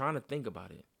 If I'm trying to think about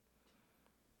it.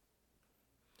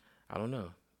 I don't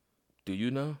know. Do you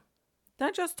know?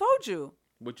 I just told you.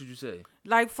 What did you say?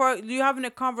 Like, for you having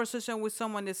a conversation with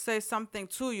someone that says something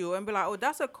to you and be like, oh,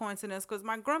 that's a coincidence because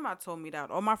my grandma told me that,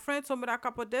 or my friend told me that a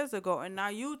couple of days ago, and now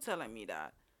you telling me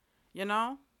that, you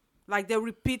know, like they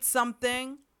repeat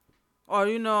something, or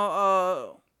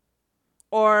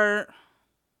or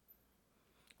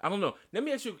I don't know. Let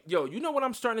me ask you, yo. You know what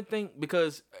I'm starting to think,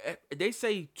 because they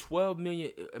say 12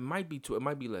 million. It might be two. It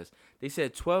might be less. They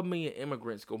said 12 million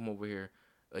immigrants come over here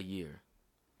a year.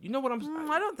 You know what I'm?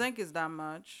 I don't think it's that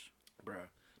much. Bruh.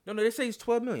 No, they say it's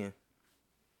 12 million.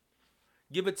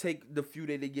 Give or take the few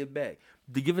that they give back.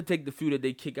 Give or take the few that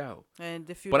they kick out. And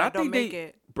the few But that I think don't make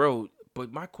it. Bro,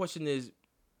 but my question is,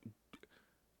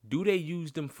 do they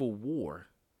use them for war?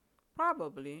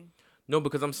 Probably. No,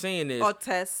 because I'm saying is, or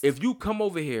test. if you come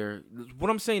over here,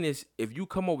 what I'm saying is, if you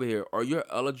come over here, are you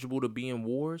eligible to be in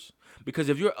wars? Because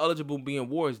if you're eligible to be in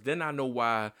wars, then I know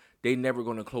why they never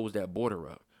going to close that border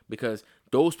up. Because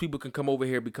those people can come over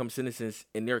here, become citizens,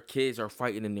 and their kids are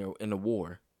fighting in the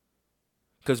war.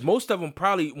 Because most of them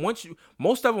probably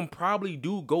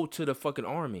do go to the fucking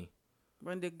army.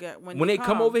 When they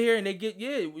come over here and they get,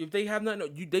 if they have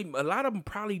nothing, a lot of them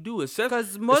probably do,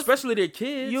 especially their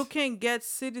kids. You can get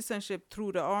citizenship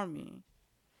through the army.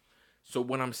 So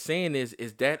what I'm saying is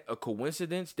that a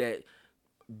coincidence that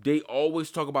they always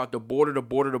talk about the border,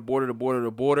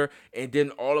 and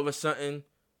then all of a sudden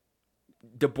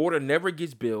the border never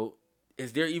gets built?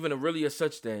 Is there even really a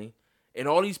such thing? And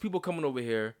all these people coming over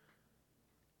here,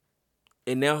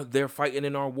 and now they're fighting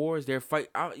in our wars.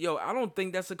 I don't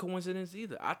think that's a coincidence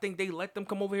either. I think they let them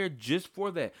come over here just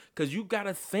for that, because you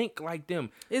gotta think like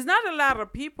them. It's not a lot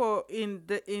of people in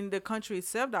the country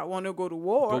itself that want to go to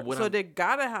war, so they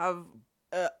gotta have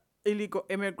illegal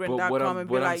immigrant that come and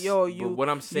be like, yo, you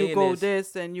go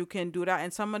this and you can do that,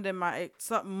 and some of them might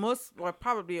accept, most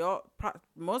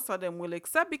of them will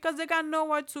accept because they got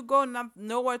nowhere to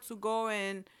go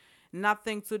and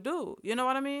nothing to do. You know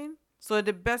what I mean? So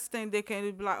the best thing they can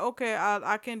be like, okay,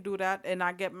 I can do that, and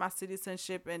I get my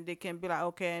citizenship, and they can be like,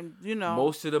 okay, and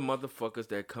most of the motherfuckers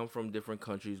that come from different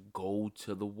countries go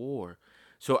to the war.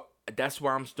 So that's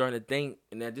why I'm starting to think,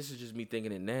 and that this is just me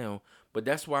thinking it now, but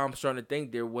that's why I'm starting to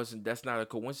think that's not a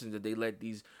coincidence that they let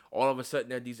all of a sudden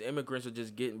that these immigrants are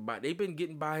just getting by. They've been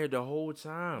getting by here the whole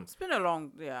time. It's been a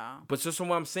long, yeah. But so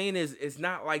what I'm saying is, it's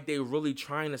not like they're really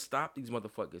trying to stop these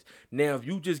motherfuckers. Now, if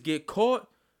you just get caught,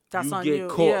 that's you on get you.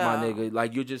 caught, my nigga.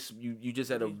 Like you just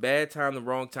at a bad time, the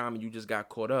wrong time, and you just got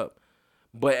caught up.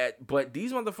 But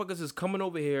these motherfuckers is coming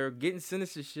over here, getting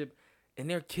citizenship, and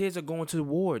their kids are going to the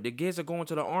war. Their kids are going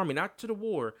to the army, not to the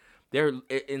war. They're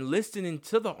enlisting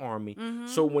into the army. Mm-hmm.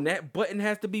 So when that button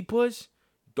has to be pushed,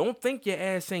 don't think your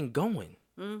ass ain't going.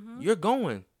 Mm-hmm. You're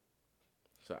going.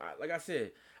 So like I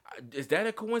said, is that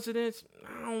a coincidence?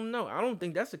 I don't know. I don't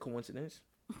think that's a coincidence.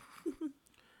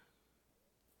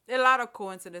 A lot of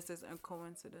coincidences and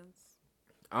coincidence.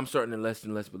 I'm starting to less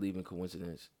and less believe in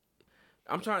coincidence.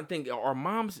 I'm trying to think. Our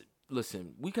moms,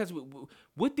 listen.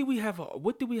 What did we have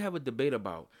a debate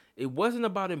about? It wasn't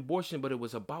about abortion, but it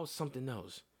was about something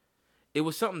else. It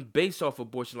was something based off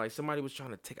abortion. Like somebody was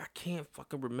trying to take. I can't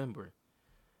fucking remember.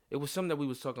 It was something that we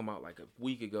was talking about like a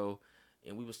week ago,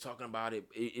 and we was talking about it.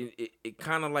 It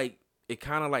kind of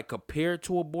like compared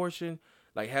to abortion,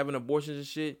 like having abortions and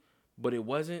shit, but it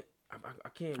wasn't. I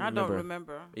can't remember. I don't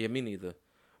remember. Yeah, me neither.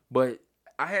 But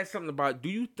I had something about, do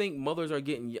you think mothers are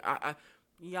getting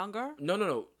younger?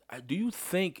 No. Do you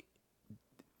think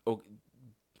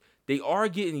they are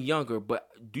getting younger, but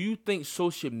do you think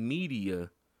social media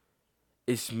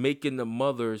is making the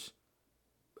mothers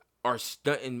are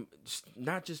stunting,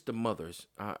 not just the mothers.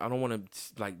 I don't want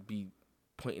to be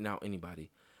pointing out anybody.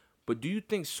 But do you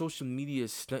think social media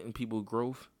is stunting people's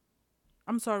growth?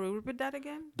 I'm sorry, repeat that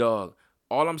again? Dog.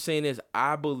 All I'm saying is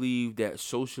I believe that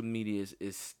social media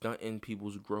is stunting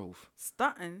people's growth.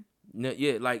 Stunting? No,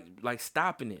 yeah, like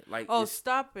stopping it.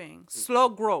 Stopping. Slow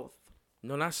growth.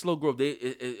 No, not slow growth.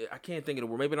 I can't think of the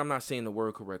word. Maybe I'm not saying the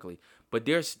word correctly. But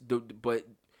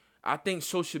I think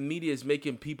social media is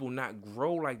making people not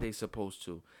grow like they supposed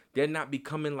to. They're not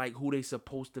becoming like who they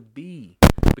supposed to be.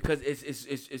 Because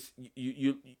it's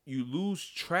you lose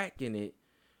track in it.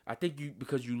 I think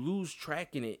because you lose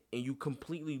track in it, and you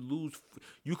completely lose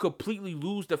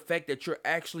the fact that you're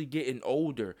actually getting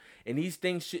older, and these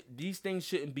things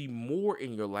shouldn't be more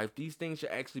in your life. These things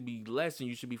should actually be less, and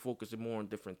you should be focusing more on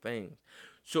different things.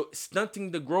 So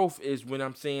stunting the growth is when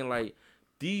I'm saying like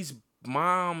these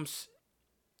moms,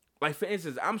 like for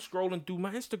instance, I'm scrolling through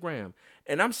my Instagram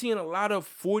and I'm seeing a lot of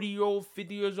 40-year-old,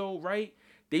 50 years old, right?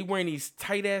 They wearing these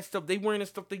tight ass stuff. They wearing the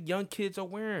stuff that young kids are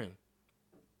wearing.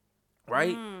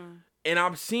 Right? And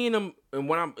I'm seeing them, and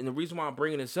the reason why I'm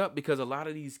bringing this up, because a lot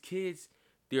of these kids,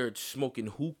 They're smoking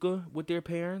hookah with their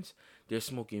parents. They're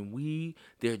smoking weed.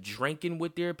 They're drinking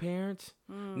with their parents.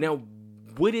 Now,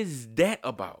 what is that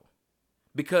about?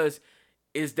 Because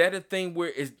is that a thing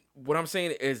where what I'm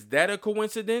saying, is that a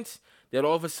coincidence that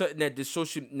all of a sudden that the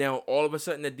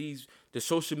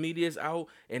social media is out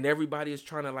and everybody is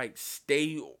trying to like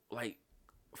stay like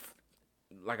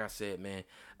I said, man,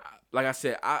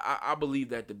 I believe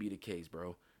that to be the case,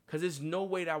 bro. Cause there's no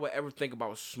way that I would ever think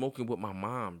about smoking with my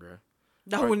mom, bro.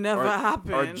 That would never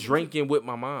happen. Or drinking with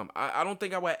my mom. I don't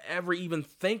think I would ever even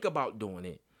think about doing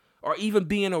it. Or even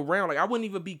being around. Like, I wouldn't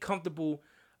even be comfortable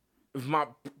if my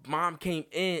mom came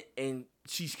in and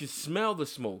she could smell the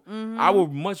smoke. I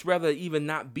would much rather even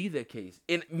not be that case.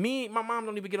 And me and my mom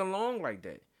don't even get along like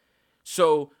that.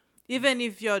 So... even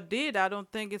if you did, I don't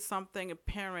think it's something a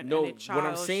parent and a child. What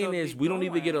I'm saying is we don't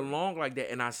even get along like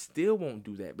that, and I still won't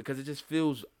do that because it just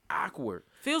feels awkward.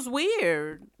 Feels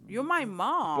weird. You're my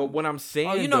mom. But what I'm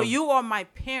saying, you are my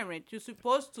parent. You're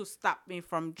supposed to stop me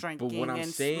from drinking and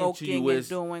smoking and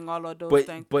doing all of those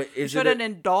things. But you shouldn't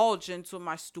indulge into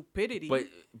my stupidity.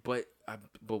 But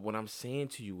what I'm saying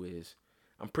to you is,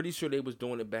 I'm pretty sure they was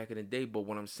doing it back in the day. But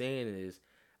what I'm saying is,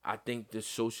 I think the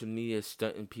social media is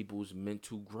stunting people's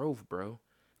mental growth, bro.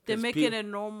 They're making it a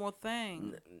normal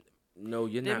thing. No,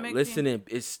 you're not listening.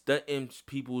 It's stunting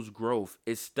people's growth.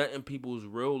 It's stunting people's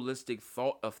realistic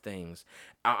thought of things.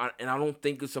 And I don't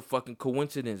think it's a fucking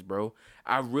coincidence, bro.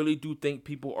 I really do think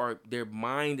their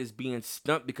mind is being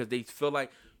stunted because they feel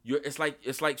like it's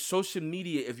like social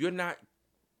media. If you're not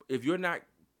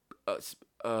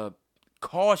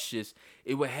cautious,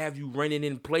 it will have you running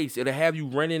in place. It'll have you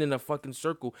running in a fucking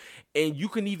circle, and you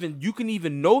can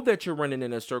even know that you're running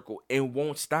in a circle and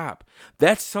won't stop.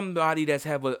 That's somebody that's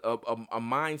have a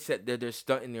mindset that they're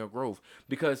stunting their growth,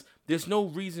 because there's no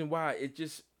reason why.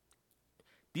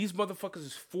 These motherfuckers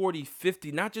is 40,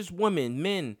 50, not just women,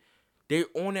 men. They're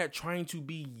on that trying to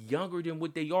be younger than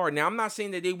what they are. Now, I'm not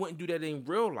saying that they wouldn't do that in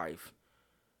real life,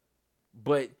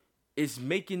 but it's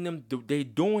making them, they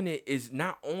doing it is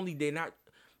not only they're not,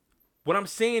 what I'm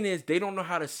saying is they don't know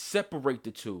how to separate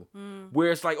the two. Where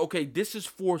it's like, okay, this is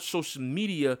for social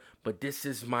media, but this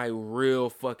is my real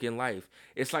fucking life.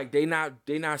 It's like they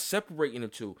not separating the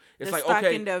two. It's they're like,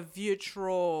 okay, in the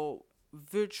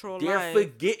virtual they're life.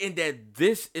 forgetting that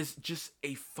this is just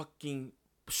a fucking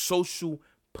social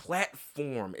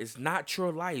platform. It's not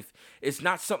your life. It's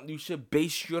not something you should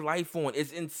base your life on.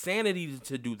 It's insanity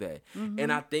to do that.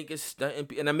 And I think it's stunting.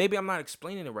 And maybe I'm not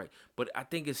explaining it right, but I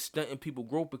think it's stunting people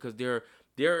growth because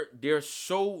they're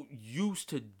so used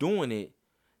to doing it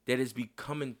that it's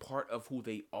becoming part of who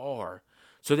they are.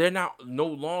 So they're no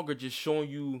longer just showing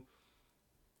you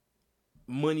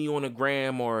money on the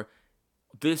gram or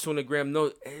this on the gram.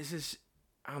 No, it's just,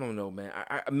 I don't know, man.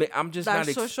 I'm just that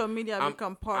not. Social media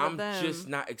become part of them. I'm just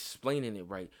not explaining it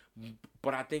right,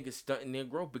 but I think it's stunting their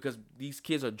growth because these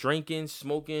kids are drinking,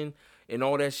 smoking, and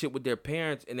all that shit with their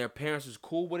parents, and their parents is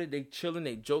cool with it. They chilling,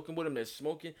 they joking with them, they're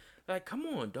smoking. Like, come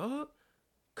on, dog,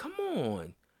 come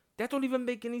on. That don't even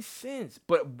make any sense.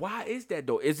 But why is that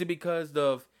though? Is it because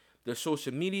of the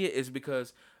social media? Is it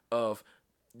because of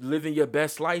living your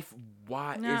best life?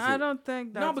 Why is it? I don't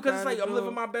think that's because it's like I'm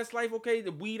living my best life. Okay,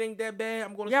 the weed ain't that bad.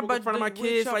 I'm gonna smoke in front of my with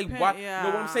kids. your Like, why? No,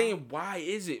 what I'm saying, why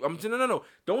is it? I'm saying, no.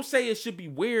 Don't say it should be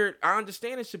weird. I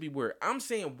understand it should be weird. I'm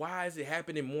saying, why is it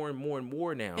happening more and more and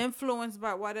more now? Influenced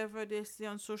by whatever they see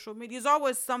on social media. It's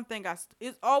always something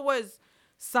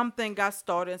got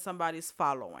started and somebody's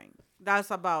following.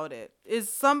 That's about it.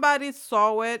 Is somebody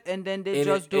saw it and then they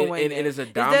just doing it. And it's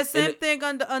the same thing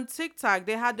on TikTok.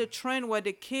 They had the trend where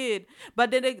the kid,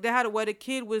 but then they had where the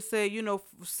kid would say,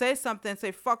 say something,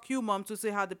 say "fuck you, mom," to see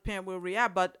how the parent will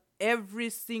react. But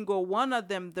every single one of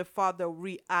them, the father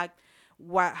react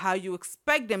how you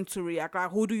expect them to react. Like,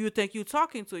 who do you think you're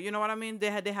talking to? You know what I mean? They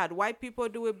had white people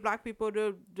do it, black people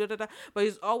do it, but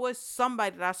it's always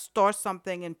somebody that starts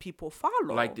something and people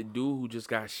follow. Like the dude who just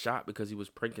got shot because he was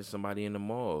pranking somebody in the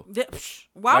mall.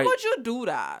 Why would you do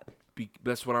that?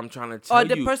 That's what I'm trying to tell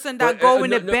you. Or the person that go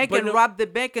in the bank and rob the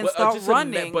bank and start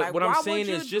running. But what I'm saying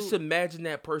is, just imagine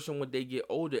that person when they get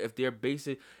older. If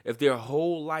their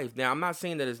whole life. Now, I'm not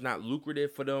saying that it's not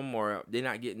lucrative for them or they're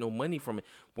not getting no money from it.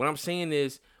 What I'm saying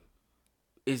is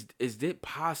it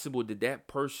possible that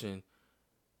person,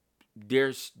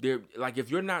 they're like,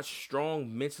 if you're not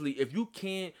strong mentally, if you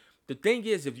can't, the thing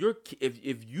is, if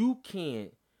you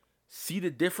can't see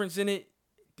the difference in it,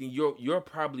 then you're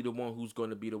probably the one who's going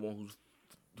to be the one who's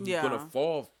going to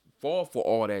fall for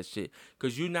all that shit,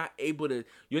 because you're not able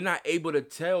to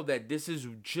tell that this is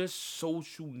just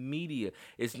social media.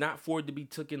 It's not for it to be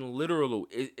taken literally.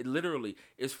 It literally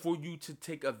is for you to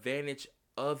take advantage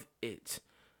of it.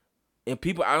 And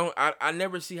people, I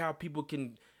never see how people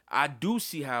can. I do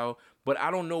see how, but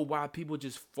I don't know why people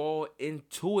just fall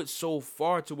into it so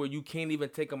far to where you can't even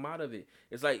take them out of it.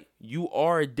 It's like you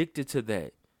are addicted to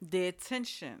that. The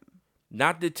attention,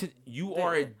 Not you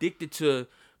are addicted to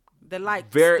the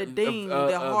likes, the ding,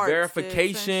 the hearts,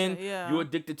 verification. The yeah. You're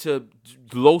addicted to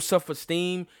low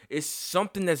self-esteem. It's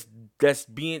something that's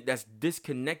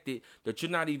disconnected that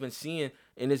you're not even seeing,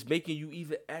 and it's making you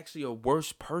even actually a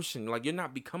worse person. Like you're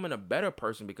not becoming a better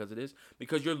person because of this,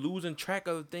 because you're losing track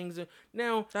of the things.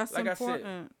 Now, that's like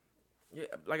important.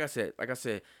 like I said,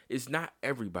 it's not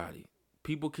everybody.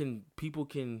 People can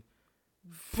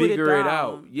Put figure it down.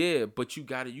 out. Yeah, but you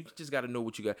just gotta know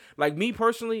what you got. Like me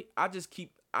personally, I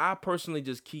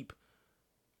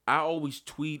always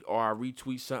tweet or I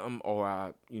retweet something or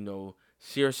I,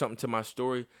 share something to my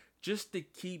story just to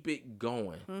keep it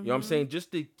going. You know what I'm saying?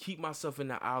 Just to keep myself in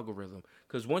the algorithm.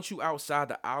 Because once you outside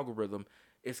the algorithm,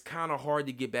 it's kind of hard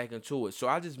to get back into it. So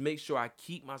I just make sure I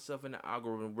keep myself in the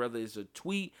algorithm, whether it's a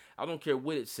tweet. I don't care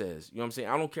what it says. You know what I'm saying?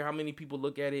 I don't care how many people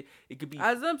look at it. It could be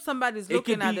as if somebody's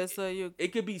looking at it. So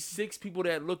it could be 6 people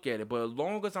that look at it. But as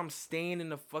long as I'm staying in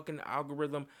the fucking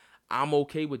algorithm, I'm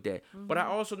okay with that. But I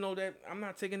also know that I'm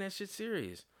not taking that shit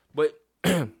serious. But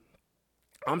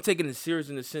I'm taking it serious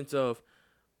in the sense of,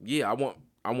 yeah, I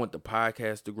want the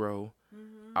podcast to grow.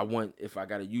 I want, if I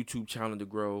got a YouTube channel, to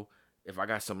grow. If I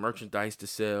got some merchandise to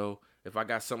sell, if I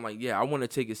got something like, I want to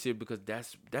take it serious because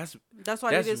that's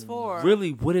what it is for.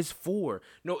 Really, what it's for?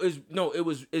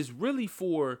 It's really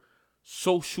for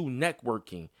social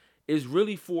networking. It's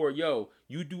really for,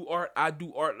 you do art, I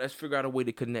do art. Let's figure out a way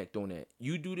to connect on that.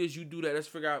 You do this, you do that. Let's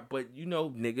figure out. But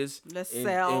niggas, let's and,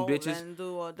 sell and bitches, and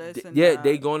do all this.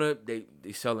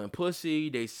 They selling pussy.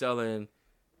 They selling,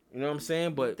 you know what I'm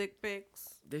saying? But dick pics.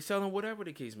 They selling whatever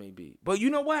the case may be. But you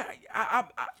know what?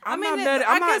 I'm mean, not mad.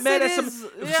 I'm not mad at some.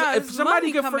 If somebody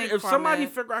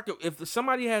if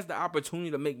somebody has the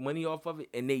opportunity to make money off of it,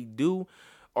 and they do,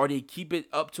 or they keep it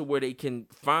up to where they can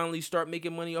finally start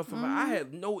making money off of it, I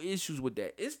have no issues with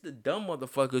that. It's the dumb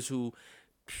motherfuckers who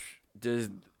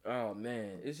just, oh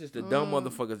man, it's just the dumb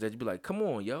motherfuckers that you be like, come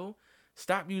on, yo,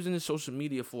 stop using the social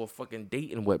media for a fucking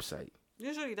dating website.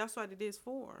 Usually that's what it is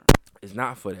for. It's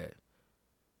not for that.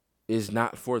 It's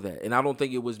not for that. And I don't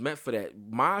think it was meant for that.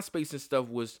 MySpace and stuff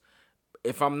was,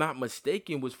 if I'm not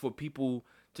mistaken, was for people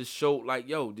to show like,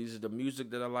 yo, this is the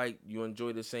music that I like. You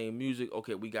enjoy the same music.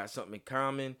 Okay, we got something in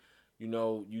common.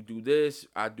 You do this.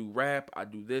 I do rap. I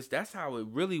do this. That's how it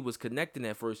really was connecting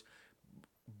at first.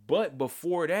 But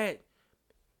before that,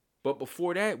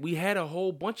 we had a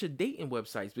whole bunch of dating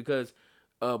websites because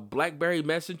BlackBerry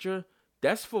Messenger,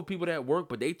 that's for people that work,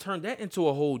 but they turned that into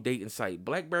a whole dating site.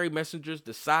 BlackBerry Messengers,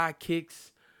 the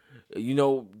sidekicks,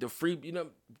 the free, the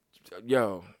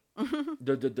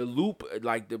loop,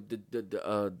 like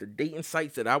the dating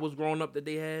sites that I was growing up that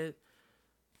they had.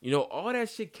 All that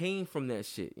shit came from that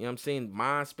shit. You know what I'm saying?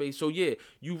 MySpace. So yeah,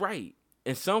 you right.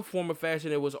 In some form or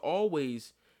fashion, it was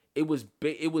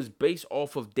based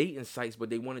off of dating sites, but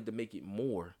they wanted to make it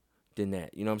more than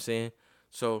that. You know what I'm saying?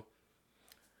 So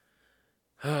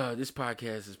this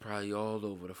podcast is probably all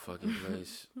over the fucking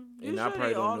place. And I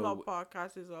probably don't know. All our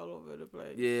podcasts is all over the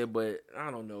place. Yeah, but I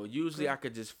don't know. Usually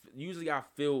I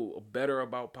feel better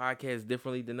about podcasts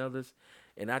differently than others.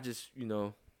 And I just,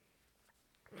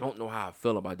 don't know how I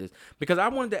feel about this. Because I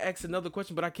wanted to ask another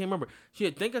question, but I can't remember.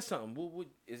 Shit, think of something.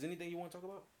 Is anything you want to talk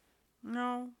about?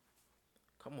 No.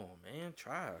 Come on, man.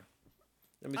 Try.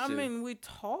 Let me see. I mean, we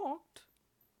talked.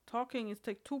 Talking is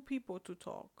take 2 people to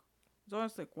talk. It's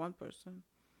always like 1 person.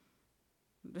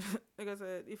 Like I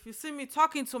said, if you see me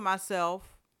talking to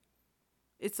myself,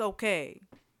 it's okay.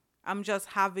 I'm just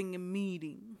having a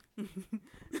meeting.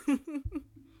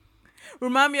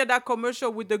 Remind me of that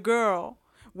commercial with the girl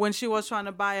when she was trying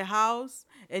to buy a house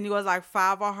and it was like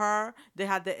 5 of her. They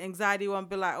had the anxiety one,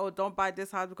 be like, oh, don't buy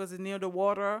this house because it's near the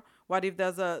water. What if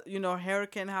there's a,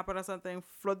 hurricane happen or something,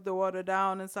 flood the water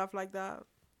down and stuff like that?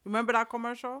 Remember that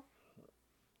commercial?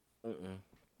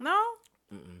 No?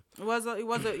 It was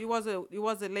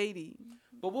a lady.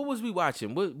 But what was we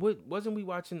watching? What wasn't we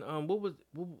watching?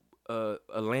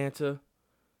 Atlanta?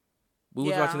 We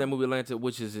was watching that movie Atlanta,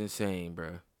 which is insane,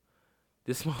 bro.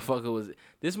 This motherfucker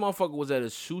was at a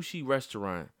sushi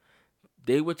restaurant.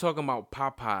 They were talking about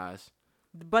Popeyes.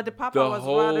 But the Popeye the was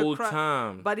whole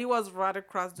time. But he was right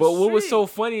across the street. But what street. was so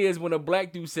funny is when a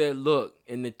black dude said, look,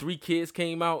 and the 3 kids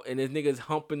came out and this nigga's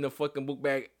humping the fucking book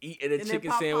bag, eating a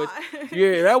chicken sandwich.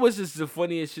 Yeah, that was just the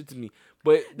funniest shit to me.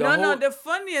 But the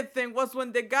funniest thing was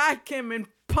when the guy came and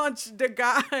punched the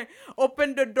guy,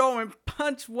 opened the door and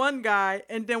punched one guy,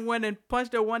 and then went and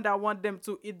punched the one that wanted them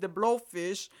to eat the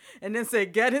blowfish, and then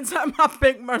said, "Get inside my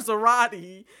pink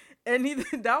Maserati." And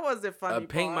that was the funny A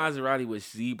pink part. Maserati with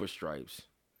zebra stripes.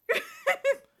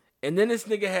 And then this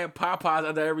nigga had Popeyes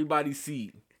under everybody's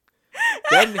seat.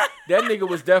 That nigga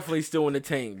was definitely still in the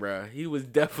tank, bro. He was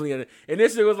definitely in the, and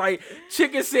this nigga was like,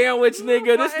 chicken sandwich,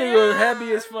 nigga. This nigga was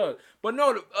happy as fuck. But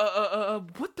no,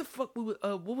 what the fuck?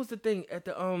 What was the thing at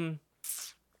the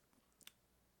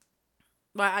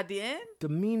But at the end, the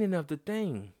meaning of the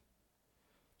thing?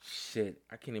 Shit,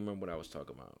 I can't even remember what I was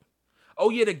talking about.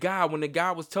 Oh yeah, when the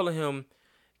guy was telling him,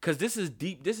 cause this is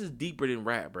deep. This is deeper than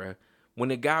rap, bro. When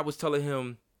the guy was telling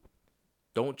him,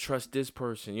 don't trust this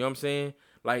person. You know what I'm saying?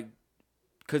 Like,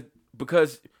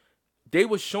 because they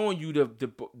was showing you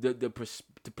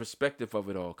the perspective of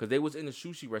it all. Cause they was in the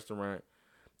sushi restaurant,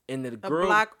 and the girl,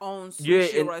 black-owned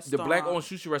sushi restaurant. the black-owned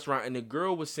sushi restaurant, and the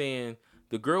girl was saying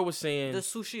the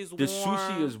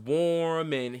sushi is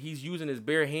warm, and he's using his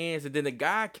bare hands. And then the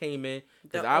guy came in,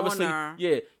 because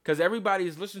obviously, because everybody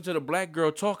is listening to the black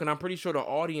girl talking. I'm pretty sure the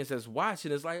audience that's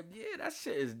watching is like, yeah, that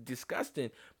shit is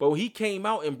disgusting. But when he came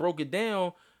out and broke it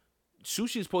down,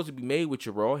 sushi is supposed to be made with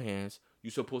your raw hands.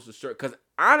 You're supposed to stir. Because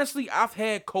honestly, I've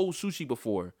had cold sushi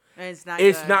before. And it's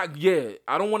not. Yeah,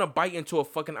 I don't want to bite into a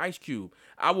fucking ice cube.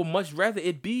 I would much rather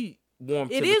it be warm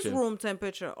temperature. It is room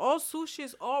temperature. All sushi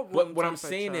is all room temperature. But what I'm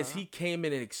saying is he came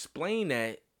in and explained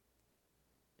that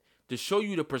to show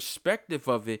you the perspective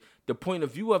of it, the point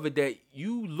of view of it, that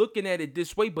you looking at it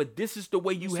this way, but this is the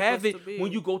way you have it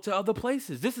when you go to other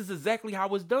places. This is exactly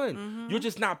how it's done.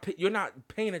 Mm-hmm. You're not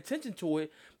paying attention to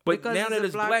it, but because now that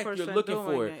it's black, you're looking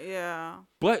for it. Yeah.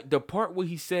 But the part where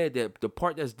he said that, the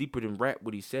part that's deeper than rap,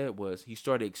 what he said was, he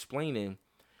started explaining,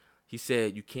 he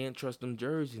said, you can't trust them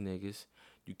Jersey niggas.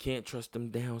 You can't trust them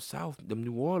down south, them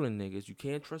New Orleans niggas. You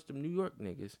can't trust them New York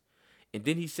niggas. And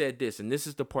then he said this, and this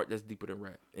is the part that's deeper than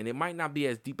rap. And it might not be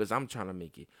as deep as I'm trying to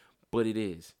make it, but it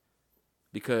is.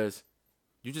 Because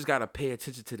you just got to pay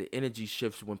attention to the energy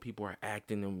shifts when people are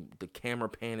acting and the camera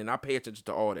panning. I pay attention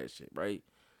to all that shit, right?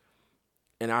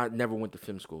 And I never went to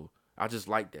film school. I just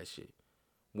like that shit.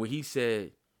 When he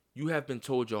said, you have been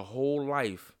told your whole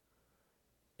life,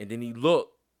 and then he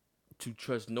looked, to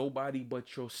trust nobody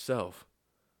but yourself.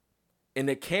 And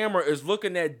the camera is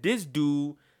looking at this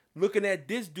dude,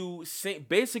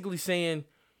 basically saying,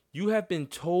 you have been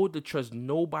told to trust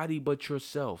nobody but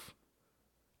yourself.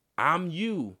 I'm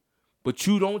you, but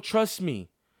you don't trust me.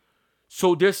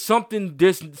 So there's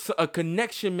a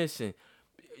connection missing.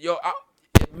 Yo,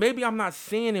 maybe I'm not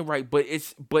saying it right, but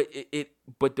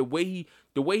the way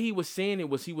he was saying it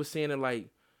was, he was saying it like,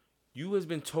 you has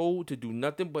been told to do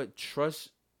nothing but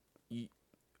trust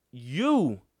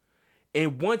you.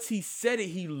 And once he said it,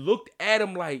 he looked at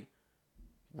him like,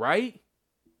 right?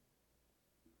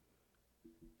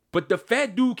 But the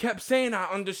fat dude kept saying, I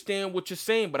understand what you're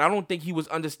saying, but I don't think he was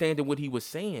understanding what he was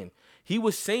saying. He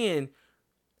was saying,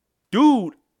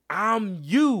 dude, I'm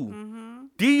you. Mm-hmm.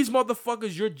 These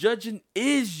motherfuckers you're judging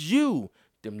is you.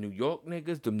 Them New York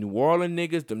niggas, them New Orleans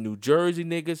niggas, them New Jersey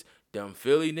niggas, them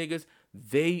Philly niggas,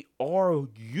 they are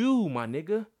you, my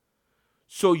nigga.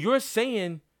 So you're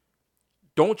saying,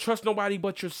 don't trust nobody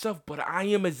but yourself, but I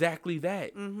am exactly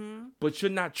that. Mm-hmm. But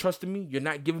you're not trusting me. You're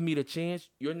not giving me the chance.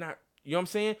 You're not, you know what I'm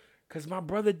saying? Because my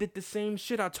brother did the same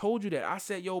shit. I told you that. I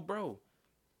said, yo, bro,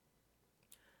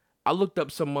 I looked up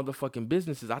some motherfucking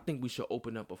businesses. I think we should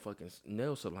open up a fucking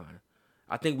nail salon.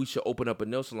 I think we should open up a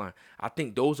nail salon. I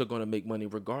think those are going to make money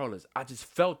regardless. I just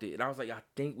felt it. And I was like, I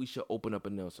think we should open up a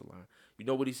nail salon. You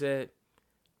know what he said?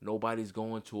 Nobody's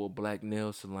going to a black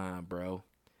nail salon, bro.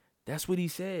 That's what he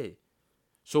said.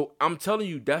 So I'm telling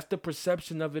you, that's the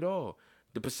perception of it all.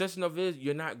 The perception of it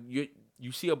is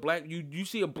you see a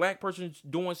black person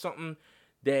doing something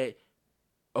that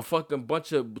a fucking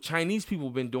bunch of Chinese people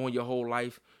been doing your whole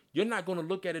life. You're not going to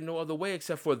look at it no other way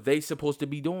except for they supposed to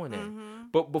be doing that. Mm-hmm.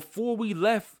 But before we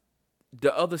left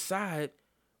the other side,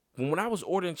 when I was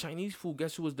ordering Chinese food,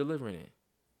 guess who was delivering it?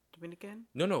 Dominican?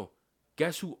 No.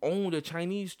 Guess who owned a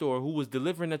Chinese store who was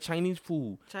delivering the Chinese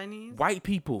food? Chinese? White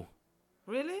people.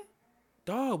 Really?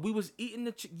 Dog, we was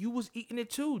eating you was eating it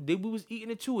too. We was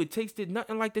eating it too. It tasted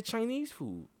nothing like the Chinese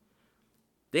food.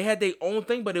 They had their own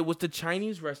thing, but it was the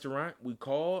Chinese restaurant we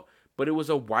called, but it was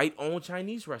a white-owned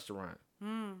Chinese restaurant.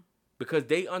 Because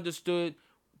they understood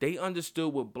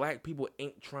what black people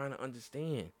ain't trying to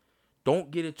understand. Don't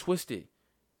get it twisted.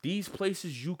 These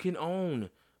places you can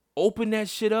own. Open that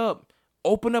shit up.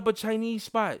 Open up a Chinese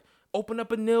spot. Open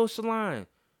up a nail salon.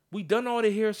 We done all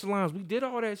the hair salons. We did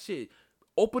all that shit.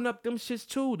 Open up them shits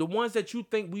too. The ones that you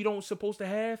think we don't supposed to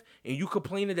have, and you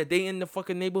complaining that they in the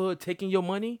fucking neighborhood taking your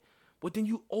money. But then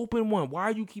you open one. Why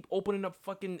you keep opening up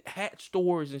fucking hat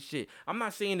stores and shit? I'm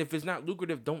not saying if it's not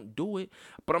lucrative, don't do it.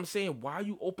 But I'm saying, why are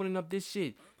you opening up this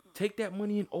shit? Take that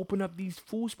money and open up these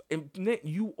food and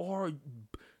you are,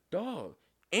 dog.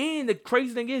 And the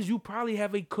crazy thing is, you probably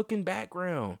have a cooking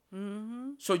background.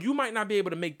 Mm-hmm. So you might not be able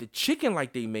to make the chicken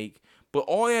like they make, but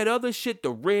all that other shit,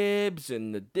 the ribs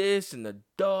and the this and the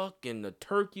duck and the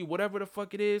turkey, whatever the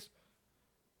fuck it is,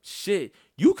 shit,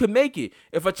 you can make it.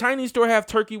 If a Chinese store have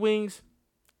turkey wings,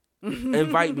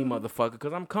 invite me, motherfucker,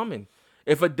 because I'm coming.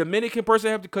 If a Dominican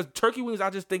person have, because turkey wings, I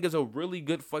just think is a really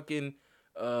good fucking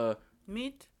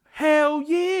meat. Hell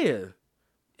yeah,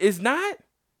 it's not.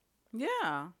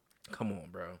 Yeah. Come on,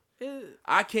 bro.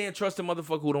 I can't trust a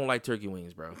motherfucker who don't like turkey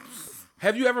wings, bro.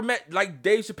 Have you ever met, like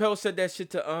Dave Chappelle said that shit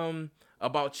to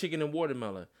about chicken and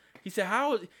watermelon? He said,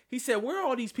 where are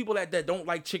all these people that don't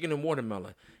like chicken and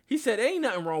watermelon? He said, ain't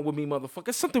nothing wrong with me, motherfucker.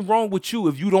 There's something wrong with you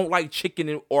if you don't like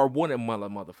chicken or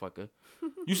watermelon, motherfucker.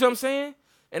 You see what I'm saying?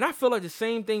 And I feel like the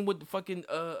same thing with the fucking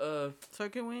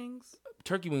turkey wings.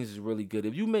 Turkey wings is really good.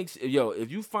 If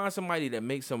you find somebody that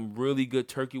makes some really good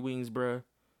turkey wings, bruh.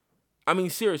 I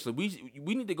mean, seriously,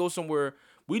 we need to go somewhere.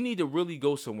 We need to really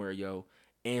go somewhere, yo,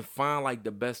 and find like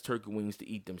the best turkey wings to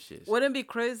eat them shits. Wouldn't it be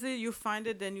crazy? You find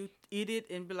it, then you eat it,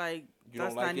 and be like,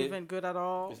 that's not even good at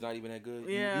all. It's not even that good.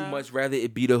 Yeah. You much rather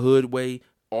it be the hood way,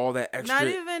 all that extra not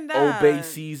even that. Old Bay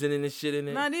seasoning and shit in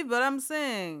it. Not even, but I'm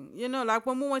saying, like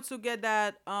when we went to get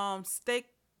that steak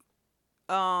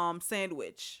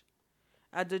sandwich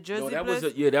at the Jersey place.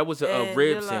 That was a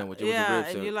rib sandwich. It was a rib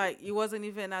sandwich. And you're like, it wasn't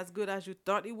even as good as you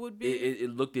thought it would be. It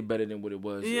looked better than what it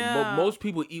was. Yeah. Most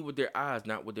people eat with their eyes,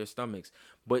 not with their stomachs.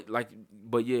 But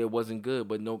yeah, it wasn't good.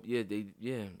 But no, it wasn't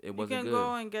good. You can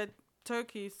go and get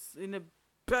turkeys in the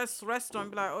best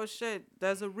restaurant. Be like, oh shit,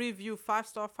 there's a review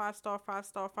 5-star, 5-star,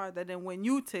 5-star, 5. And then when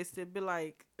you taste it, be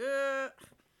like,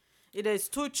 either it's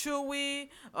too chewy,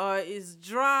 or it's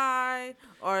dry,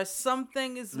 or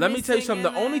something is. Let me tell you something.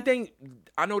 The there. only thing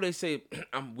I know, they say,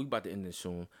 we about to end this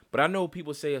soon, but I know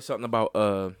people say something about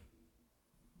a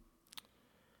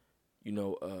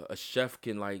chef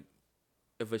can, like,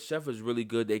 if a chef is really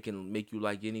good, they can make you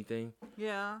like anything.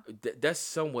 Yeah. That's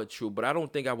somewhat true, but I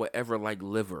don't think I would ever like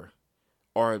liver,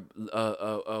 or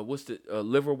what's the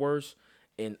liverwurst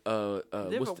and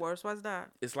liverwurst. What's that?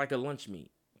 It's like a lunch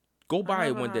meat. Go buy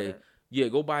it one day. Yeah,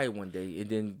 go buy it one day and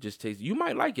then just taste it. You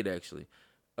might like it actually.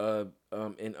 Where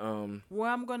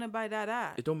I'm gonna buy that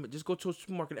at? It don't just go to a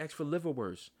supermarket and ask for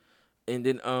liverwurst. And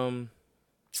then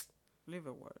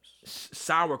liverwurst.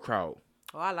 Sauerkraut.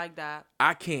 Oh, I like that.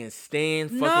 I can't stand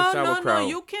fucking sauerkraut. No,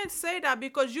 you can't say that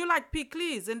because you like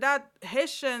pickles and that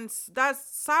Haitians, that's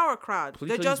sauerkraut. Pickles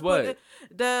they just what? put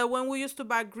the when we used to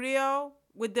buy griot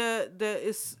with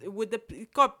it's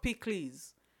called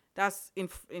pickles. That's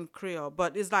in Creole,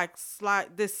 but it's like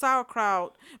the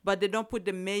sauerkraut, but they don't put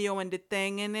the mayo and the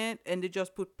thing in it, and they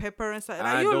just put pepper and stuff.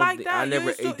 Like, you like that? I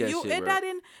never ate that you shit. ate that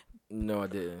in? No, I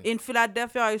didn't. In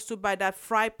Philadelphia, I used to buy that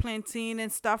fried plantain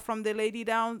and stuff from the lady,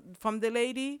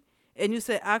 and you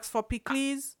say ask for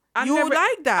pickles.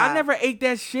 Like that? I never ate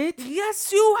that shit.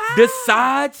 Yes, you have.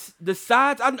 The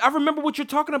sides. I remember what you're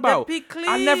talking about. The pickles.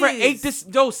 I never ate this.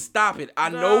 Yo, stop it. I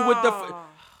know what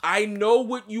I know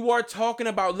what you are talking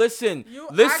about. Listen,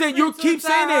 you keep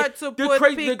saying it.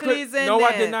 No,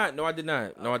 I did not.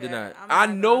 I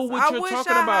know what you're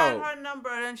talking about. I wish I had her number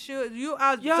and you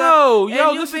are.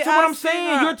 Yo, listen to what I'm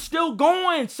saying. You're still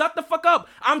going. Shut the fuck up.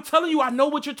 I'm telling you, I know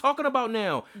what you're talking about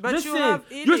now. But listen,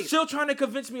 you're still trying to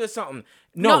convince me of something.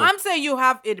 No, I'm saying you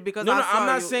have it because I'm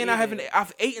not saying I haven't.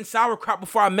 I've eaten sauerkraut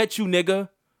before I met you, nigga.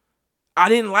 I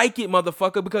didn't like it,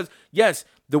 motherfucker, because yes,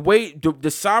 the way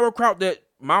the sauerkraut that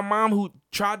my mom who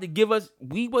tried to give us,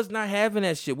 we was not having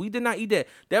that shit. We did not eat that.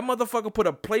 That motherfucker put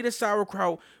a plate of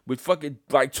sauerkraut with fucking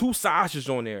like 2 sausages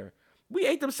on there. We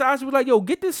ate them sausages. We like, yo,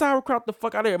 get this sauerkraut the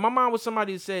fuck out of here. My mom was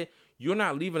somebody that said, you're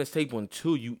not leaving this table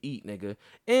until you eat, nigga.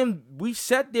 And we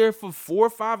sat there for 4 or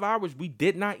 5 hours. We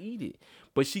did not eat it.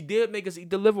 But she did make us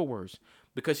eat the liverwurst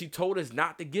because she told us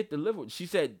not to get the liver. She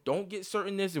said, don't get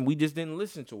certain this, and we just didn't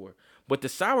listen to her. But the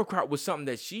sauerkraut was something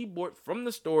that she bought from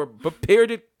the store,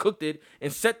 prepared it, cooked it,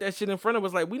 and set that shit in front of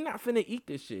us like, we not finna eat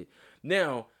this shit.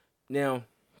 Now,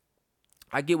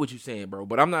 I get what you're saying, bro,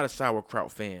 but I'm not a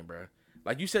sauerkraut fan, bro.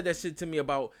 Like, you said that shit to me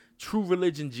about True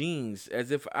Religion jeans,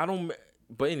 as if I don't...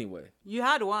 But anyway. You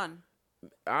had one.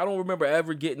 I don't remember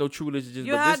ever getting no True Religion jeans,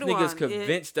 You but this had nigga's one.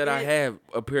 convinced that I have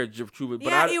a pair of True Religion.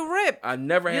 Yeah, But it ripped. I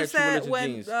never You had True said Religion when,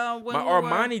 jeans. when My you were-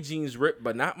 Armani jeans ripped,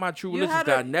 but not my True You Religions. had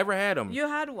 'Cause a- I never had them. You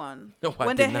had one. No, I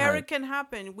when did the not. hurricane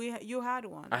happened, you had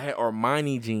one. I had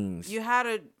Armani jeans. You had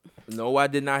a. No, I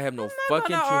did not have no I'm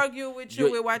fucking not True. gonna argue with you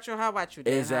You- with what you have, what you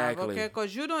didn't Exactly. have, okay?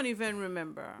 Because you don't even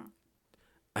remember.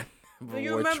 Do you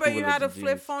Wore remember True you had a Religion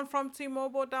flip jeans. phone from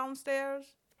T-Mobile downstairs?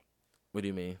 What do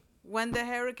you mean? When the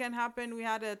hurricane happened, we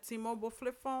had a T-Mobile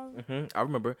flip phone. I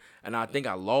remember, and I think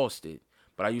I lost it.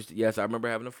 But I used to. Yes, I remember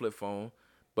having a flip phone.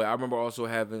 But I remember also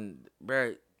having.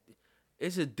 Bruh,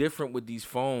 it's a different with these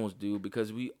phones, dude,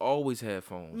 because we always had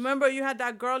phones. Remember you had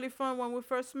that girly phone when we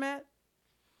first met?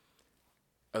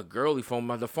 A girly phone.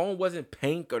 The phone wasn't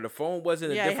pink or the phone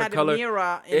wasn't a Yeah, it different had color. a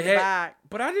mirror in It the had- back.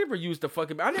 But I never used the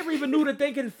fucking. I never even knew the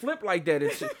thing can flip like that.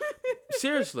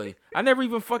 Seriously, I never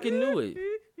even fucking knew it.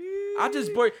 I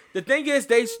just the thing is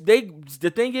the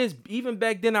thing is even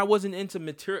back then I wasn't into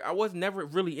material. I was never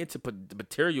really into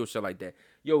material shit like that.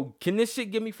 Yo, can this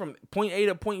shit get me from point A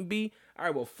to point B? All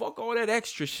right, well fuck all that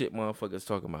extra shit motherfuckers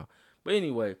talking about. But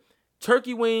anyway,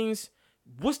 turkey wings.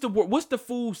 What is the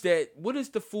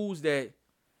foods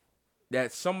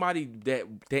that somebody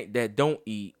that don't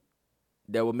eat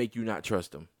that would make you not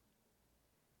trust them?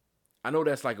 I know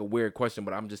that's like a weird question,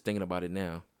 but I'm just thinking about it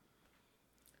now.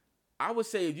 I would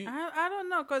say if you I don't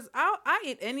know, because I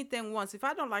eat anything once. If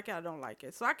I don't like it, I don't like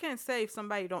it. So I can't say if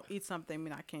somebody don't eat something, I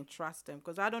mean I can't trust them,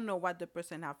 because I don't know what the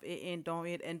person have eaten, don't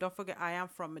eat. And don't forget, I am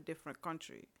from a different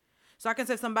country. So I can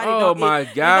say if somebody don't eat. Oh my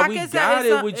God, we can say got it's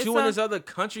it a- with it's you and a- this other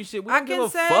country shit. We I don't give can a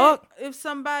say fuck. if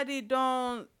somebody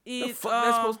don't eat. The fuck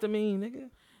that's supposed to mean, nigga?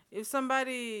 If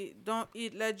somebody don't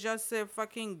eat, let's just say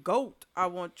fucking goat, I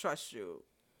won't trust you.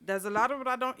 There's a lot of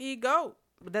people that don't eat goat,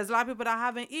 but there's a lot of people that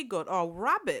haven't eat goat or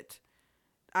rabbit.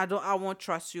 I won't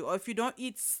trust you. Or if you don't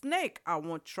eat snake, I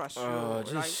won't trust you. Oh,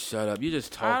 just Like, shut up. You're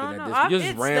just I don't talking know. at this. I've You're just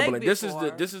eaten snake rambling.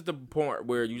 before. This is the point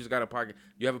where you just got a podcast.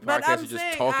 You have a But podcast. I'm You're just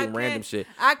saying talking I random can't- shit.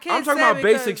 I can't I'm talking say about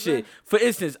basic because, shit. For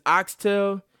instance,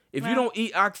 oxtail. If you don't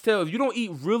eat oxtail, if you don't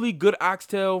eat really good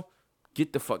oxtail,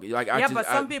 get the fuck. Like but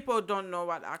some people don't know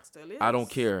what oxtail is. I don't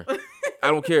care. I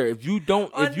don't care if you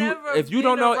don't. Or If you never don't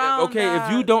been know. around Okay,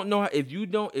 if you that. don't know. If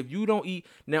you don't eat.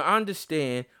 Now I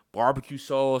understand barbecue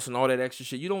sauce and all that extra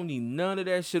shit. You don't need none of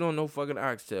that shit on no fucking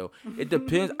oxtail. It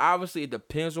depends. Obviously, it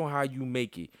depends on how you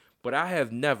make it. But I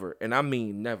have never, and I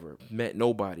mean never, met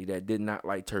nobody that did not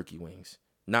like turkey wings.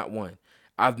 Not one.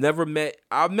 I've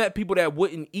met people that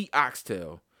wouldn't eat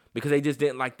oxtail because they just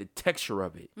didn't like the texture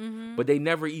of it. But they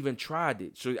never even tried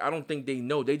it. So I don't think they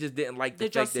know. They just didn't like the They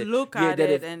fact just that look at that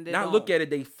it and they not don't. look at it,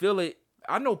 they feel it.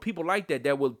 I know people like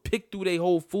that will pick through their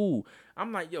whole food.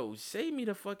 I'm like, yo, save me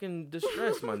the fucking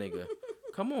distress, my nigga.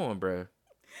 Come on, bruh.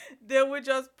 They would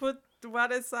just put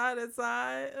one aside. It's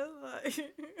like,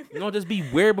 You know, just be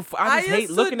weird before. I I just hate used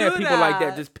to looking at do people like that,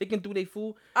 that. just picking through their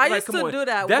food. I I'm like, used come to on. do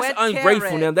that. That's Wet ungrateful.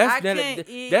 carrot. Now I can't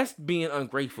eat- that's being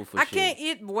ungrateful for I shit. can't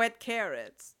eat wet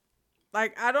carrots.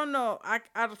 Like I don't know. I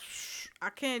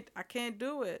can't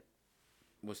do it.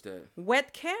 What's that?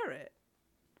 Wet carrot.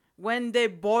 When they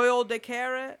boil the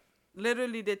carrot,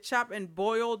 literally they chop and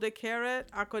boil the carrot.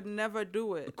 I could never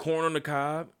do it. Corn on the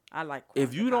cob. I like corn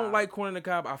If you don't like corn on the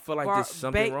cob, I feel like there's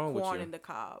something baked wrong with corn you. in the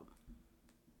cob.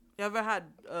 You ever had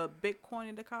baked corn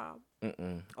in the cob?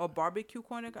 Mm-mm. Or barbecue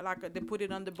corn in the cob? Like they put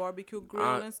it on the barbecue grill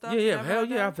and stuff? Yeah, You yeah, ever hell had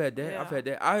yeah, that? I've had that. Yeah. I've had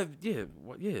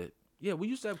that. Yeah. We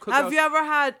used to have cookouts. Have you ever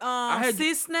had had-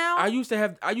 sea snail? I used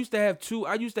to have two.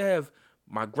 I used to have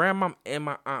my grandma and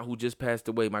my aunt who just passed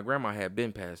away. My grandma had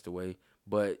been passed away,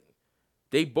 but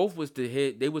they both was the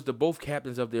head. They was the both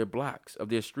captains of their blocks, of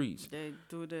their streets. They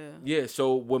do the Yeah,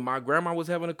 so when my grandma was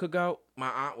having a cookout, my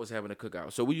aunt was having a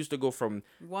cookout. So we used to go from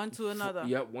one to another.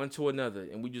 Yep, one to another,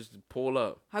 and we just pull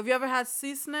up. Have you ever had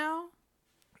sea snail?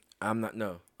 I'm not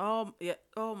no. Oh yeah.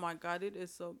 Oh my God, it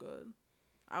is so good.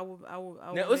 I will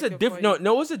Now it's a make it for different. you.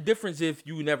 No, it's a difference if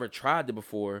you never tried it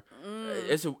before.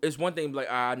 It's one thing like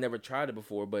I never tried it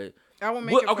before, but I will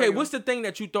make it for okay. you. What's the thing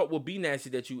that you thought would be nasty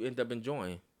that you end up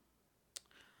enjoying?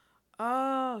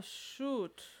 Oh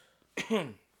shoot.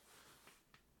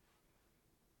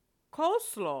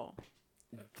 Coleslaw.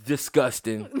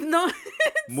 Disgusting. No.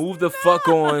 Move the fuck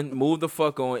on. Move the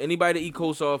fuck on. Anybody that eat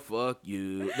coleslaw, fuck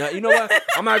you. Now, you know what?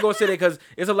 I'm not going to say that because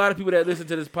there's a lot of people that listen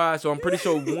to this pod, so I'm pretty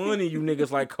sure one of you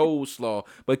niggas like coleslaw.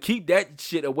 But keep that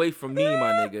shit away from me,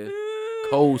 my nigga.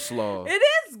 Coleslaw. It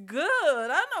is good. I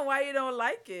don't know why you don't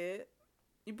like it.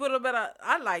 You put a better.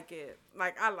 I like it.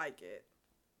 Like I like it.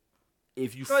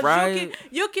 if you 'Cause fry you it.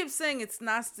 you keep saying it's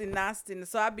nasty, nasty,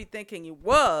 so I be thinking it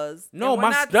was. No, And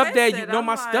when my I stepdad. taste You it, know, I'm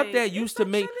my like, stepdad it's used to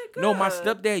make. actually No, my good.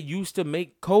 stepdad used to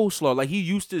make coleslaw. Like he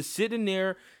used to sit in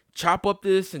there, chop up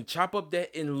this and chop up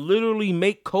that, and literally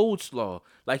make coleslaw.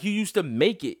 Like he used to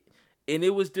make it, and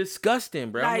it was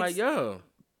disgusting, bro. I'm Like, like, yo.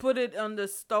 Put it on the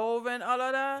stove and all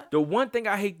of that. The one thing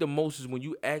I hate the most is when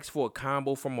you ask for a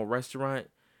combo from a restaurant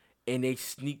and they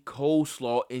sneak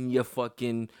coleslaw in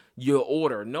your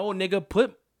order. No, nigga,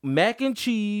 put mac and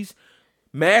cheese,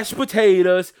 mashed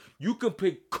potatoes. You can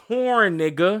pick corn,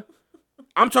 nigga.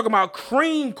 I'm talking about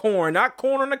cream corn, not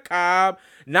corn on the cob,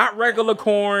 not regular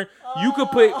corn. You could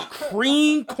put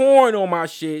cream corn on my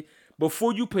shit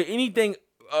before you put anything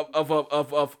of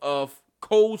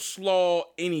coleslaw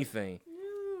anything.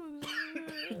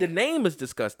 The name is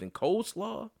disgusting.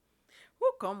 Coleslaw?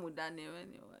 Who come with that name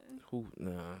anyway? Who?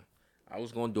 Nah. I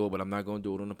was gonna do it, but I'm not gonna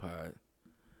do it on the pod.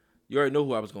 You already know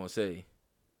who I was gonna say.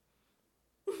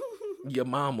 Your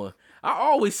mama. I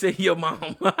always say your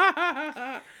mama.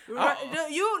 Right,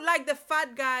 you like the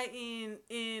fat guy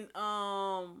in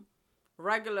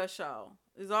regular show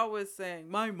is always saying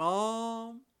my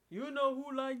mom. You know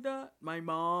who like that? My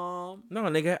mom. No,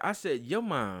 nigga. I said your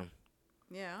mom.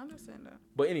 Yeah, I understand that.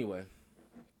 But anyway.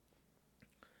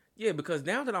 Yeah, because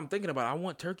now that I'm thinking about it, I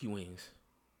want turkey wings.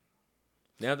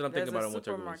 Now that I'm thinking about it, I want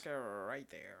turkey wings. Supermarket right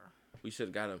there. We should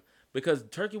have got them. Because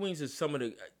turkey wings is some of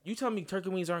the... You tell me turkey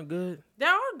wings aren't good? They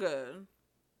are good.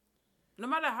 No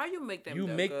matter how you make them, You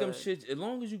they're make good. them shit, as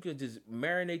long as you can just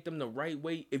marinate them the right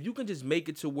way. If you can just make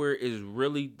it to where it's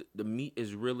really... The meat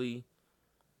is really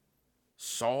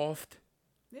soft.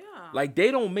 Yeah. Like,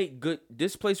 they don't make good...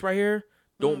 This place right here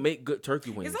don't make good turkey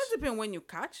wings. It does depend when you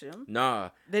catch them. Nah.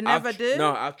 They never did?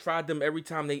 No, I've tried them every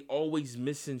time. They always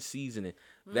missing seasoning.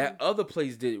 That other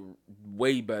place did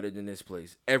way better than this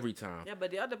place every time. Yeah, but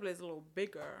the other place is a little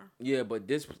bigger. Yeah, but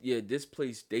this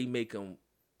place, they make them...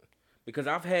 Because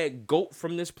I've had goat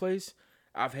from this place.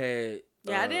 I've had...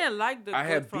 Yeah, I didn't like the I goat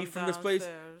have from beef from this place,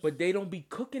 downstairs. but they don't be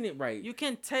cooking it right. You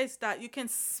can taste that. You can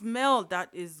smell that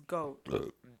is goat.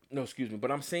 No, excuse me. But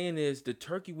I'm saying is the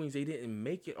turkey wings, they didn't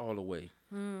make it all the way.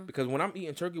 Because when I'm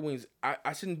eating turkey wings,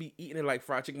 I shouldn't be eating it like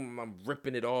fried chicken when I'm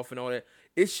ripping it off and all that.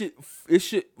 It should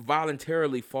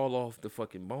voluntarily fall off the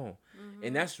fucking bone.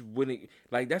 And that's when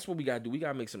that's what we gotta do. We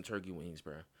gotta make some turkey wings,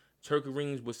 bro. Turkey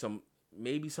wings with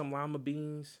maybe some lima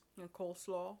beans. And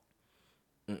coleslaw.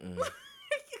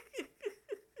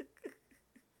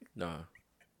 Nah.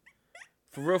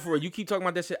 For real, you keep talking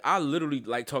about that shit. I literally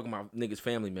like talking about niggas'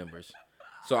 family members.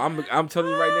 So I'm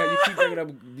telling you right now,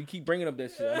 you keep bringing up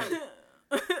that shit.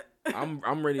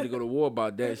 I'm ready to go to war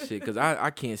about that shit because I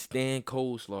can't stand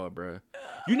coleslaw, bro.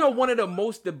 You know, one of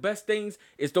the best things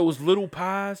is those little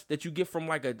pies that you get from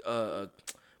like a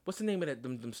what's the name of that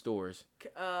them stores?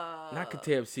 Not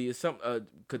KFC. It's some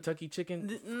Kentucky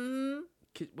Chicken.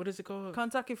 What is it called?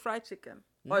 Kentucky Fried Chicken.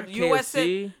 Not Or USA.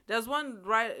 KFC. There's one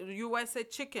right USA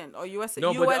Chicken or USA.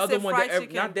 No, but the other one Fried that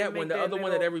Chicken, not they that one. make The other one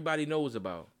that little everybody knows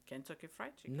about. Kentucky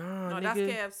Fried Chicken. Nah, No, nigga.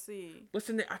 that's KFC. What's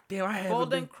in there? Damn, I haven't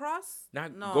Golden been. Cross?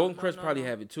 Not No, Golden no, Crust no, probably no.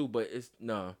 have it too, but it's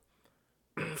no.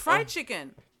 Fried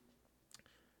chicken.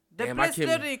 The Damn, I place can't-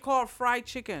 literally called Fried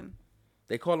Chicken.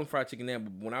 They call them fried chicken now,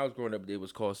 but when I was growing up, they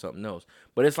was called something else.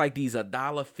 But it's like these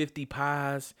 $1.50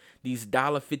 pies, these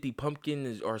 $1.50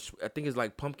 pumpkin, or I think it's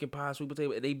like pumpkin pie, sweet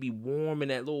potato. They be warm in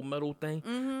that little metal thing.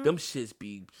 Them shits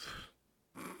be,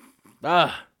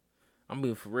 I'm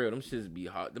being for real. Them shits be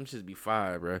hot. Them shits be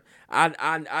fire, bro.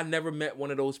 I never met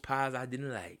one of those pies I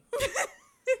didn't like.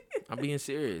 I'm being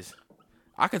serious.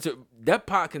 That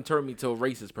pie can turn me to a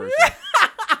racist person.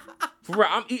 For real,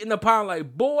 I'm eating the pie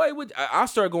like, boy, I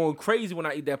start going crazy when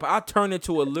I eat that pie. I turn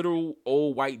into a literal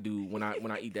old white dude when I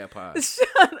eat that pie. Shut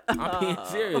up. I'm being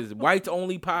serious. Whites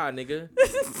only pie, nigga.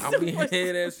 I'm being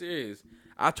that serious.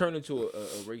 I turn into a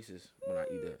racist when I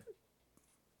eat that.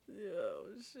 Oh,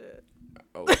 shit.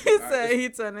 Oh, He said he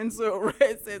turned into a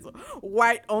racist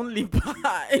white only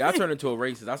pie. yeah, I turn into a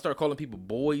racist. I start calling people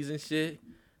boys and shit.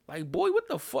 Like, boy, what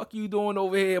the fuck you doing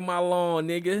over here in my lawn,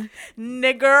 nigga?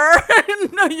 Nigger.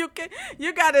 No, you can't.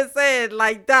 You gotta say it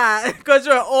like that because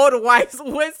you're an old white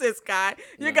racist guy.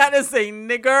 You gotta say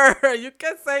nigger. You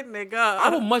can't say nigger. I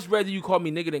would much rather you call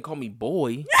me nigga than call me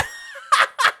boy.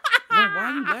 No, why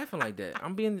are you laughing like that?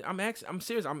 I'm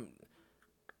serious.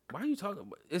 Why are you talking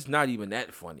about? It's not even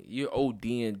that funny. You're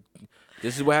ODing.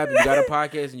 This is what happens. You got a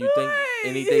podcast and you think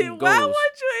anything goes. Why would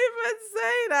you even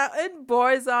say that? It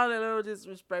boys sound a little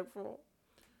disrespectful.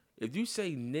 If you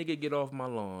say nigga, get off my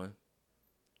lawn,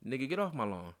 nigga, get off my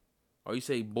lawn. Or you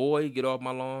say boy, get off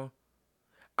my lawn.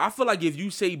 I feel like if you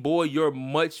say boy, you're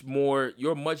much more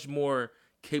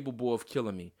capable of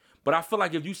killing me. But I feel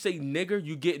like if you say nigger,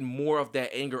 you getting more of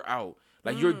that anger out.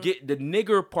 Like you're the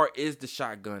nigger part is the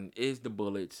shotgun, is the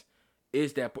bullets,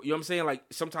 is that, you know what I'm saying? Like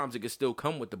sometimes it can still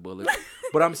come with the bullets.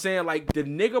 But I'm saying like the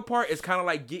nigger part is kind of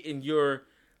like getting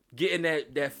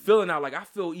that feeling out. Like I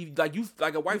feel like you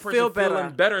like a white person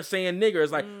feeling better saying nigger.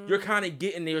 It's like you're kind of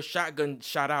getting their shotgun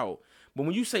shot out. But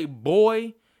when you say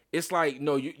boy, it's like,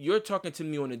 no, you're talking to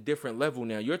me on a different level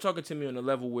now. You're talking to me on a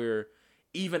level where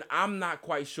even I'm not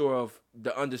quite sure of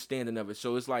the understanding of it.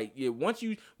 So it's like, yeah, once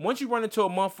you run into a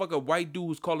motherfucker white dude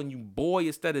who's calling you boy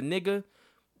instead of nigga,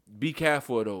 be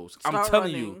careful of those. I'm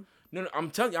telling you. No,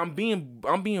 I'm telling you, I'm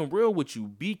being real with you.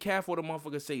 Be careful of the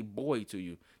motherfuckers say boy to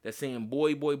you. That's saying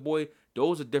boy, boy, boy.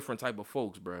 Those are different type of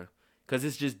folks, bruh. Cause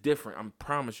it's just different. I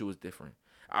promise you it's different.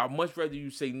 I'd much rather you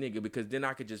say nigga, because then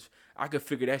I could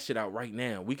figure that shit out right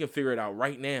now. We can figure it out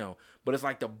right now. But it's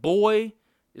like the boy,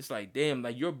 it's like, damn,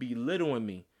 like you're belittling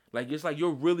me. Like it's like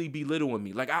you're really belittling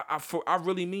me. Like I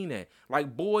really mean that.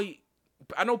 Like boy,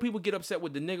 I know people get upset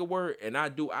with the nigga word, and I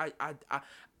do.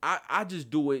 I just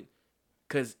do it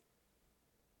because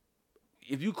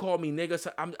if you call me nigga,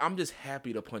 I'm just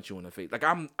happy to punch you in the face. Like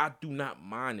I do not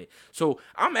mind it. So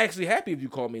I'm actually happy if you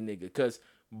call me nigga, because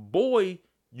boy,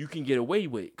 you can get away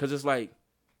with it. Because it's like,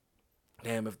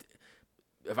 damn,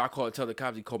 if I tell the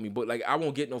cops he called me boy, like I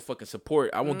won't get no fucking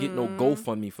support. I won't get no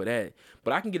GoFundMe for that.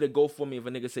 But I can get a GoFundMe if a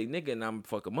nigga say nigga and I'm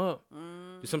fuck him up. You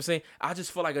know what I'm saying? I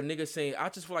just feel like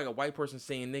a white person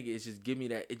saying nigga is just give me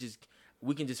that.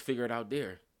 We can just figure it out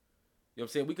there. You know what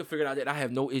I'm saying? We can figure it out there. I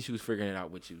have no issues figuring it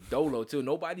out with you. Dolo too.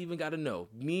 Nobody even got to know.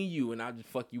 Me and you, and I'll just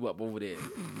fuck you up over there.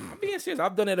 I'm being serious.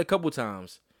 I've done it a couple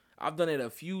times. I've done it a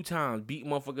few times. Beat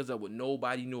motherfuckers up with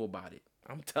nobody knew about it.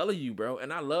 I'm telling you, bro.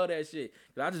 And I love that shit.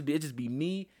 It just be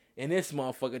me and this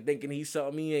motherfucker thinking he's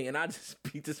something he ain't. And I just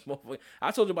beat this motherfucker.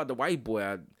 I told you about the white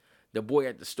boy. The boy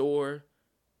at the store.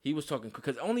 He was talking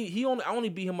because I only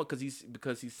beat him up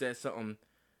because he said something.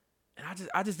 And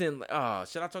I just didn't.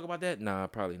 Should I talk about that? Nah,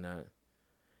 probably not.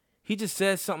 He just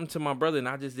said something to my brother, and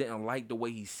I just didn't like the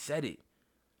way he said it.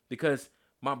 Because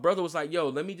my brother was like, yo,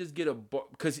 let me just get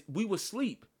because we was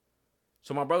asleep.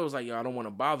 So my brother was like, yo, I don't want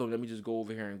to bother him. Let me just go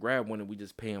over here and grab one, and we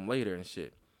just pay him later and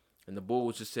shit. And the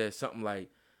boy just said something like,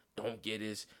 don't get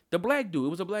his, the black dude, it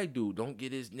was a black dude, don't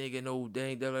get his nigga no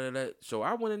dang, da da da. So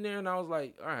I went in there, and I was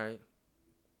like, all right,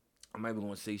 I'm not even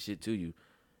going to say shit to you.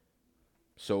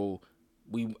 So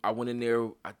I went in there.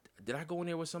 Did I go in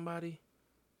there with somebody?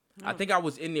 I think I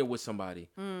was in there with somebody,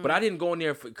 but I didn't go in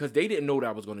there because they didn't know that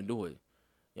I was going to do it.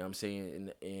 You know what I'm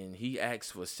saying? And he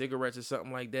asked for cigarettes or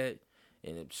something like that.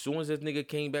 And as soon as this nigga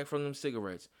came back from them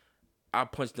cigarettes, I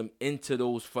punched him into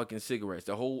those fucking cigarettes.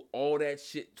 All that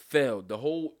shit fell.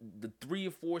 The 3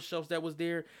 or 4 shelves that was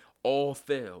there, all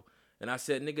fell. And I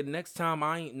said, nigga, next time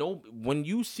when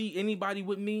you see anybody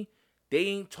with me, they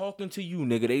ain't talking to you,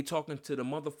 nigga. They talking to the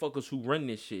motherfuckers who run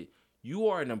this shit. You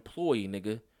are an employee,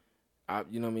 nigga.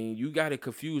 You know what I mean? You got it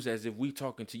confused as if we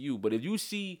talking to you. But if you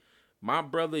see my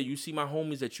brother, you see my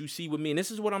homies that you see with me, and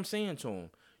this is what I'm saying to him.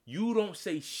 You don't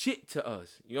say shit to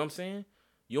us. You know what I'm saying?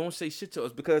 You don't say shit to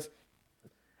us because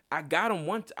I got him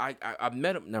once. I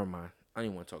met him. Never mind. I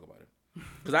didn't want to talk about it.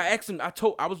 Because I asked him,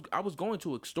 I was going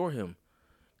to extort him.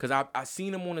 Because I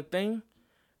seen him on a thing,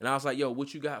 and I was like, yo,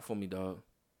 what you got for me, dog?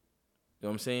 You know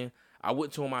what I'm saying? I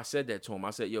went to him, I said that to him.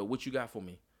 I said, yo, what you got for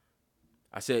me?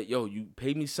 I said, yo, you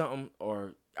pay me something,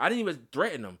 or I didn't even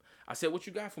threaten him. I said, what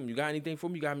you got for me? You got anything for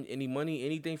me? You got any money,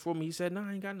 anything for me? He said, nah,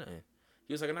 I ain't got nothing.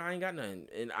 He was like, nah, I ain't got nothing.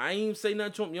 And I ain't say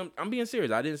nothing to him. You know, I'm being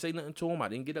serious. I didn't say nothing to him. I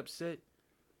didn't get upset.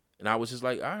 And I was just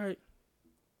like, all right.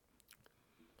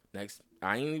 Next,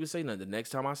 I ain't even say nothing. The next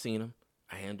time I seen him,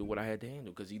 I handled what I had to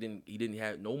handle because he didn't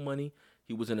have no money.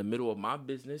 He was in the middle of my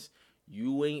business.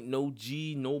 You ain't no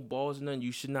G, no balls, nothing.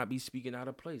 You should not be speaking out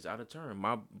of place, out of turn.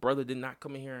 My brother did not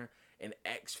come in here and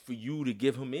ask for you to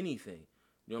give him anything.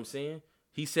 You know what I'm saying?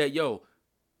 He said, yo,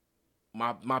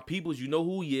 my peoples, you know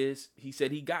who he is. He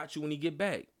said he got you when he get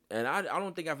back. And I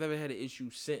don't think I've ever had an issue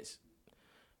since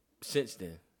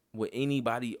then with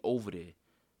anybody over there.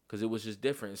 Because it was just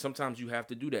different. And sometimes you have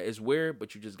to do that. It's weird,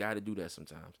 but you just got to do that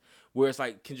sometimes. Where it's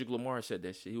like Kendrick Lamar said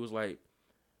that shit. He was like,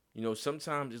 you know,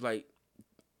 sometimes it's like,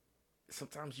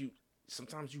 sometimes you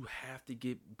have to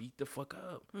get beat the fuck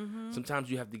up. Mm-hmm.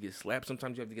 Sometimes you have to get slapped.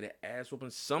 Sometimes you have to get an ass whooping.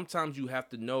 Sometimes you have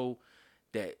to know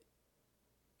that,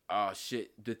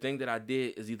 shit, the thing that I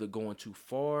did is either going too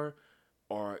far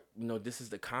or, you know, this is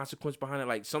the consequence behind it.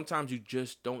 Like, sometimes you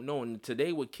just don't know. And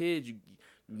today with kids, you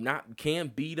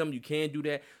can't beat them. You can't do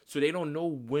that. So they don't know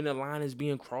when the line is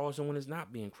being crossed and when it's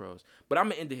not being crossed. But I'm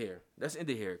going to end it here. Let's end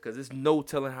it here because there's no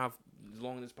telling how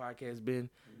long this podcast has been.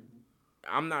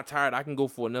 I'm not tired. I can go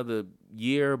for another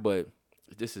year, but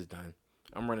This is done.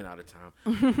 I'm running out of time.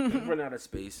 I'm running out of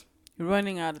space. You're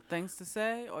running out of things to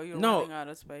say, or you're No. running out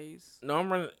of space? No,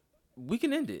 I'm running. We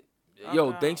can end it. Yo,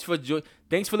 Okay. thanks for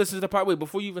listening to the part. Wait,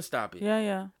 before you even stop it,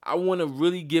 Yeah. I want to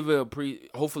really give a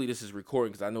hopefully this is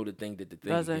recording because I know the thing that the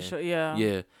thing Doesn't again. show. Yeah.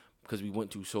 Yeah, because we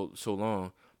went through so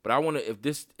long. But I want to, if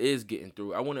this is getting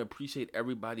through, I want to appreciate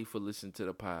everybody for listening to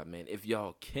the pod, man. If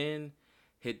y'all can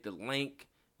hit the link,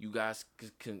 you guys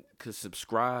can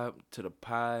subscribe to the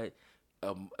pod,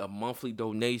 a monthly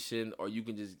donation, or you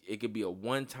can it could be a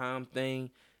one-time thing.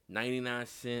 99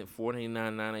 cents,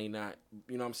 $4.99, $9.99.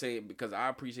 You know what I'm saying? Because I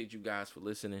appreciate you guys for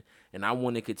listening, and I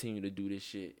want to continue to do this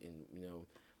shit,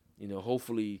 and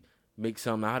hopefully make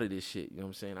something out of this shit. You know what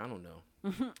I'm saying? I don't know,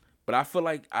 but I feel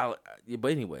like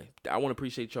But anyway, I want to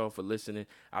appreciate y'all for listening.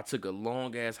 I took a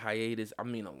long ass hiatus.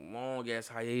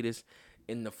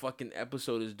 And the fucking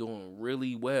episode is doing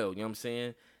really well. You know what I'm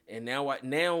saying? And now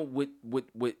with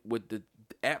the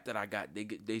app that I got,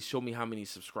 they show me how many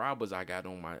subscribers I got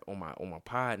on my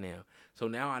pod now. So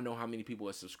now I know how many people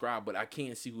are subscribed, but I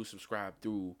can't see who subscribed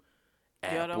through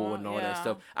Apple and all that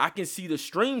stuff. I can see the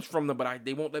streams from them, but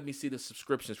they won't let me see the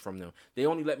subscriptions from them. They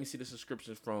only let me see the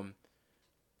subscriptions from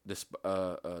the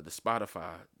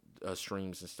Spotify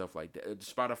streams and stuff like that. The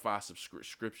Spotify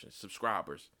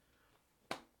subscribers,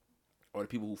 or the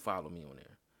people who follow me on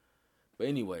there. But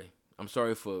anyway, I'm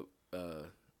sorry for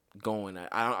going.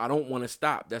 I don't want to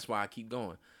stop. That's why I keep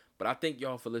going. But I thank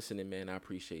y'all for listening, man. I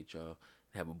appreciate y'all.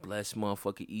 Have a blessed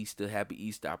motherfucking Easter. Happy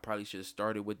Easter. I probably should have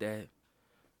started with that.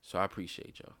 So I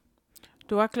appreciate y'all.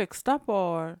 Do I click stop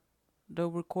or the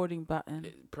recording button?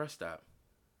 Press stop.